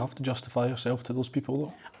you feel you have to justify yourself to those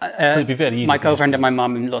people though? It'd be very easy. My girlfriend and my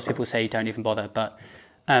mum and lots of people say don't even bother, but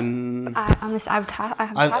I have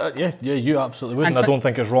you absolutely would, and I don't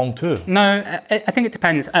think it's wrong too. No, I think it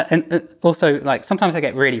depends. And also, like sometimes I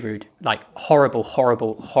get really rude, like horrible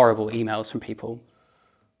emails from people.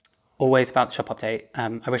 Always about the shop update.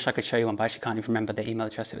 I wish I could show you one, but I actually can't even remember the email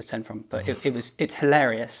address it was sent from. But it's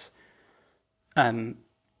hilarious.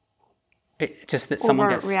 Just that someone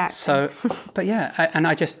gets so, but yeah, and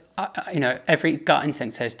I just, every gut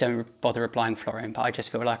instinct says don't bother replying, Florian, but I just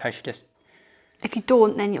feel like I should just. If you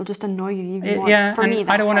don't, then it'll just annoy you even more. Yeah, for me,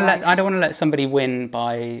 I don't want to let somebody win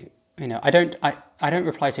by, I don't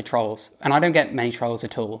reply to trolls, and I don't get many trolls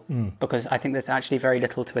at all because I think there's actually very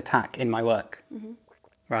little to attack in my work. Mm-hmm.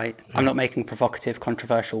 Right, yeah. I'm not making provocative,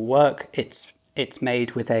 controversial work. It's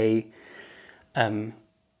made with a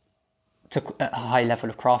to a high level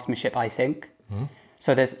of craftsmanship, I think.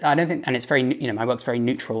 So I don't think, and it's very, my work's very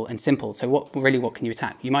neutral and simple. So what can you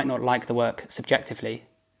attack? You might not like the work subjectively.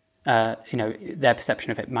 Their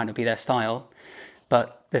perception of it might not be their style,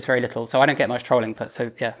 but there's very little. So I don't get much trolling, but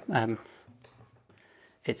so yeah,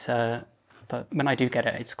 it's but when I do get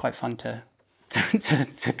it, it's quite fun to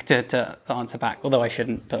answer back. Although I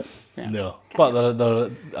shouldn't, but yeah. No, but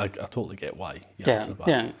I totally get why you answer back.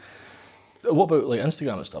 Yeah. What about like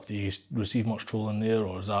Instagram and stuff? Do you receive much trolling there,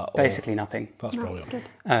 or is that basically nothing? That's brilliant. Good.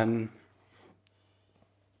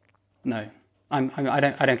 No,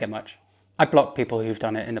 I don't get much. I block people who've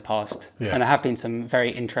done it in the past, and there have been some very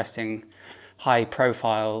interesting,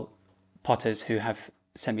 high-profile potters who have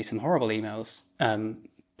sent me some horrible emails.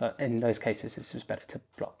 But in those cases, it's just better to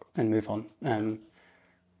block and move on,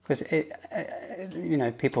 because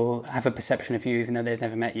people have a perception of you even though they've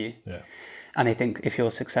never met you, and they think if you're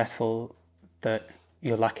successful that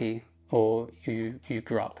you're lucky, or you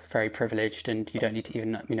grew up very privileged and you don't need to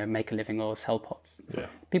even make a living or sell pots.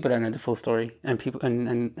 People don't know the full story,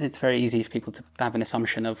 and it's very easy for people to have an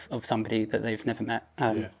assumption of somebody that they've never met.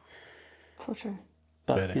 For sure.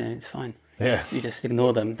 But it's fine. You just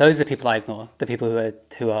ignore them. Those are the people I ignore. The people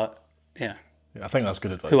who are I think that's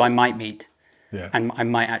good advice. Who I might meet, and I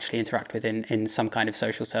might actually interact with in some kind of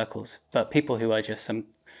social circles. But people who are just some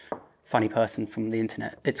funny person from the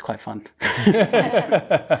internet, it's quite fun.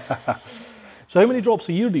 So how many drops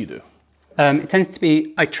a year do you do? It tends to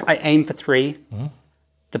be, I aim for 3.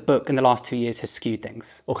 The book in the last 2 years has skewed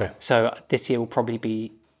things. Okay. So this year will probably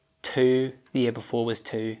be 2. The year before was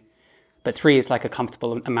 2. But 3 is like a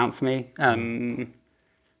comfortable amount for me.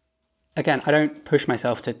 Again, I don't push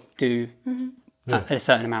myself to do a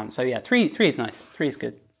certain amount. So 3 is nice. 3 is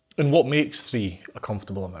good. And what makes 3 a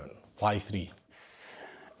comfortable amount? Why 3?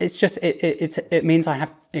 It's just, it means I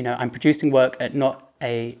have, I'm producing work at not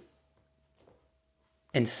a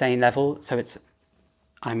insane level. So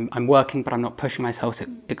I'm working, but I'm not pushing myself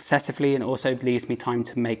excessively, and also leaves me time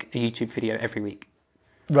to make a YouTube video every week.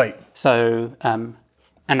 Right. So, and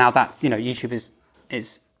now that's, YouTube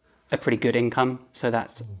is a pretty good income. So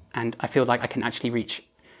and I feel like I can actually reach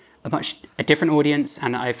a different audience,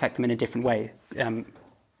 and I affect them in a different way. Other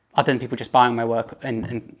than people just buying my work,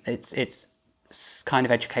 and it's kind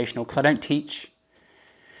of educational, because I don't teach.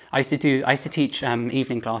 I used to teach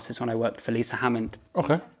evening classes when I worked for Lisa Hammond.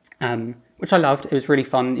 Okay. Which I loved. It was really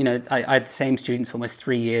fun. I had the same students for almost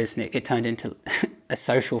 3 years, and it turned into a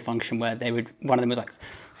social function where one of them was like,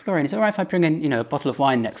 Florian, is it all right if I bring in, a bottle of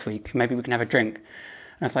wine next week? Maybe we can have a drink. And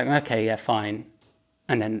I was like, okay, yeah, fine.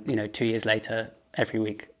 And then, 2 years later, every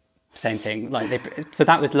week, same thing. So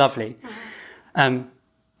that was lovely. And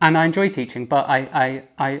I enjoy teaching, but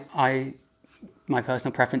my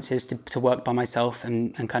personal preference is to work by myself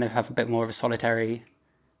and kind of have a bit more of a solitary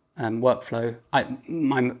workflow.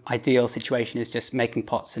 My ideal situation is just making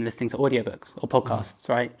pots and listening to audiobooks or podcasts,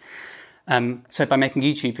 right? So by making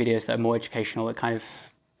YouTube videos that are more educational, it kind of,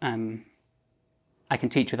 I can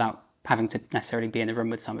teach without having to necessarily be in the room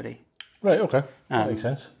with somebody. Right, okay. That makes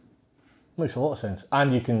sense. Makes a lot of sense.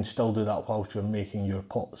 And you can still do that whilst you're making your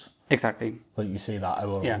pots. Exactly. Like you say, that hour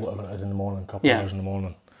or whatever it is in the morning, a couple of hours in the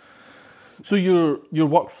morning. So your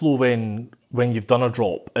workflow when you've done a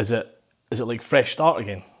drop, is it like fresh start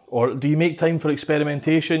again? Or do you make time for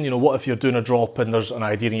experimentation? What if you're doing a drop and there's an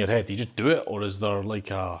idea in your head? Do you just do it, or is there like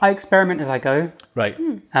a... I experiment as I go. Right.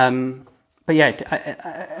 But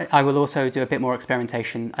yeah, I will also do a bit more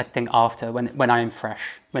experimentation, I think, after, when I am fresh.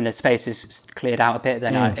 When the space is cleared out a bit,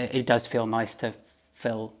 then it does feel nice to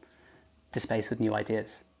fill the space with new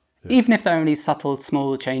ideas. Yeah. Even if they're only subtle,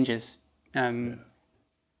 small changes.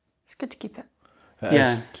 It's good to keep it.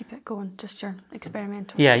 Keep it going, just your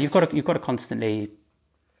experimental. Yeah, you've got to constantly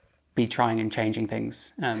be trying and changing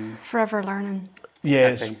things. Forever learning. Yeah,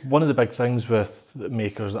 exactly. It's one of the big things with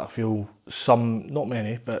makers that I feel not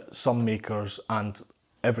many, but some makers, and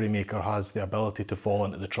every maker has the ability to fall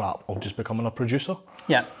into the trap of just becoming a producer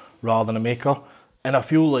rather than a maker. And I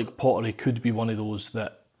feel like pottery could be one of those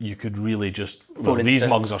that you could really just, these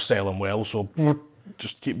mugs are selling well, so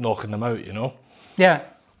just keep knocking them out, Yeah.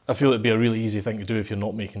 I feel it'd be a really easy thing to do if you're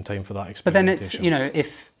not making time for that experimentation. But then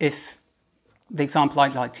it's, if the example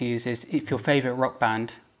I'd like to use is, if your favourite rock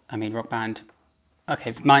band,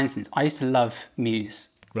 okay, for my instance, I used to love Muse.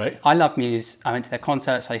 Right. I love Muse. I went to their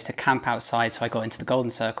concerts. I used to camp outside, so I got into the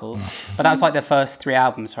Golden Circle. But that was like their first 3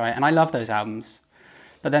 albums, right? And I love those albums.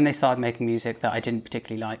 But then they started making music that I didn't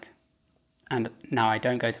particularly like. And now I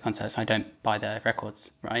don't go to concerts. I don't buy their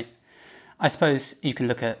records, right? I suppose you can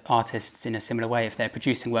look at artists in a similar way. If they're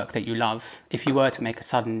producing work that you love, if you were to make a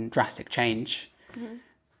sudden drastic change,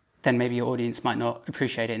 then maybe your audience might not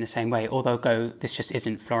appreciate it in the same way, or they'll go, this just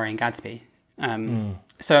isn't Florian Gadsby.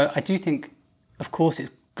 So I do think, of course,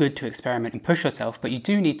 it's good to experiment and push yourself, but you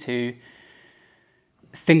do need to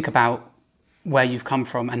think about where you've come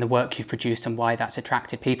from and the work you've produced and why that's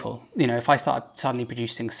attracted people. You know, if I started suddenly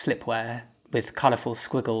producing slipware with colourful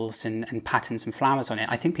squiggles and patterns and flowers on it,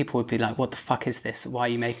 I think people would be like, what the fuck is this? Why are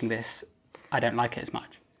you making this? I don't like it as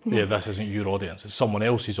much. Yeah, this isn't your audience, it's someone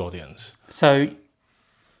else's audience. So,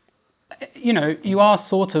 you know, you are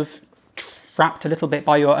sort of trapped a little bit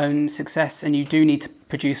by your own success, and you do need to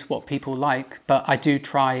produce what people like, but I do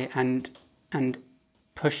try and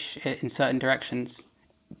push it in certain directions.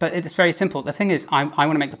 But it's very simple. The thing is, I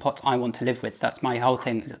want to make the pots I want to live with. That's my whole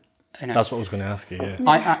thing. You know, that's what I was going to ask you, yeah.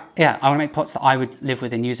 I want to make pots that I would live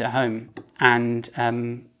with and use at home. And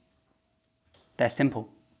they're simple.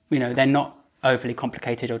 You know, they're not overly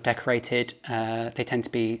complicated or decorated. They tend to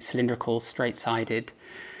be cylindrical, straight-sided,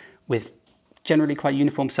 with generally quite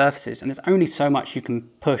uniform surfaces. And there's only so much you can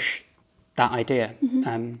push that idea.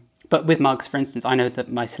 But with mugs, for instance, I know that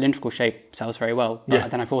my cylindrical shape sells very well.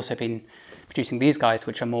 But then I've also been producing these guys,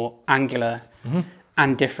 which are more angular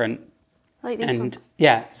and different. Like these ones.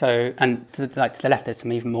 Yeah, so, and to the left, there's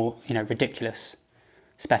some even more, you know, ridiculous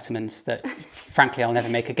specimens that, frankly, I'll never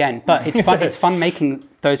make again. But it's fun. It's fun making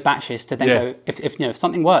those batches to then go. If you know, if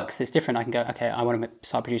something works that's different, I can go. Okay, I want to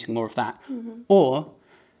start producing more of that. Or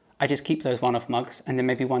I just keep those one-off mugs, and then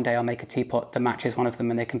maybe one day I'll make a teapot that matches one of them,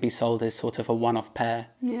 and they can be sold as sort of a one-off pair.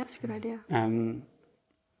 Yeah, that's a good idea.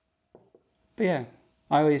 But yeah,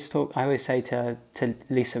 I always say to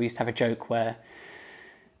Lisa, we used to have a joke where,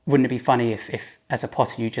 wouldn't it be funny if as a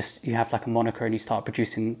potter you have like a moniker and you start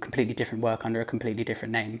producing completely different work under a completely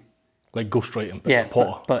different name? Like ghostwriting, but it's a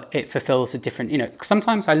potter. But it fulfills a different, you know,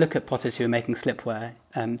 sometimes I look at potters who are making slipware.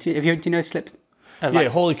 Do you know slip?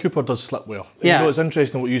 Holly Cooper does slipware. You know, it's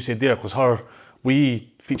interesting what you said there, because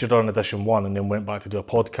we featured her in edition 1 and then went back to do a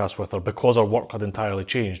podcast with her because her work had entirely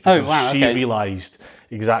changed. She realised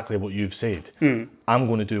exactly what you've said. I'm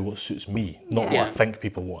going to do what suits me, not what I think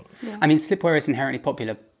people want. Yeah. I mean, slipware is inherently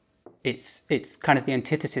popular. It's kind of the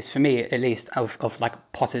antithesis for me, at least, of like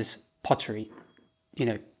pottery. You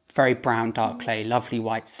know, very brown, dark clay, lovely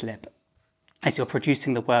white slip. As you're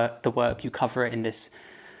producing the work, you cover it in this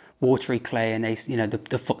watery clay, and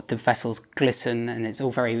the vessels glisten, and it's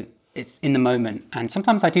all it's in the moment. And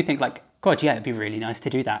sometimes I do think like, God, yeah, it'd be really nice to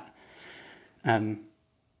do that.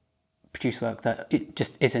 Produce work that it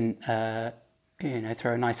just isn't, throw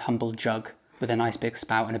a nice humble jug with a nice big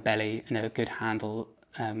spout and a belly and a good handle.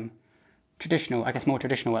 More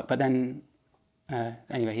traditional work. But then,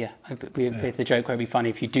 with the joke where it'd be funny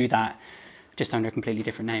if you do that just under a completely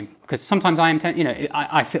different name. Because sometimes I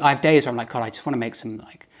have days where I'm like, God, I just want to make some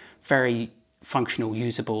like very functional,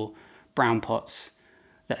 usable brown pots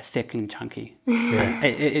that are thick and chunky.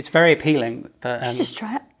 It's very appealing. But just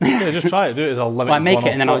try it. Just try it. Do it as a limited. Well, I make it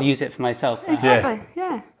and then I'll use it for myself. Exactly.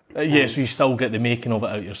 So you still get the making of it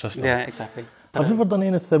out your system. Yeah, exactly. Have you ever done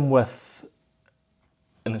anything with,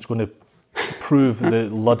 and it's going to prove the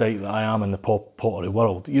Luddite that I am in the pottery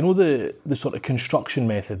world, you know, the sort of construction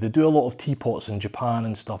method? They do a lot of teapots in Japan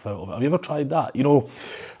and stuff out of it. Have you ever tried that? You know,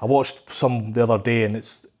 I watched some the other day, and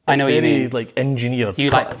it's I know very, what you mean. like, engineered. You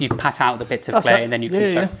pat out the bits of clay and then you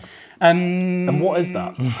construct. And what is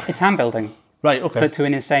that? It's hand building. Right, okay. But to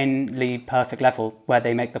an insanely perfect level, where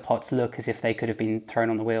they make the pots look as if they could have been thrown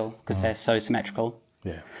on the wheel because they're so symmetrical.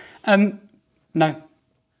 Yeah. No,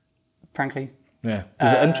 frankly. Yeah.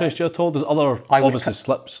 Does it interest you at all? Does obviously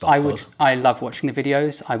slip stuff? I love watching the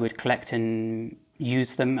videos. I would collect and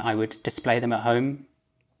use them. I would display them at home,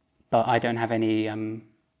 but I don't have any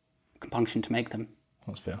compunction to make them.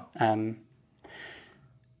 That's fair.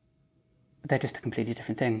 They're just a completely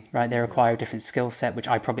different thing, right? They require a different skill set, which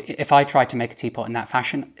if I tried to make a teapot in that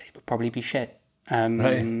fashion, it would probably be shit.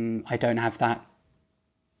 Right. I don't have that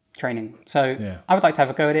training. So I would like to have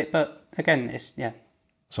a go at it, but again, it's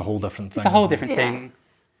a whole different thing. It's a whole different thing.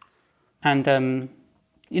 And,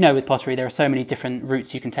 with pottery, there are so many different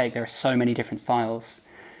routes you can take. There are so many different styles.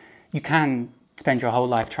 You can spend your whole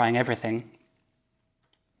life trying everything,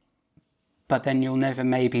 but then you'll never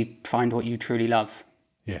maybe find what you truly love.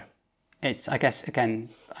 Yeah. It's, I guess, again,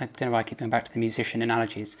 I don't know why I keep going back to the musician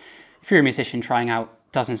analogies. If you're a musician trying out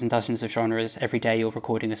dozens and dozens of genres, every day you're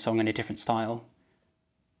recording a song in a different style,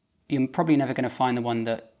 you're probably never going to find the one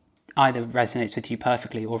that either resonates with you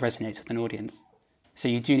perfectly or resonates with an audience. So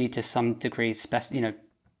you do need to some degree,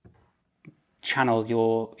 channel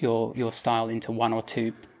your style into one or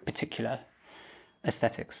two particular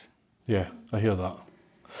aesthetics. Yeah, I hear that.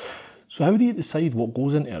 So how do you decide what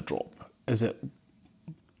goes into a drop? Is it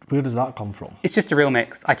Where does that come from? It's just a real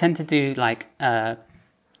mix. I tend to do like a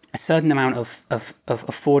certain amount of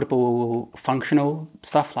affordable, functional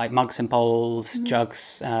stuff like mugs and bowls,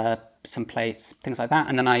 jugs, some plates, things like that.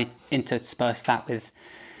 And then I intersperse that with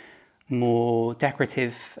more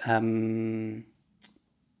decorative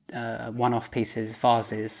one-off pieces,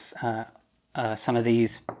 vases. Some of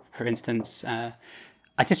these, for instance, I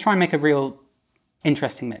just try and make a real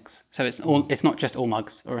interesting mix. So it's not just all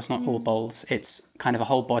mugs or it's not all bowls. It's kind of a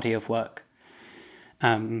whole body of work.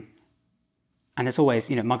 And there's always,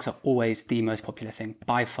 mugs are always the most popular thing.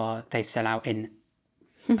 By far, they sell out in...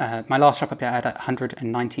 my last shop up here, I had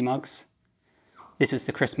 190 mugs. This was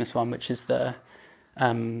the Christmas one, which is the...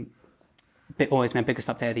 always my biggest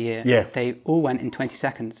update of the year. Yeah. They all went in 20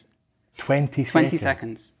 seconds. 20 seconds? 20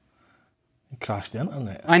 seconds. You crashed the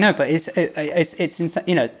internet. I know, but it's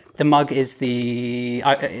insane. The mug is the...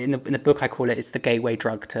 in the book, I call it, it's the gateway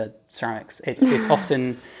drug to ceramics. It's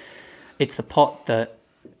often... It's the pot that,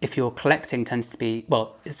 if you're collecting, tends to be...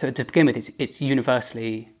 Well, so to begin with, it's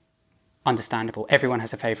universally understandable. Everyone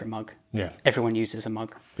has a favourite mug. Yeah. Everyone uses a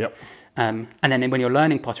mug. Yep. And then when you're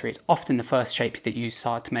learning pottery, it's often the first shape that you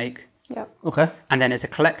start to make. Yep. Okay. And then as a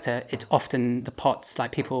collector, it's often the pots,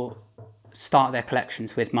 like people start their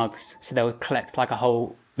collections with mugs. So they'll collect like a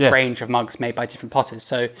whole range of mugs made by different potters.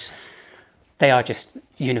 So they are just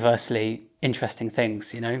universally interesting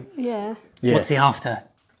things, Yeah. What's he after?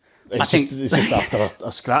 It's just after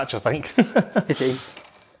a scratch, I think. Is he?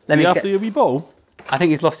 After your wee ball? I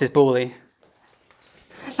think he's lost his ballie.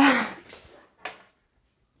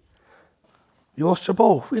 You lost your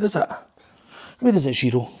ball. Where is it? Where is it,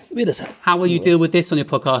 Shiro? Where is it? How will you deal with this on your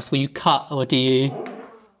podcast? Will you cut or do you...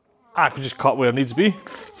 I could just cut where it needs to be.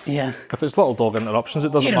 Yeah. If it's little dog interruptions,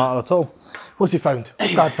 it doesn't matter at all. What's he found?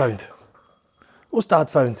 What's Dad found? What's Dad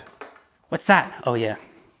found? What's that? Oh, yeah.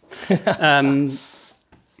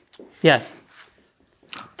 Yeah.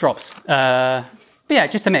 Drops. But yeah,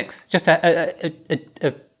 just a mix. Just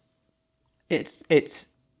it's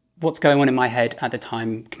what's going on in my head at the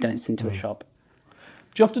time condensed into a shop.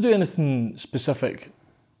 Do you have to do anything specific,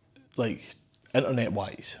 like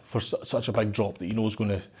internet-wise, for such a big drop that you know is going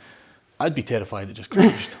to... I'd be terrified it just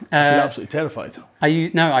crashed. I'd be absolutely terrified. I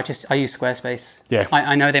use Squarespace. Yeah.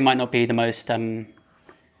 I know they might not be the most the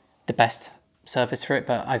best service for it,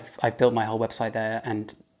 but I've built my whole website there,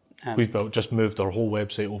 and we've just moved our whole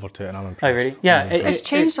website over to it, and I'm impressed. Oh really? Yeah, it's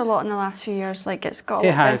changed a lot in the last few years. Like it's got a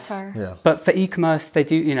lot better. Yeah. But for e-commerce, they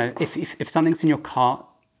do. If something's in your cart,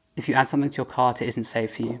 if you add something to your cart, it isn't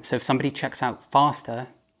saved for you. So if somebody checks out faster,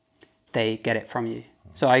 they get it from you.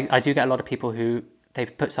 So I do get a lot of people who they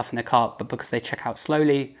put stuff in their cart, but because they check out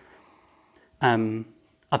slowly,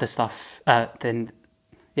 other stuff, then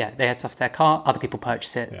they add stuff to their cart, other people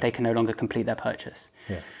purchase it, they can no longer complete their purchase.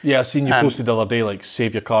 Yeah, I seen you posted the other day, like,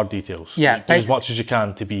 save your card details. Yeah. Like, do as much as you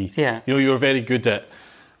can to be... Yeah. You were very good at...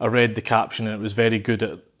 I read the caption and it was very good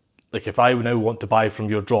at... Like, if I now want to buy from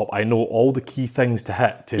your drop, I know all the key things to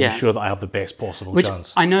hit to ensure that I have the best possible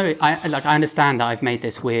chance. I know, I understand that I've made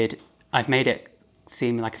it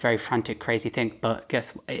seem like a very frantic, crazy thing, but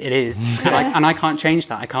guess what? It is. and I can't change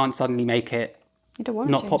that. I can't suddenly make it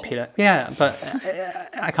not popular. Yeah, but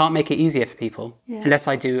I can't make it easier for people unless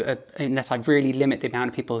I really limit the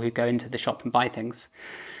amount of people who go into the shop and buy things.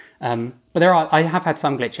 But I have had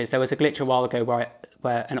some glitches. There was a glitch a while ago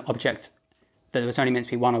where an object that was only meant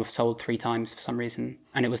to be one of sold 3 times for some reason,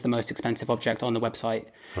 and it was the most expensive object on the website.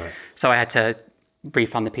 Right. So I had to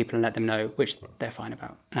refund the people and let them know, which they're fine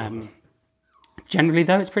about. Generally,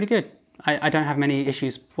 though, it's pretty good. I don't have many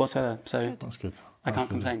issues whatsoever, so that's good. I can't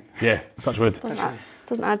complain. Yeah, touch wood.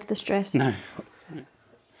 Doesn't add to the stress. No.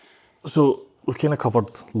 So we've kind of covered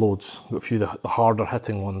loads. We've got a few of the harder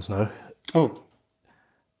hitting ones now. Oh.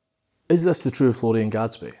 Is this the true Florian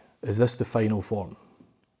Gadsby? Is this the final form?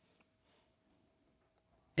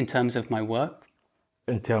 In terms of my work?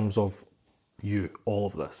 In terms of you, all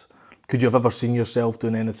of this. Could you have ever seen yourself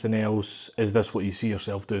doing anything else? Is this what you see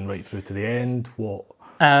yourself doing right through to the end? What?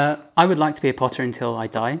 I would like to be a potter until I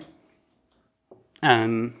die.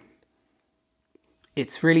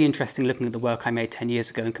 It's really interesting looking at the work I made 10 years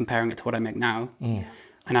ago and comparing it to what I make now.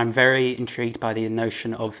 And I'm very intrigued by the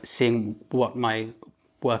notion of seeing what my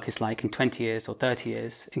work is like in 20 years or 30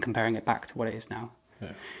 years and comparing it back to what it is now.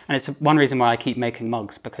 Yeah. And it's one reason why I keep making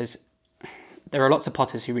mugs, because there are lots of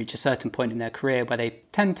potters who reach a certain point in their career where they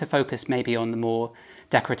tend to focus maybe on the more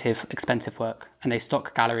decorative, expensive work, and they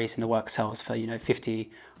stock galleries and the work sells for, 50,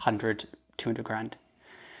 100, 200 grand.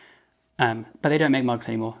 But they don't make mugs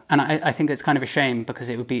anymore. And I think it's kind of a shame, because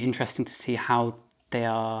it would be interesting to see how they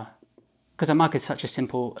are... Because a mug is such a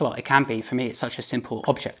simple... Well, it can be. For me, it's such a simple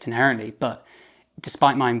object inherently, but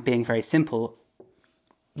despite mine being very simple,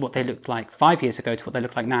 what they looked like 5 years ago to what they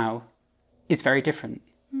look like now is very different.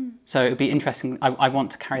 So it would be interesting. I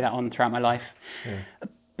want to carry that on throughout my life.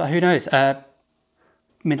 But who knows?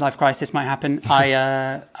 Midlife crisis might happen.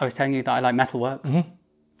 I was telling you that I like metalwork.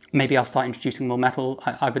 Maybe I'll start introducing more metal.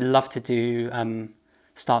 I would love to do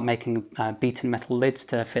start making beaten metal lids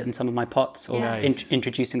to fit in some of my pots, or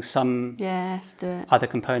introducing some other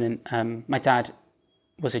component. My dad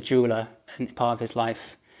was a jeweler in part of his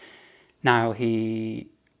life. Now he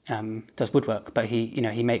does woodwork, but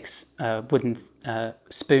he makes wooden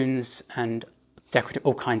spoons and decorative,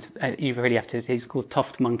 all kinds of, you really have to, he's called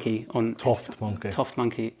Toft Monkey. Toft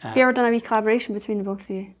Monkey. Have you ever done a wee collaboration between the both of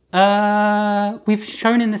you? We've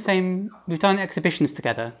shown in the same, we've done exhibitions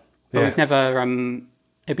together, but we've never,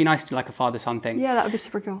 it'd be nice to do like a father-son thing. Yeah, that would be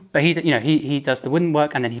super cool. But he does the wooden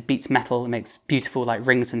work, and then he beats metal and makes beautiful like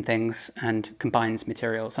rings and things and combines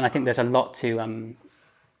materials. And I think there's a lot to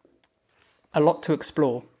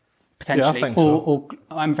explore potentially. Yeah, I think so. Or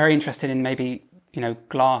I'm very interested in maybe,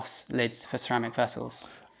 glass lids for ceramic vessels.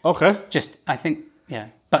 Okay. Just, I think,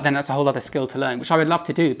 but then that's a whole other skill to learn, which I would love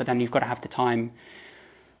to do, but then you've got to have the time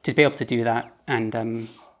to be able to do that, and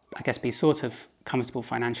I guess be sort of comfortable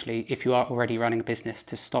financially if you are already running a business,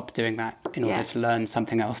 to stop doing that in order to learn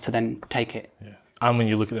something else, to then take it. Yeah. And when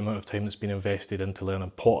you look at the amount of time that's been invested into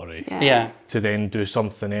learning pottery, to then do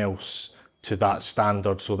something else to that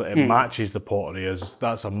standard so that it matches the pottery,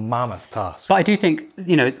 that's a mammoth task. But I do think,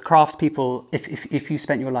 crafts people, if you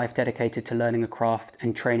spent your life dedicated to learning a craft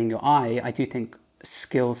and training your eye, I do think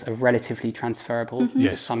skills are relatively transferable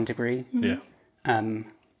to some degree. Yeah.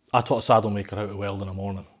 I taught a saddle maker how to weld in the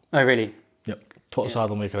morning. Oh, really? Yep. Taught a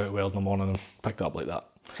saddle maker how to weld in the morning and picked it up like that.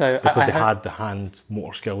 So because they had the hand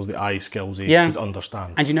motor skills, the eye skills, they could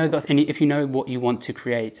understand. And if you know what you want to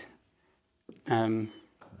create, I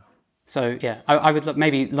would look,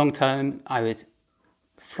 maybe long term,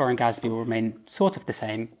 Florian Gadsby will remain sort of the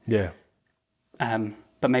same. Yeah.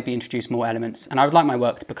 But maybe introduce more elements, and I would like my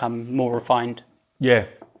work to become more refined. Yeah.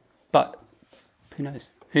 But who knows?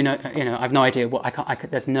 I have no idea what I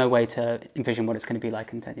could. There's no way to envision what it's going to be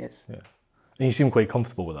like in 10 years. Yeah. And you seem quite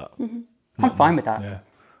comfortable with that. I'm fine with that. Yeah.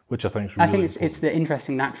 Which I think is really important. It's the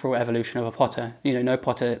interesting natural evolution of a potter. No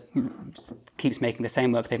potter keeps making the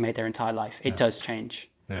same work they've made their entire life. It does change.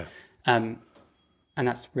 Yeah. And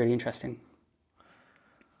that's really interesting.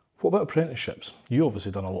 What about apprenticeships? You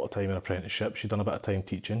obviously done a lot of time in apprenticeships. You've done a bit of time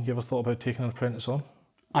teaching. You ever thought about taking an apprentice on?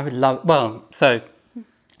 I would love. So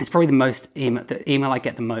it's probably the email I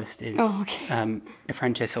get the most is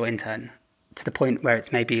apprentice or intern, to the point where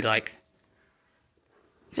it's maybe like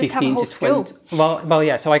 15 to 20. Well,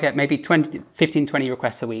 yeah. So I get maybe 15, 20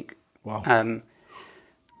 requests a week. Wow.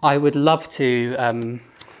 I would love to.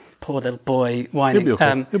 Poor little boy whining. He'll be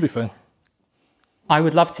okay. He'll be fine. I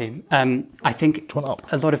would love to. I think a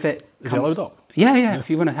lot of it. Is he allowed up? Yeah.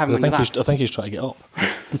 If you want to have him. I think he's trying to get up.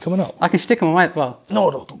 You coming up? I can stick him on my. Well.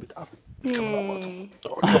 No, don't be daft. Coming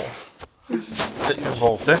up. Get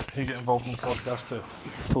involved, eh? You get involved in the podcast too.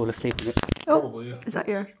 Fall asleep with it. Probably, yeah. Is that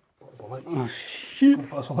yours? Oh shoot!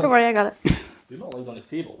 Don't worry, I got it. You're not allowed on the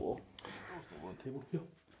table, though. That's not on the table here.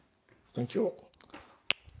 Thank you.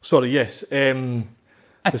 Sorry. Yes.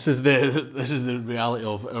 This is the reality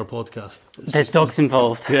of our podcast. There's dogs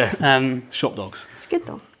involved. Yeah. Shop dogs. It's good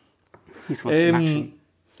though. He just wants some action.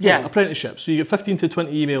 Yeah, apprenticeship. So you get 15 to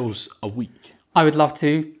 20 emails a week. I would love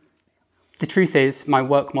to. The truth is, my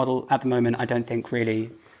work model at the moment, I don't think really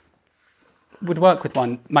would work with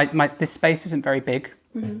one. This space isn't very big.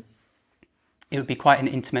 It would be quite an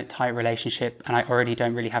intimate, tight relationship, and I already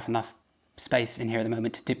don't really have enough space in here at the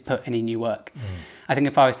moment to put any new work. I think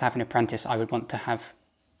if I was to have an apprentice, I would want to have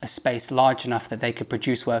a space large enough that they could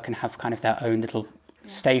produce work and have kind of their own little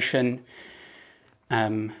station,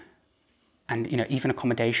 and even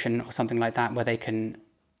accommodation or something like that, where they can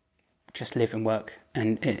just live and work,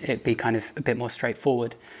 and it be kind of a bit more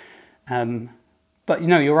straightforward. But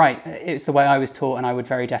you're right. It's the way I was taught, and I would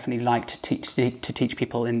very definitely like to teach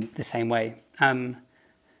people in the same way.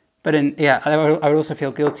 But I would also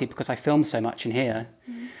feel guilty because I film so much in here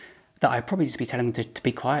that I'd probably just be telling them to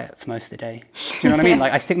be quiet for most of the day. Do you know what I mean?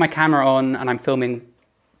 Like I stick my camera on and I'm filming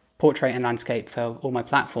portrait and landscape for all my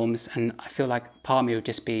platforms, and I feel like part of me would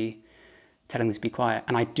just be telling them to be quiet,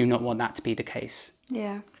 and I do not want that to be the case.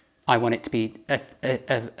 Yeah. I want it to be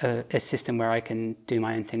a system where I can do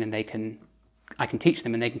my own thing, and I can teach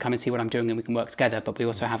them, and they can come and see what I'm doing, and we can work together. But we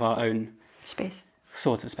also have our own space.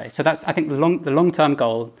 Sort of space. So that's, I think, the long-term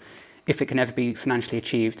goal, if it can ever be financially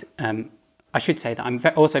achieved. I should say that I'm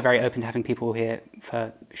also very open to having people here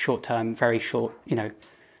for short-term, very short.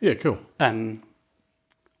 Yeah, cool.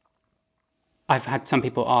 I've had some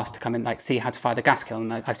people ask to come and like see how to fire the gas kiln.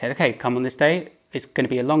 And I've said, okay, come on this day. It's going to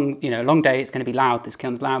be a long day. It's going to be loud. This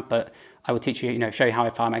kiln's loud, but I will teach you, show you how I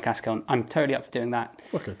fire my gas kiln. I'm totally up for doing that.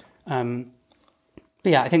 Wicked. But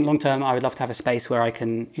yeah, I think long term, I would love to have a space where I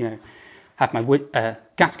can, have my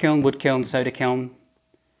gas kiln, wood kiln, soda kiln,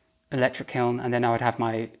 electric kiln, and then I would have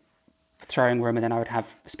my throwing room, and then I would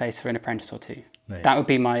have a space for an apprentice or two. Nice. That would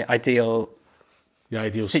be my ideal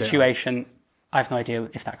situation. Setup. I have no idea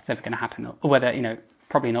if that's ever going to happen, or whether,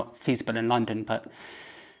 probably not feasible in London, but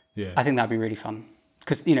I think that'd be really fun.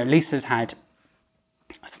 Because, Lisa's had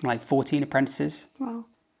something like 14 apprentices. Wow.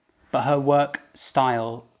 But her work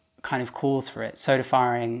style kind of calls for it. Soda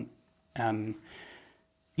firing,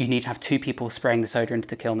 you need to have 2 people spraying the soda into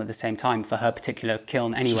the kiln at the same time for her particular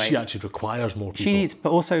kiln anyway. So she actually requires more people. She needs,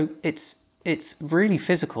 but also it's really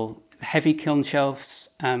physical. Heavy kiln shelves,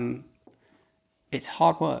 it's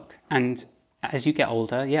hard work. And as you get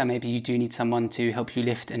older, maybe you do need someone to help you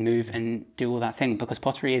lift and move and do all that thing, because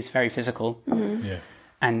pottery is very physical. Mm-hmm. Yeah.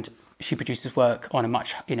 And she produces work on a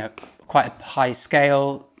much, quite a high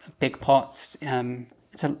scale, big pots.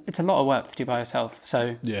 It's a lot of work to do by herself.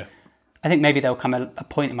 So I think maybe there'll come a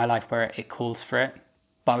point in my life where it calls for it,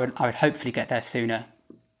 but I would hopefully get there sooner.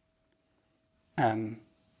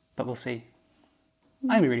 But we'll see. I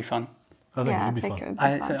think it'd be really fun. I think it'd be fun.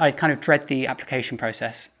 I kind of dread the application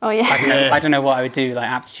process. Oh yeah. I don't know what I would do. Like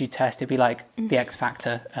aptitude test, it'd be like the X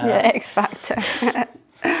Factor. X Factor.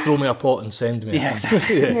 Throw me a pot and send me. Yeah,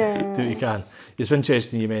 exactly. Do what you can. It's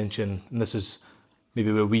interesting you mention, and this is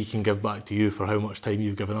maybe where we can give back to you for how much time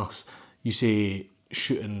you've given us. You say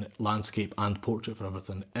shooting landscape and portrait for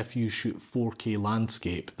everything. If you shoot 4K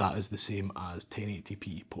landscape, that is the same as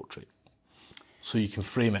 1080p portrait. So you can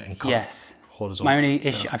frame it and cut horizontal. My only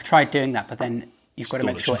issue, I've tried doing that, but then you've got to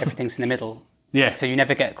make sure everything's in the middle. Yeah. So you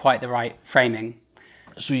never get quite the right framing.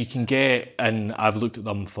 So you can get, and I've looked at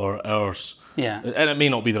them for hours. Yeah. And it may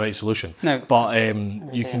not be the right solution. No. But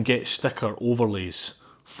you can get sticker overlays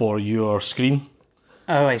for your screen.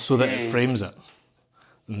 Oh, I see. So that it frames it.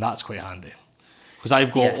 And that's quite handy. Because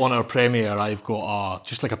I've got, on our Premiere, I've got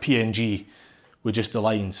just like a PNG with just the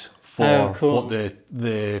lines for what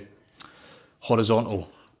the horizontal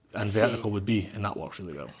and vertical would be, and that works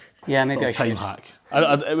really well. Yeah, maybe I should. Time hack.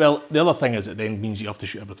 Well, the other thing is it then means you have to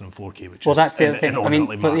shoot everything in 4K, which is that's the other thing. I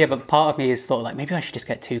mean, but part of me is thought like maybe I should just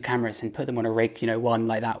get 2 cameras and put them on a rig, one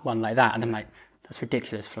like that, one like that, and I'm like, that's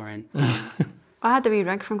ridiculous, Florian. I had a wee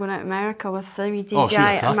rig from going out to America with the wee DJI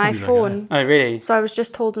and my phone. Oh, really? So I was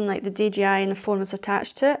just holding like the DJI and the phone was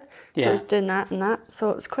attached to it. So I was doing that and that. So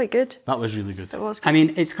it was quite good. That was really good. It was good. I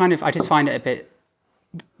mean, it's kind of, I just find it a bit,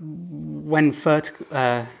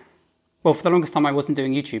 well, for the longest time I wasn't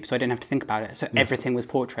doing YouTube, so I didn't have to think about it. So everything was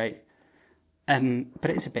portrait. But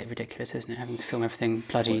it's a bit ridiculous, isn't it? Having to film everything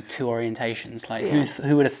bloody 2 orientations. Like,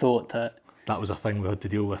 who would have thought that? That was a thing we had to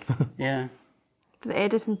deal with. Yeah. The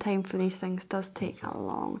editing time for these things does take a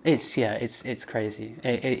long time. It's crazy.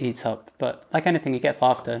 It eats up. But like anything, you get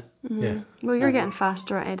faster. Mm-hmm. Yeah. Well, you're getting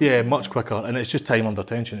faster at editing. Yeah, much quicker. And it's just time under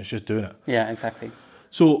tension. It's just doing it. Yeah, exactly.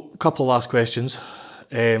 So, a couple of last questions.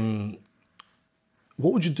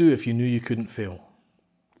 What would you do if you knew you couldn't fail?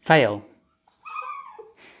 Fail?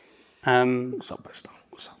 What's up, Mister?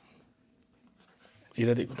 What's up? You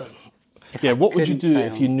ready? What would you do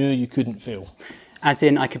if you knew you couldn't fail? As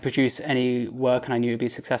in, I could produce any work and I knew it would be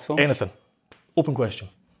successful? Anything. Open question.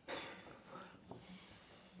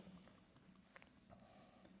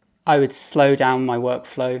 I would slow down my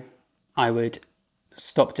workflow. I would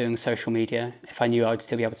stop doing social media if I knew I would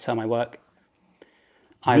still be able to sell my work.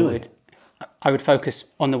 Really? I would focus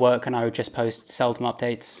on the work and I would just post seldom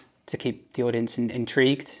updates to keep the audience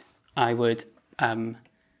intrigued. I would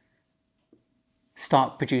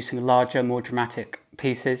start producing larger, more dramatic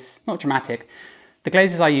pieces. Not dramatic. The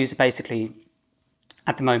glazes I use are basically,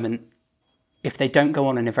 at the moment, if they don't go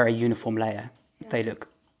on in a very uniform layer, they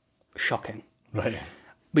look shocking. Right.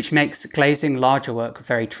 Which makes glazing larger work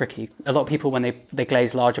very tricky. A lot of people, when they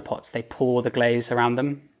glaze larger pots, they pour the glaze around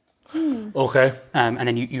them. Okay. And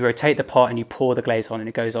then you rotate the pot and you pour the glaze on and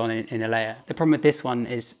it goes on in a layer. The problem with this one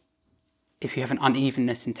is if you have an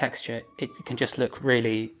unevenness in texture, it can just look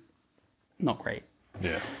really not great.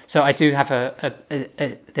 Yeah. So I do have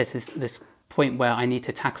there's this point where I need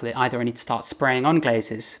to tackle it. Either I need to start spraying on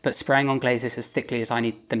glazes, but spraying on glazes as thickly as I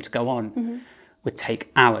need them to go on would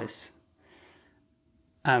take hours.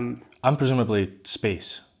 And presumably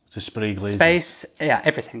space to spray glazes. Space,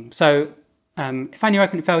 everything. So if I knew I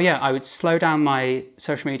couldn't fail, I would slow down my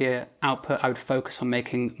social media output. I would focus on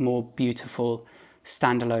making more beautiful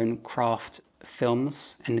standalone craft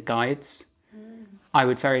films and guides. I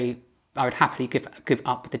would very I would happily give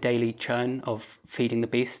up the daily churn of feeding the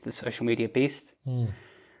beast, the social media beast,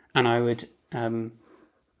 and I would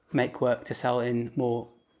make work to sell in more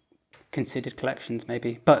considered collections,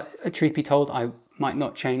 maybe. But truth be told, I might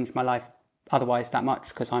not change my life otherwise that much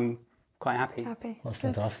because I'm quite happy. That's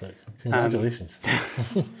fantastic. Congratulations.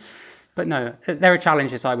 But no, there are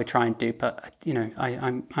challenges I would try and do, but you know, I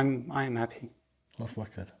am happy. That's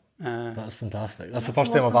wicked. That's fantastic. That's the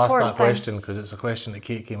first time I've asked that question, because it's a question that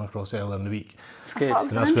Kate came across earlier in the week. It's good.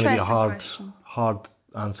 That's going to be a hard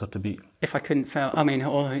answer to beat. If I couldn't fail, I mean,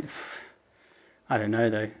 I don't know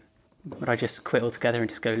though. Would I just quit altogether and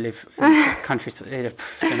just go live in countryside?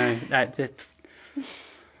 I don't know.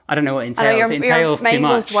 I don't know what it entails. It entails too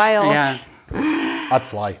much. Yeah. I'd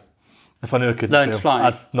fly. If I knew I could learn to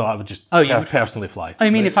fly. I would just you would personally fly. Oh,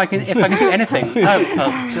 you mean if I can do anything?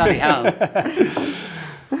 Oh, bloody hell.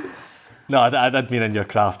 No, I'd mean in your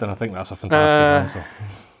craft, and I think that's a fantastic answer.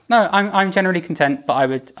 No, I'm generally content, but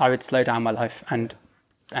I would slow down my life and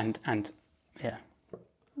yeah.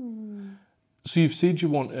 So you've said you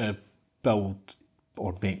want to build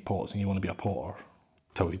or make pots, and you want to be a potter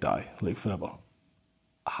till you die, like forever.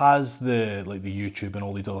 Has the YouTube and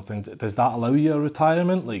all these other things, does that allow you a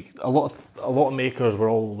retirement? Like a lot of makers,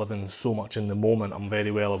 we're all living so much in the moment. I'm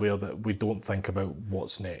very well aware that we don't think about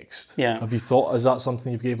what's next. Yeah. Have you thought, is that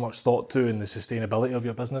something you've gave much thought to in the sustainability of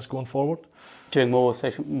your business going forward? Doing more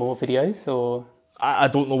videos, or I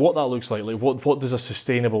don't know what that looks like. Like what does a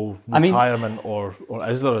sustainable retirement, or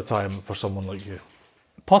is there a retirement for someone like you?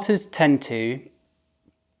 Potters tend to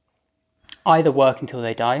either work until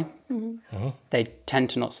they die. Mm-hmm. They tend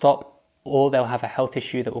to not stop, or they'll have a health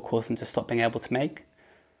issue that will cause them to stop being able to make.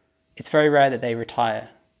 It's very rare that they retire.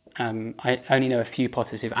 I only know a few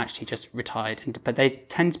potters who've actually just retired, but they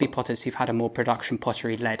tend to be potters who've had a more production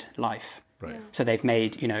pottery-led life. Right. So they've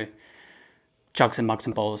made, jugs and mugs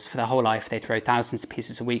and bowls for their whole life. They throw thousands of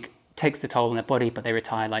pieces a week. Takes the toll on their body, but they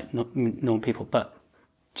retire like normal people. But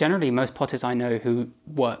generally, most potters I know who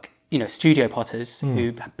work, studio potters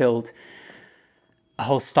who build a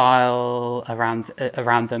whole style around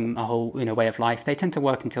them, a whole way of life. They tend to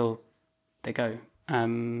work until they go.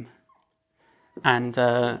 Fine,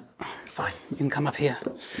 you can come up here.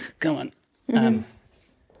 Go on. Not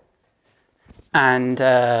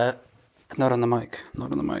on the mic.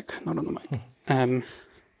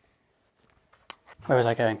 Where was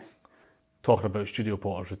I going? Talking about studio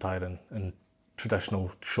potters retiring, and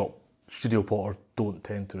traditional shop studio potters don't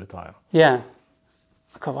tend to retire. Yeah.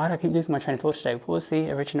 God, why do I keep losing my train of thought today? What was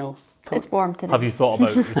the original... It's warm today. Have you thought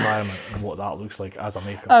about retirement and what that looks like as a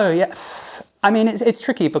maker? Oh, yeah. I mean, it's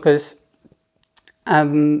tricky because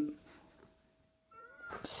some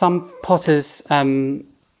potters...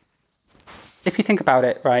 if you think about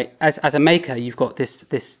it, right, as a maker, you've got this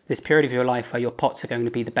period of your life where your pots are going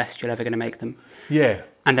to be the best you're ever going to make them. Yeah.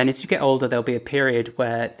 And then as you get older, there'll be a period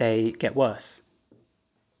where they get worse.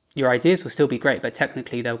 Your ideas will still be great, but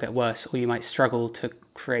technically they'll get worse, or you might struggle to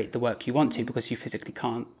create the work you want to because you physically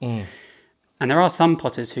can't. And there are some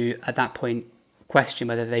potters who, at that point, question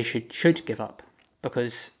whether they should give up,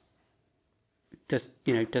 because does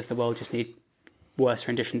the world just need worse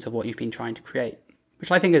renditions of what you've been trying to create?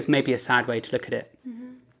 Which I think is maybe a sad way to look at it.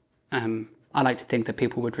 I like to think that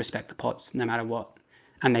people would respect the pots no matter what,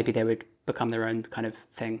 and maybe they would become their own kind of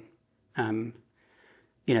thing.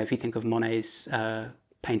 If you think of Monet's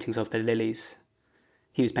paintings of the lilies,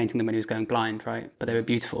 he was painting them when he was going blind, right? But they were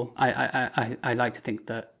beautiful. I like to think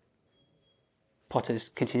that potters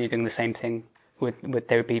continue doing the same thing.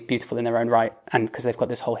 They would be beautiful in their own right, and because they've got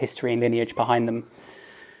this whole history and lineage behind them.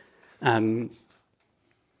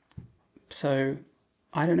 So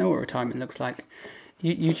I don't know what retirement looks like.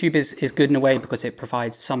 YouTube is good in a way because it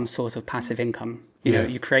provides some sort of passive income.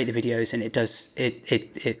 You create the videos and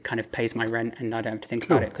it kind of pays my rent, and I don't have to think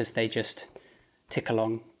about it because they just tick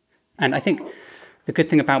along. And I think the good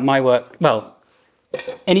thing about my work,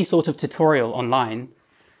 any sort of tutorial online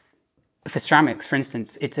for ceramics, for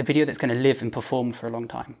instance, it's a video that's going to live and perform for a long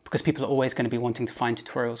time because people are always going to be wanting to find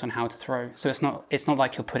tutorials on how to throw. So it's not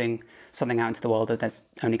like you're putting something out into the world that's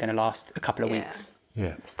only going to last a couple of weeks.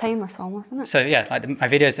 Yeah, it's timeless almost, isn't it? So yeah, like my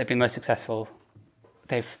videos that have been most successful,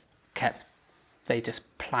 they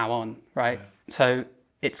just plow on, right? Yeah. So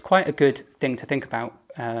it's quite a good thing to think about,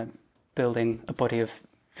 building a body of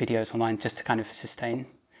videos online just to kind of sustain.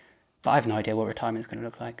 But I have no idea what retirement is going to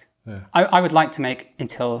look like. Yeah. I would like to make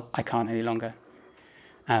until I can't any longer.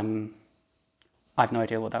 I have no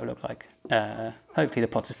idea what that would look like. Hopefully the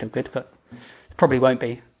pots are still good, but probably won't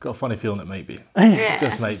be. Got a funny feeling it might be.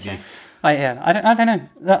 Just might be. I don't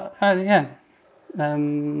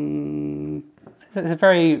know. there's a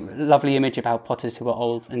very lovely image about potters who are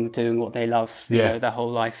old and doing what they love, you know, their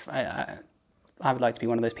whole life. I would like to be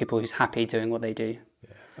one of those people who's happy doing what they do.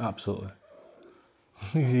 Yeah, absolutely.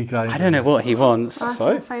 I don't know what he wants.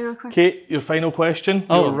 Sorry. Final question. Kate, your final question,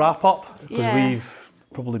 your wrap up, because we've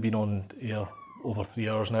probably been on air over 3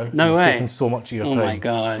 hours now. No way. Taken so much of your time. Oh my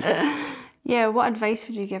God. Yeah, what advice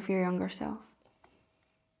would you give your younger self?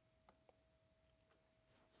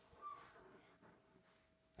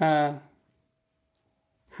 How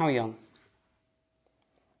young?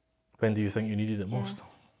 When do you think you needed it most?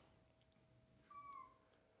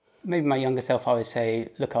 Maybe my younger self, I would say,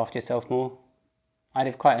 look after yourself more. I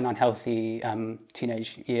lived quite an unhealthy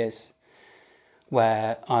teenage years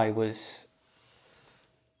where I was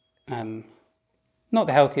not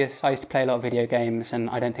the healthiest. I used to play a lot of video games, and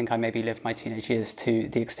I don't think I maybe lived my teenage years to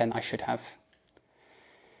the extent I should have,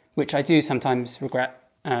 which I do sometimes regret,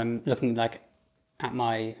 looking like at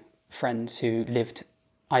my friends who lived.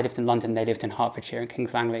 I lived in London, they lived in Hertfordshire and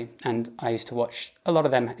Kings Langley, and I used to watch a lot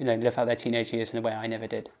of them, you know, live out their teenage years in a way I never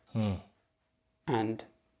did. And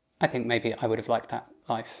I think maybe I would have liked that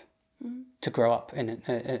life, to grow up in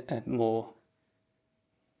a more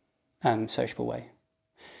sociable way.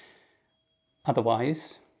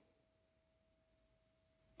 Otherwise,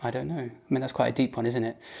 I don't know. I mean, that's quite a deep one, isn't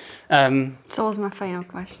it? It's always my final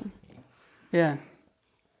question. Yeah.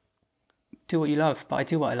 Do what you love, but I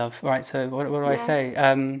do what I love. Right, so what do I say?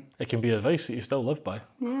 It can be advice that you still live by.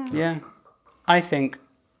 Yeah. I think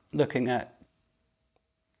looking at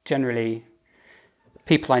generally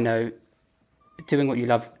people I know, doing what you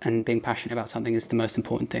love and being passionate about something is the most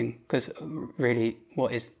important thing, because really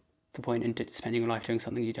what is the point in spending your life doing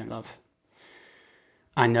something you don't love?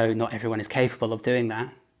 I know not everyone is capable of doing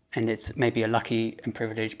that, and it's maybe a lucky and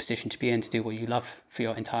privileged position to be in, to do what you love for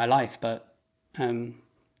your entire life, but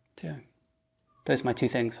yeah, those are my two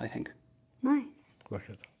things, I think. Nice.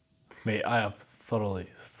 Wicked. Mate, I have thoroughly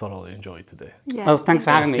enjoyed today. Yeah, oh, thanks for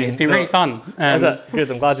having me. It's been really fun. Is it? Good,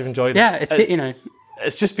 I'm glad you've enjoyed it. Yeah,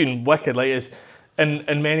 it's just been wicked. Like, it's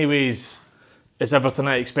in many ways, it's everything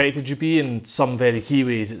I expected you to be. In some very key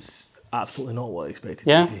ways, it's absolutely not what I expected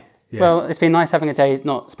you to be. Yeah. Well, it's been nice having a day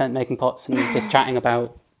not spent making pots and just chatting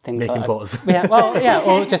about things. Making pots. Yeah, well, yeah,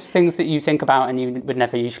 or just things that you think about and you would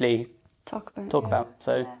never usually talk about.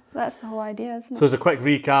 So that's the whole idea, isn't it? So as a quick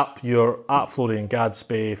recap, you're at Florian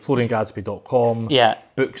Gadsby, floriangadsby.com. Yeah.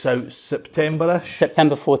 Books out September-ish.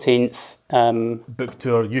 September 14th. Book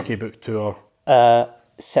tour, UK book tour.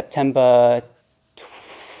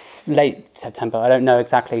 Late September, I don't know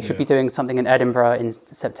exactly. Should be doing something in Edinburgh in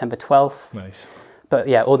September 12th. Nice. But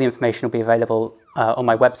yeah, all the information will be available on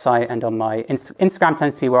my website, and on my Instagram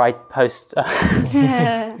tends to be where I post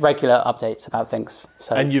regular updates about things.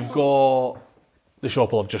 So. And you've got, the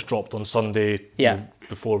shop will have just dropped on Sunday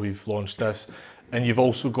before we've launched this. And you've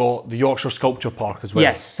also got the Yorkshire Sculpture Park as well.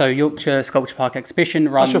 Yes, so Yorkshire Sculpture Park exhibition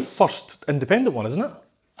runs... That's your first independent one, isn't it?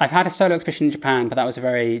 I've had a solo exhibition in Japan, but that was a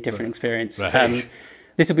very different experience. Right.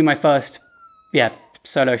 This will be my first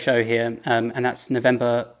solo show here, and that's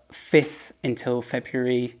November 5th until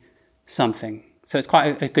February something. So it's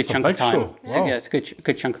quite a good chunk of time. Show. So wow. yeah, it's a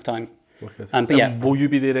good chunk of time. But yeah, will you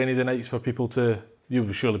be there any of the nights for people to? You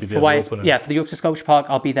will surely be there. For the Yorkshire Sculpture Park,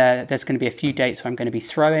 I'll be there. There's going to be a few dates where I'm going to be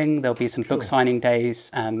throwing. There'll be some book signing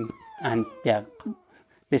days, and yeah,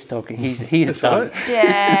 this dog he's done. Right.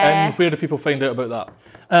 Yeah. And where do people find out about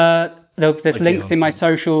that? There's links in my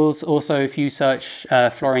socials. Also, if you search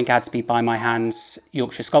Florian Gadsby by my hands,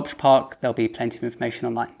 Yorkshire Sculpture Park, there'll be plenty of information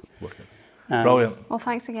online. Brilliant. Well,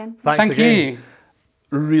 thanks again. Thank you.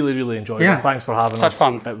 Really enjoyed it. Thanks for having us. Such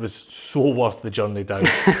fun. It was so worth the journey down.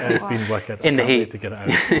 It's been wicked. In the heat. Wait to get it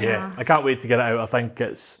out. Yeah, I can't wait to get it out. I think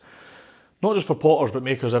it's not just for potters, but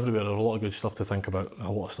makers everywhere. There's a lot of good stuff to think about and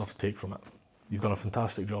a lot of stuff to take from it. You've done a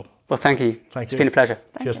fantastic job. Well, thank you. Thank you. It's been a pleasure.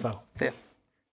 Cheers, pal. See ya.